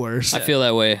been way worse. I feel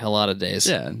that way a lot of days.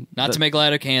 Yeah. Not to make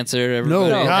light of cancer. No,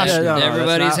 gosh, no,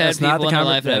 Everybody's had that's not people the in their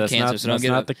life that have that's not- cancer, so don't that's get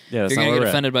not the- yeah, if that's you're not gonna where get we're at.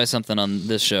 offended by something on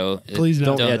this show. Please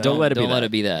don't. Don't let it be Don't let that.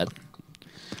 it be that.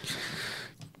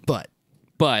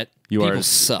 But You people are-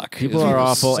 suck. People are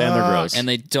awful and they're suck. gross. and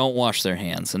they don't wash their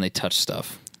hands and they touch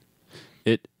stuff.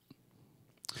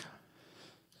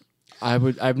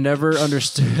 I've never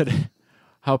understood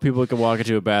how people can walk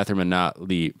into a bathroom and not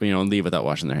leave without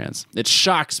washing their hands. It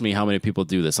shocks me how many people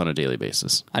do this on a daily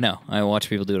basis. I know. I watch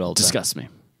people do it all the time. Disgusts me.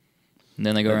 And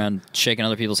then they go around shaking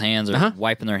other people's hands or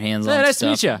wiping their hands Hey, on nice to stuff,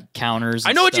 meet ya. counters. I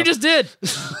and know what you stuff. just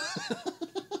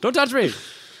did. Don't touch me.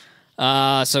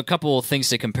 So a couple of things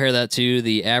to compare that to.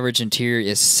 The average interior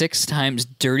is 6 times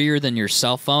dirtier than your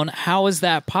cell phone. How is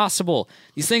that possible?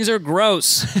 These things are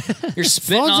gross. You're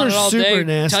spitting Phones on are it all super day,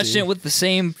 nasty. touching it with the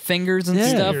same fingers and Yeah.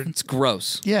 stuff. You're- It's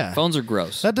gross. Yeah. Phones are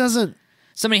gross. that doesn't.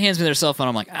 Somebody hands me their cell phone,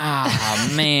 I'm like,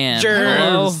 man.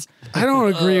 Germs. Hello? I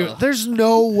don't agree. There's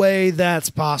no way that's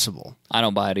possible. I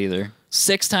don't buy it either.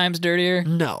 6 times dirtier?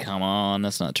 No. Come on,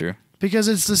 that's not true. Because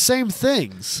it's the same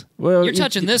things. Well, You're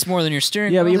touching this more than your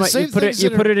steering Yeah, but wheel. you the might same put it. things You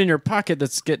that put are- it in your pocket.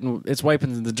 It's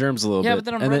wiping the germs a little bit. Yeah, but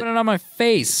then I'm and rubbing it on my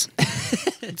face.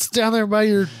 It's down there by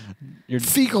your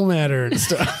fecal matter and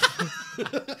stuff.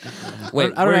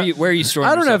 Wait, I don't know- where are you storing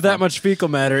I don't your have cell that much fecal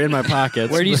matter in my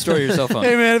pockets. Where do you store your cell phone?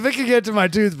 Hey man, if it can get to my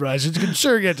toothbrush, it can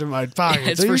sure get to my pocket.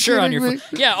 It's for sure on your phone.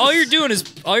 Yeah, all you're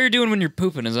doing when you're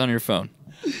pooping is on your phone.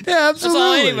 Yeah, absolutely.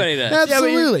 all anybody does.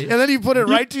 Absolutely. And then you put it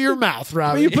right to your mouth,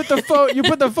 Robbie. You put the phone. You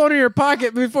put the phone in your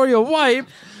pocket before you wipe.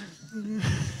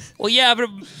 Well, yeah, but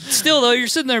still though, you're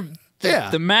sitting there.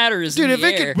 Yeah. The matter is Dude, in if the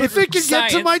it air. can get to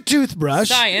Science- my toothbrush,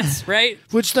 science, right?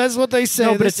 which that's what they say.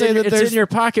 No, they but it's say that it's there's in your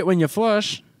pocket when you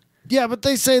flush. yeah, but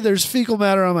they say there's fecal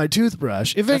matter on my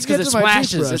toothbrush. If That's it 'cause gets it to my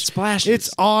splashes. toothbrush, It splashes.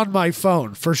 it's on my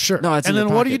phone for sure. No, it's and in then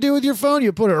your what do you pocket. do with your phone?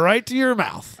 You put it right to your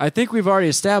mouth. I think we've already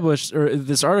established, or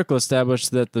this article established,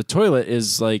 that the toilet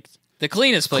is like The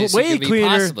cleanest place way you could be cleaner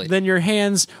possibly. than your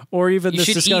hands or even You this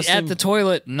should disgusting eat at the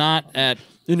toilet, not at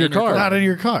in your car. Not in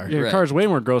your car. Your Right. car's way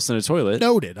more gross than a toilet.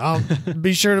 Noted. I'll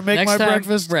be sure to make Next my time-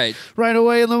 breakfast right.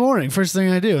 away in the morning. First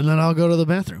thing I do, and then I'll go to the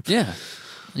bathroom. Yeah.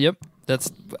 Yep. That's.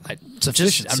 I'm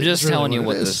efficiency. just That's really telling you what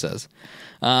what it this is.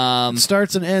 says.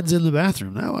 Starts and ends in the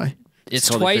bathroom that way. It's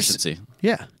called twice. efficiency.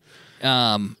 Yeah.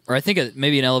 Or I think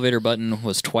maybe an elevator button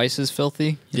was twice as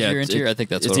filthy as your interior. I think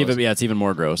that's it's what it even was. it's even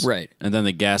more gross. Right. And then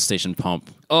the gas station pump.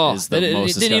 Oh, is the it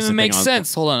most didn't even disgusting make thing on-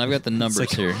 sense. Hold on, I've got the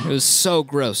numbers here. It was so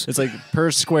gross. It's like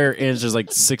per square inch is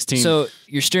like 16. So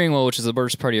your steering wheel, which is the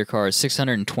worst part of your car, is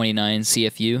 629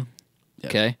 CFU.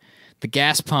 Okay. The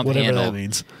gas pump Whatever handle, that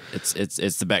means.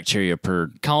 it's the bacteria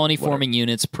per. colony forming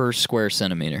units per square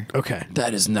centimeter. Okay.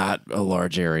 That is not a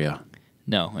large area.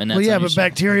 No, and that's Well, yeah, on your but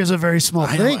bacteria is a very small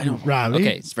know, thing, I know. Robbie.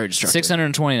 Okay, It's very destructive.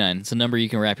 629. It's a number you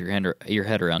can wrap your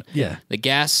head around. Yeah. The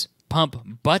gas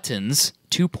pump buttons,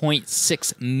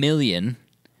 2.6 million.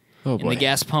 Oh And boy. the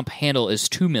gas pump handle is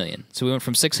 2 million. So we went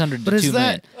from 600 But to is 2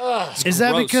 million. is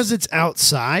that gross. because it's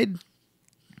outside?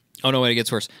 Oh, no, wait, it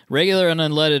gets worse. Regular and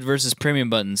unleaded versus premium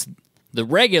buttons. The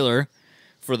regular,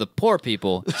 for the poor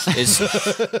people, is...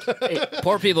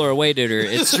 poor people are way dirtier.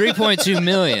 It's 3.2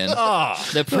 million.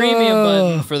 The premium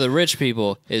button for the rich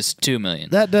people is 2 million.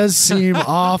 That does seem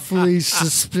awfully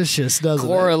suspicious, doesn't it?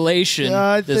 Correlation Yeah,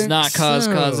 I does think not cause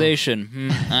so. causation.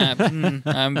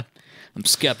 I'm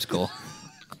skeptical.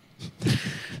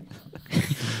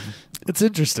 It's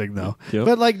interesting though. Yep.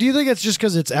 But like, do you think it's just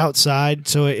because it's outside,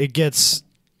 so it gets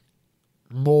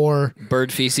more Bird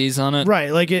feces on it.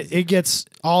 right? Like it gets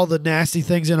all the nasty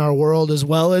things in our world as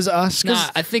well as us. 'Cause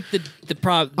Nah, I think the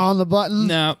problem. on the button.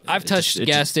 No, I've touched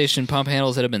gas station pump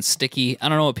handles that have been sticky. I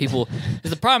don't know what people.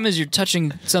 The problem is you're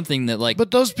touching something that like.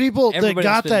 But those people that Everybody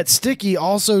got that's been- that sticky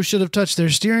also should have touched their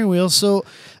steering wheel, so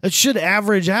it should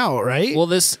average out, right? Well,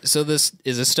 this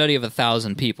is a study of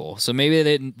 1,000 people. So maybe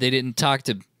they didn't talk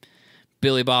to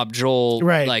Billy Bob Joel,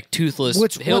 Right. like toothless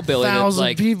Which hillbilly that 1,000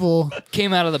 like people?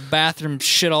 came out of the bathroom,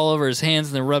 shit all over his hands,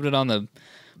 and then rubbed it on the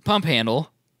pump handle.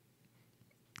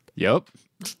 Yep.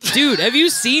 Dude, have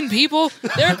you seen people?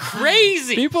 They're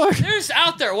crazy. People are- They're just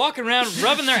out there walking around,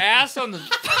 rubbing their ass on the.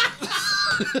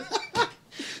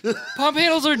 Pump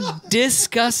handles are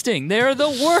disgusting. They're the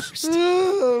worst.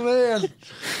 Oh man!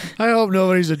 I hope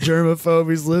nobody's a germaphobe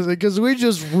who's listening because we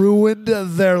just ruined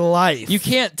their life. You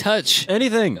can't touch.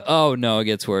 Anything. Oh no, it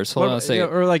gets worse. Hold on a second.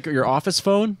 Or like your office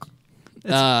phone.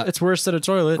 It's worse than a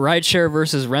toilet. Rideshare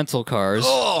versus rental cars.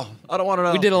 Oh, I don't want to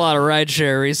know. We did a lot of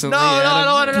rideshare recently. I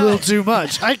don't want to a little too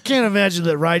much. I can't imagine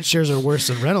that ride shares are worse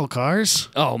than rental cars.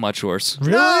 Oh, much worse.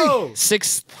 Really? No!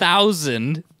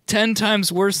 6,000, 10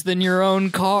 times worse than your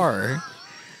own car.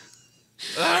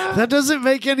 That doesn't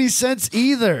make any sense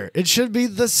either. It should be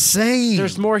the same.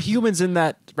 There's more humans in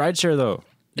that rideshare though.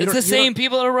 It's the same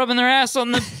people that are rubbing their ass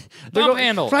on the pump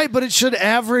handle. Right, but it should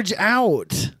average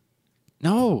out.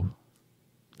 No.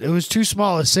 It was too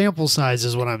small a sample size,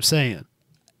 is what I'm saying.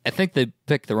 I think they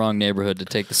picked the wrong neighborhood to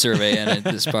take the survey, and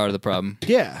it's part of the problem.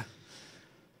 Yeah.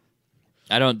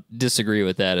 I don't disagree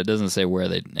with that. It doesn't say where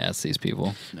they asked these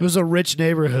people. It was a rich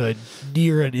neighborhood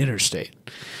near an interstate.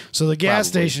 So the gas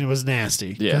Probably. station was nasty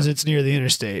Yeah. because it's near the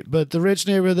interstate. But the rich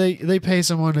neighborhood, they pay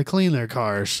someone to clean their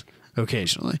cars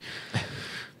occasionally.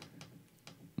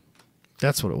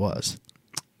 That's what it was.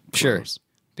 Sure. Gross.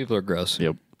 People are gross.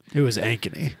 Yep. It was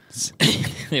Ankeny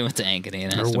They went to Ankeny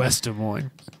and or asked them. West Des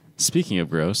Moines. Speaking of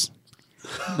gross,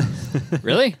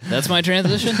 Really? That's my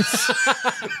transition?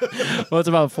 what's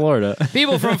about Florida?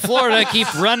 People from Florida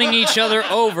keep running each other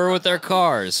over with their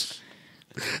cars.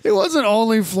 It wasn't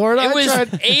only Florida. It I was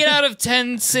tried. 8 out of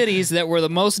 10 cities that were the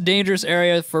most dangerous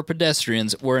area for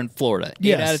pedestrians were in Florida.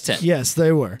 8 out of 10. Yes,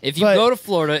 they were. If you But- go to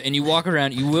Florida and you walk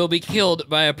around, you will be killed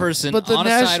by a person But the on a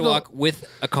national- sidewalk with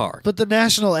a car. But the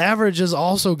national average has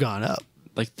also gone up.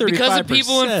 Like 35%. Because the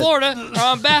people in Florida are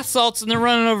on bath salts and they're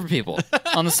running over people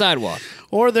on the sidewalk.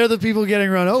 Or they're the people getting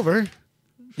run over.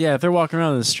 Yeah, if they're walking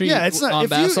around the street. Yeah, it's on not.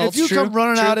 bath If salts, you come true,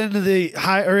 running true. out into the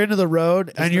high or into the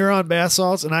road and you're on bath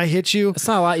salts and I hit you, It's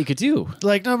not a lot you could do.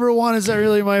 like number one, is that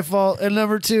really my fault? And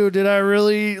number two, did I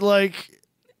really like?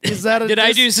 Is that a Did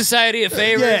I do society a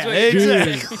favor? Yeah, Is what you're saying?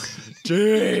 exactly.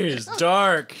 Jeez,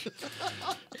 dark.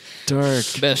 Dark.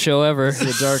 Best show ever.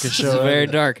 The darkest show It's ever. very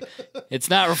dark. It's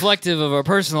not reflective of our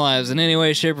personal lives in any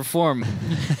way, shape, or form.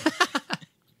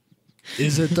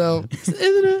 Is it though?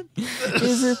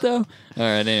 Is it though? All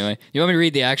right. Anyway, you want me to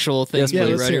read the actual thing? Yes, Yeah, please.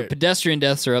 let's right hear here. it. Pedestrian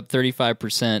deaths are up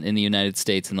 35% in the United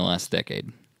States in the last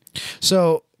decade.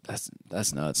 So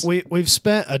That's nuts. we've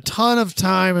spent a ton of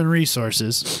time and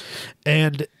resources,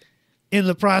 and in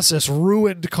the process,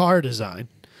 ruined car design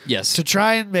Yes. to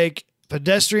try and make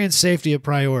pedestrian safety a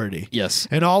priority. Yes.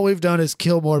 And all we've done is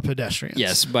kill more pedestrians.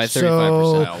 Yes, by 35%.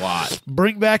 So a lot.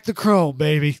 bring back the chrome,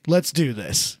 baby. Let's do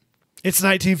this. It's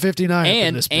 1959 up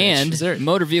in this bitch. Is there-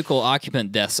 motor vehicle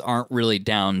occupant deaths aren't really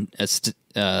down as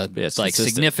it's like consistent.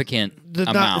 significant It's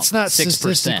amount. not 6%.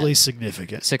 statistically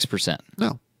significant. 6%.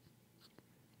 No.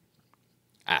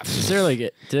 Is there like,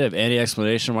 did it have any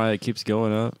explanation why it keeps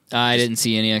going up? I didn't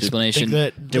see any I explanation.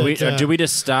 think that, Did we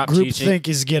just stop teaching? groupthink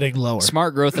is getting lower.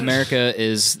 Smart Growth America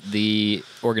is the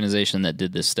organization that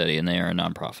did this study, and they are a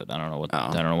nonprofit. I don't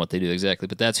know what they do exactly,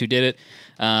 but that's who did it.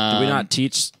 Do we not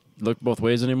teach look both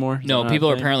ways anymore? Is No, that not people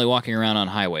a are thing? apparently walking around on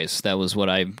highways. That was what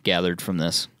I gathered from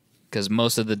this, because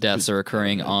most of the deaths are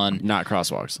occurring on not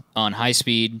crosswalks. high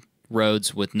speed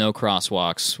roads with no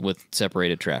crosswalks with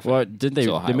separated traffic. Well, did they?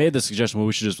 So a They highway. made the suggestion. Well,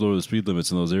 we should just lower the speed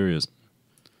limits in those areas.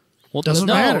 Well, Doesn't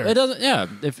no, matter. It doesn't. Yeah,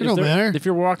 if don't they're- matter. if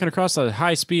you're walking across a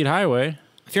high speed highway,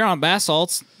 If you're on bath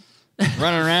salts,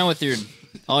 running around with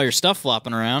all your stuff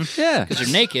flopping around, yeah, because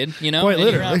you're naked, Quite and you're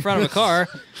literally. in front of a car,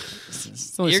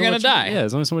 it's only you're so gonna much die. Yeah,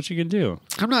 there's only so much you can do.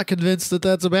 I'm not convinced that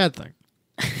that's a bad thing.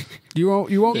 You won't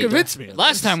convince me. of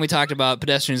Last this. time we talked about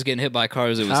pedestrians getting hit by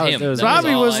cars, it was Oh, him. it was- That Robbie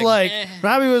all was like, eh.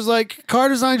 Robbie was like, car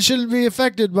design shouldn't be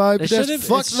affected by It shouldn't- pedestrians.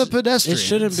 Fuck it's- the pedestrians. It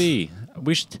shouldn't be.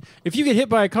 We should. If you get hit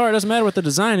by a car, it doesn't matter what the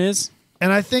design is.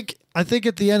 And I think at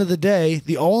the end of the day,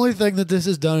 the only thing that this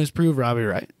has done is prove Robbie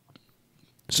right.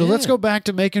 So let's go back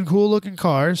to making cool-looking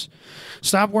cars.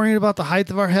 Stop worrying about the height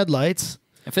of our headlights.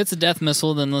 If it's a death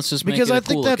missile, then let's just make Because it a I think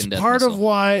cool-looking that's death part missile. of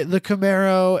why the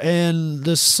Camaro and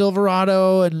the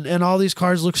Silverado and all these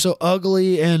cars look so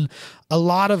ugly, and a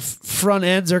lot of front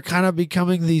ends are kind of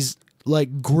becoming these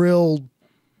like grill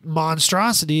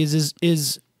monstrosities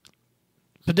is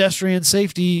pedestrian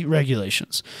safety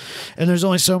regulations. And there's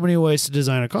only so many ways to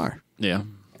design a car. Yeah.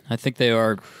 I think they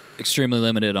are extremely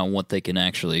limited on what they can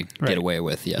actually Right. get away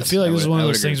with. Yes, I feel like this is one of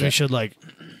those agree things with we that. should like.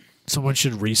 Someone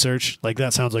should research. Like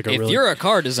that sounds like a If really. you're a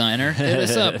car designer, hit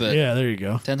us up at Yeah, there you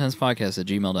go.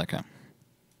 10tenspodcast@gmail.com.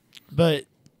 But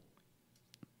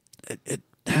it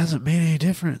hasn't made any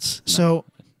difference. So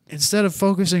instead of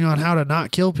focusing on how to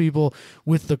not kill people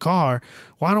with the car,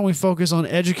 why don't we focus on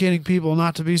educating people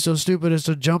not to be so stupid as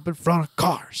to jump in front of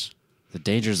cars? The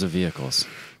dangers of vehicles.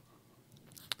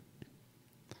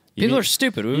 People are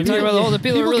stupid. We've been talking about the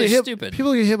people are really get hit, stupid.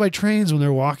 People get hit by trains when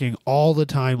they're walking all the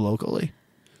time locally.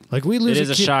 Like we lose It is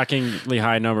a kid, shockingly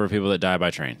high number of people that die by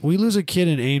train. we lose a kid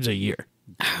in Ames a year.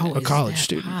 How A is college that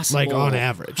student, possible? like on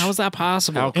average. How is that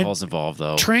possible? Alcohol's involved,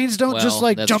 though. Trains don't Well, just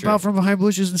like that's jump true. out from behind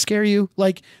bushes and scare you.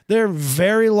 Like they're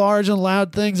very large and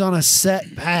loud things on a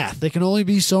set path. They can only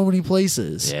be so many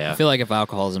places. Yeah. I feel like if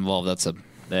alcohol is involved,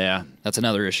 Yeah. that's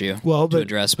another issue Well, to but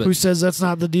address. But who says that's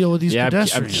not the deal with these Yeah, I'm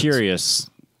pedestrians? curious.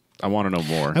 I want to know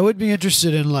more. I would be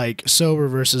interested in like sober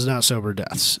versus not sober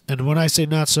deaths. And when I say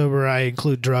not sober, I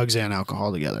include drugs and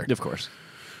alcohol together. Of course.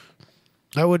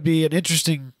 That would be an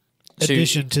interesting So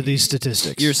addition to these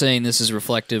statistics. you're saying this is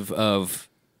reflective of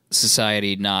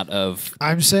society, not of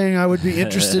I'm saying I would be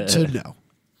interested to know.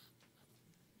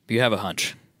 you have a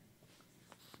hunch.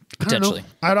 I don't know. Potentially.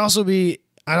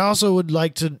 I'd also would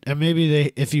like to, and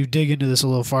maybe if you dig into this a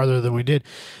little farther than we did,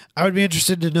 I would be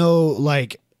interested to know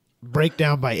like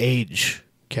breakdown by age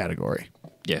category.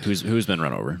 Yeah. Who's been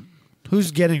run over? Who's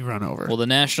getting run over? Well, the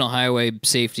National Highway and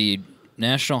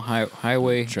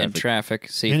Traffic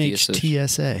Safety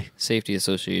NHTSA. Safety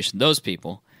Association. Those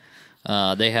people,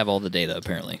 they have all the data.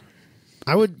 Apparently,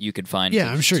 I would. you could find. Yeah,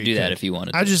 to, I'm sure to you do that could. if you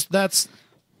wanted. I to. just that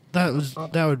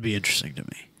would be interesting to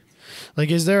me.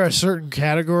 Like, is there a certain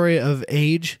category of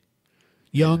age?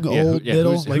 Young, old,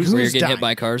 middle? who's- Like who's- who's where you're getting dying? hit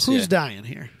by cars? Who's Yeah. dying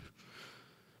here?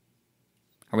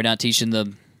 Are we not teaching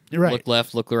the Right. look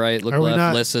left, look right, look Are we left,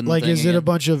 not listen? like? thing Is it a again?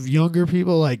 bunch of younger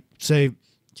people, like say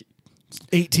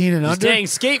 18 and under? Dang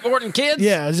skateboarding kids.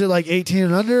 Yeah, is it like 18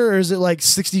 and under, or is it like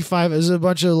 65? Is it a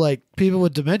bunch of like people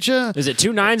with dementia? Is it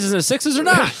 2 9s and a 6s or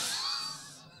not?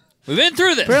 We've been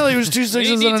through this. Apparently, it was 2 6s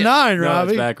and a detail. 9, No,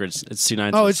 Robbie. it's backwards. It's 2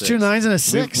 9s. Oh, and a it's 6. 2 9s and a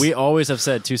 6. We always have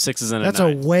said 2 6s and a That's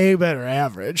 9. a way better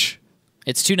average.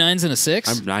 It's 2 9s and a 6.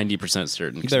 I'm 90%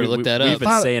 certain. You better look that We've up.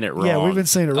 been saying it wrong. Yeah, we've been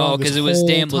saying it wrong. Oh, because it was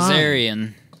Dan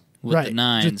Blazarian with right. the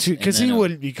 9s. Because he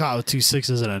wouldn't be caught with 2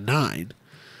 6s and a 9.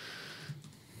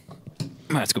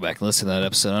 I might have to go back and listen to that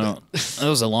episode. I don't. That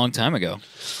was a long time ago.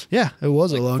 Yeah, it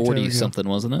was a long time 40 ago. something,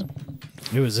 wasn't it?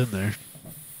 It was in there.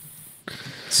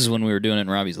 This is when we were doing it in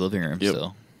Robbie's living room. Yep.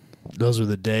 Still, Those were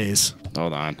the days.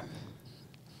 Hold on.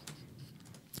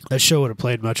 That show would have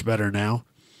played much better now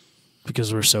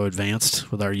because we're so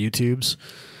advanced with our YouTubes.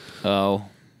 oh,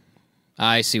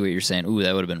 I see what you're saying. Ooh,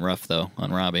 that would have been rough though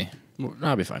on Robbie.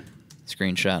 I'll be fine.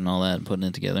 Screenshot and all that, and putting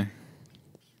it together.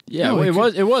 Yeah, No, well,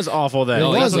 it was awful then.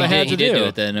 Oh, That's what I had he to did do.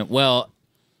 it then. Well,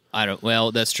 I don't.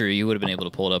 Well, that's true. You would have been able to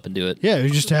pull it up and do it. Yeah, we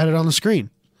just had it on the screen.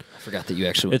 I forgot that you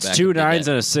actually. Went It's back 2 and did 9s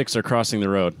that. and a 6 are crossing the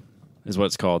road, is what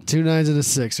it's called. 2 9s and a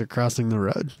 6 are crossing the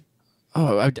road.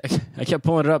 Oh, I kept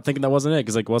pulling it up thinking that wasn't it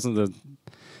because like wasn't the.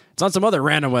 It's on some other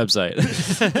random website.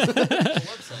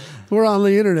 We're on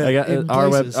the internet. I got in our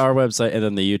places. website and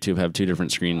then the YouTube have 2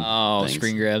 different screen. Oh, things.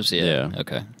 screen grabs. Yeah. Yeah.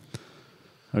 Okay.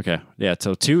 Okay, yeah.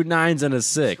 So 2 9s and a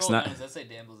 6. Not Does that say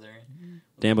Dan Blazarian?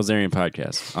 Dan Blazarian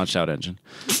podcast on Shout Engine.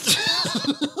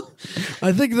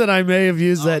 I think that I may have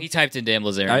used that. He typed in Dan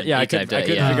Blazarian. Yeah, He I couldn't typed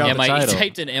it, figure out the He title.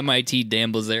 typed in MIT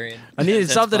Dan Blazarian. I needed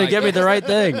That's something to get me the right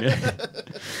thing.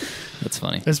 That's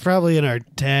funny. It's probably in our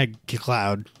tag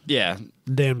cloud. Yeah.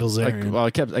 Dan Bilzerian. Well,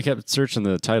 I kept searching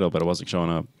the title, but it wasn't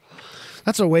showing up.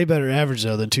 That's a way better average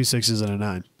though than 2 6s and a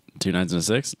 9. 2 9s and a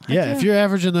 6. Yeah, if you're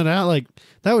averaging that out, like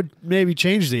that would maybe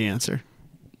change the answer.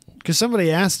 Because somebody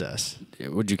asked us.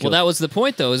 Would you kill? Well, that was the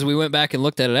point, though, is we went back and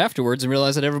looked at it afterwards and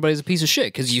realized that everybody's a piece of shit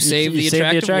because you saved the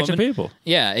attractive woman. people.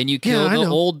 Yeah, and you killed I the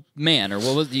know. old man, or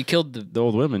what was you killed the The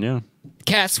old women, yeah.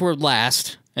 cats were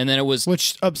last, and then it was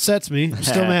Which upsets me. I'm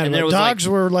still mad And then about it it. was Dogs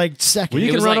like- were like second. Well, you it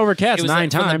can was run like- over cats it was 9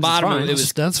 like from the times, it's bottom of fine. it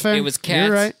was That's fair. It was You're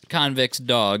cats, right. convicts,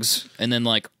 dogs, and then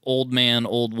like old man,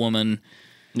 old woman,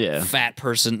 Yeah. fat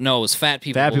person. No, it was fat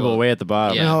people. Fat people below. way at the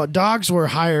bottom. Yeah. No, dogs were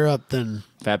higher up than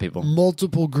Fat people.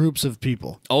 multiple groups of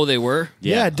people. Oh, they were?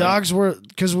 Yeah, dogs were,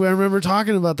 because I remember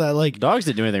talking about that. Like, Dogs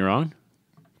didn't do anything wrong,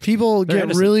 people They're get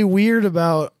innocent. really weird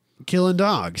about killing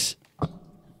dogs.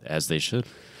 as they should.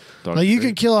 Dogs Like, are you great.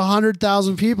 can kill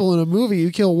 100,000 people in a movie. You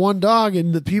kill one dog,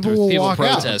 and the people will People walk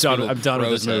out. protest. I'm people done with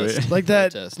this protest. movie. Like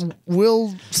that Protest.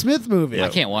 Will Smith movie. I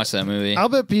can't watch that movie. I'll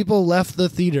bet people left the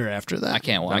theater after that. I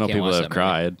can't I watch. know Can't people watch that that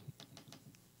have movie. cried.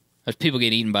 There's people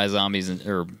get eaten by zombies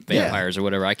or vampires or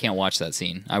whatever. I can't watch that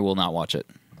scene. I will not watch it.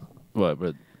 What?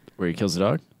 Where he kills the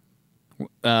dog?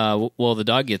 Well, the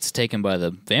dog gets taken by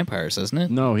the vampires, doesn't it?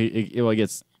 No, he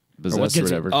gets possessed or gets-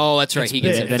 whatever. Oh, that's right. He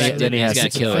gets bit. infected. Then he He's has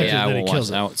got to killed. infected, Yeah, I then won't he watch.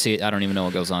 kills I don't see. I don't even know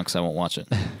what goes on because I won't watch it.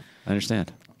 I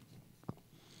understand.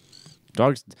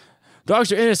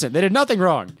 Dogs are innocent. They did nothing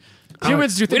wrong.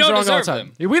 Humans do things don't wrong all the deserve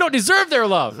time. We don't deserve their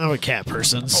love. I'm a cat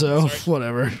person, so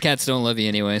whatever. Cats don't love you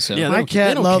anyway, so Yeah, My they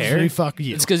cat don't loves care. me. Fuck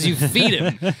you. it's because you feed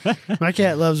him. My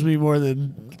cat loves me more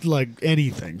than like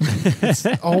anything. It's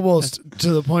almost to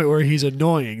the point where he's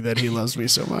annoying that he loves me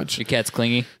so much. Your cat's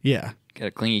clingy. Yeah, Got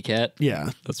a clingy cat. yeah.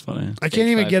 That's funny. I can't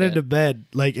even five get cat. into bed,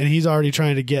 like, and he's already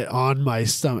trying to get on my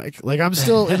stomach. Like, I'm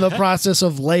still in the process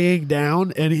of laying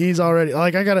down, and he's already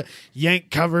like, I gotta yank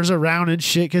covers around and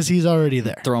shit because he's already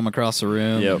there. Throw him across the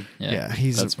room. Yep. Yeah,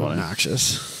 he's That's funny.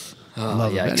 obnoxious. Oh,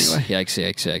 Love him yikes. anyway.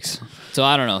 Yikes. So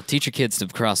I don't know. Teach your kids to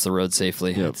cross the road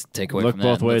safely. Yep. Let's take away Look from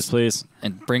that. both ways, please.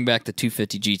 And bring back the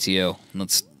 250 GTO.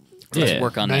 Let's Yeah.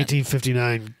 work on that.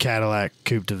 1959 Cadillac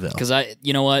Coupe de Ville. Because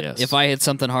you know what? Yes. If I hit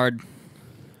something hard,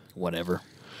 whatever.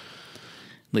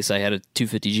 At least I had a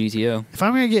 250 GTO. If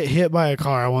I'm gonna get hit by a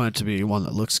car, I want it to be one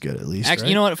that looks good at least. Actually, right?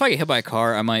 you know what? If I get hit by a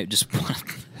car, I might just want to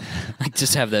like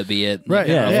just have that be it. Right, I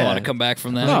don't know if yeah. I want to come back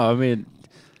from that. No, I mean,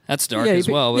 That's dark as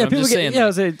well. But yeah, I'm people just saying.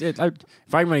 get,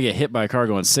 if I'm going to get hit by a car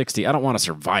going 60, I don't want to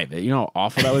survive it. You know how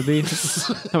awful that would be?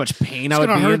 How much pain I would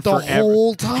gonna be hurt in the forever.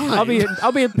 whole time.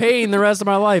 I'll be in pain the rest of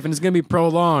my life, and it's going to be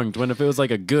prolonged. When if it was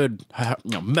like a good,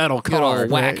 metal Good old car,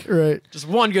 whack. Right. just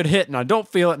one good hit, and I don't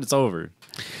feel it, and it's over.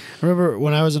 Remember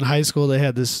when I was in high school, they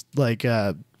had this like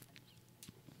a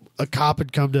cop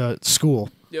had come to school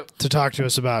to talk to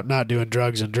us about not doing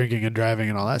drugs and drinking and driving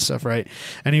and all that stuff, right?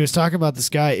 And he was talking about this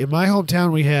guy in my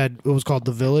hometown. We had what was called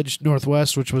the Village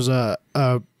Northwest, which was a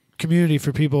community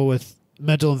for people with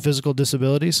mental and physical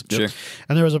disabilities. Sure.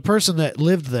 And there was a person that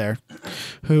lived there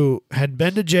who had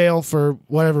been to jail for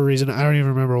whatever reason. I don't even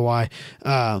remember why.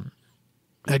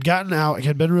 Had gotten out,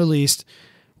 had been released,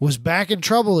 was back in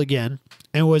trouble again,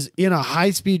 and was in a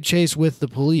high-speed chase with the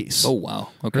police. Oh wow.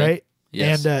 Okay. Right?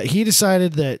 Yes. And he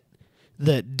decided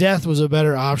that death was a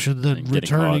better option than Getting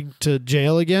returning to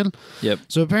jail again. Yep.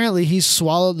 So apparently he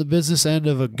swallowed the business end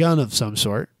of a gun of some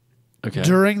sort Okay.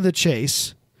 during the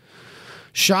chase,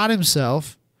 shot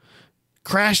himself,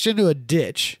 crashed into a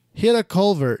ditch, hit a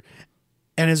culvert,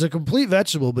 and is a complete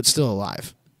vegetable but still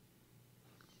alive.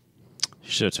 You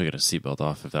should have taken a seatbelt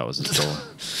off if that was his goal.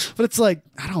 But it's like,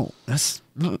 I don't. That's-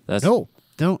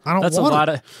 no. I don't That's a want lot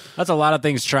it. of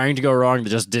things trying to go wrong that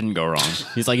just didn't go wrong.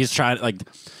 He's trying like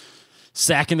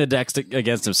sacking the decks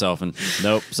against himself, and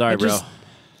nope, sorry, bro.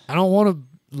 I don't want to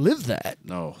live that.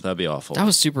 No, that'd be awful. That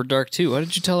was super dark too. Why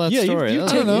did you tell that Yeah, you- story? you That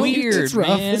was don't know. weird, It's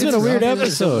rough. man. It's been a weird It's a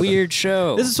episode. weird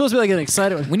show. This is supposed to be like an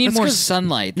exciting. We need That's more 'cause-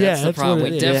 sunlight. Yeah, That's the that's what problem. it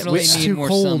We is. definitely It's need too more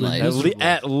cold and sunlight. miserable.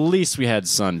 At least we had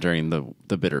sun during the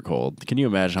bitter cold. Can you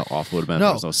imagine how awful it would have been if No,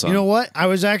 there was no sun? you know what? I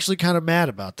was actually kind of mad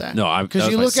about that. No, that because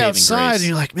was you my look saving outside grace. and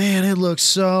you're like, man, it looks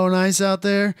so nice out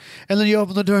there, and then you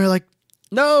open the door, you're like,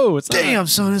 No, it's damn, not.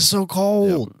 son, it's so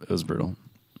cold. It was brutal.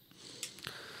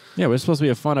 Yeah, we're supposed to be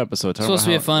a fun episode. It's supposed to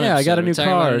be a fun Yeah, I got a episode. new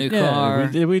We're talking about car.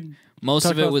 a new car. We Most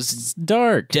talked of it about was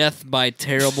dark. death by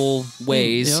terrible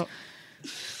ways. Yep.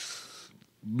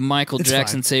 Michael It's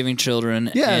Jackson fine. saving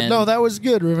children. Yeah, and, no, that was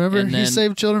good. Remember, and he then-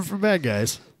 saved children from bad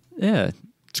guys. Yeah.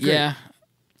 great. yeah.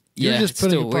 You're Yeah, just it's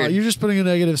putting still weird. you're just putting a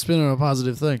negative spin on a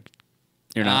positive thing.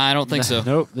 You're not. I don't think so.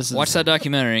 Nope. This is Watch that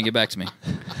documentary and get back to me.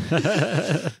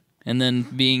 And then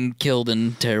being killed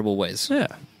in terrible ways. Yeah.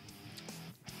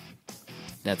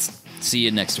 See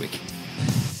you next week.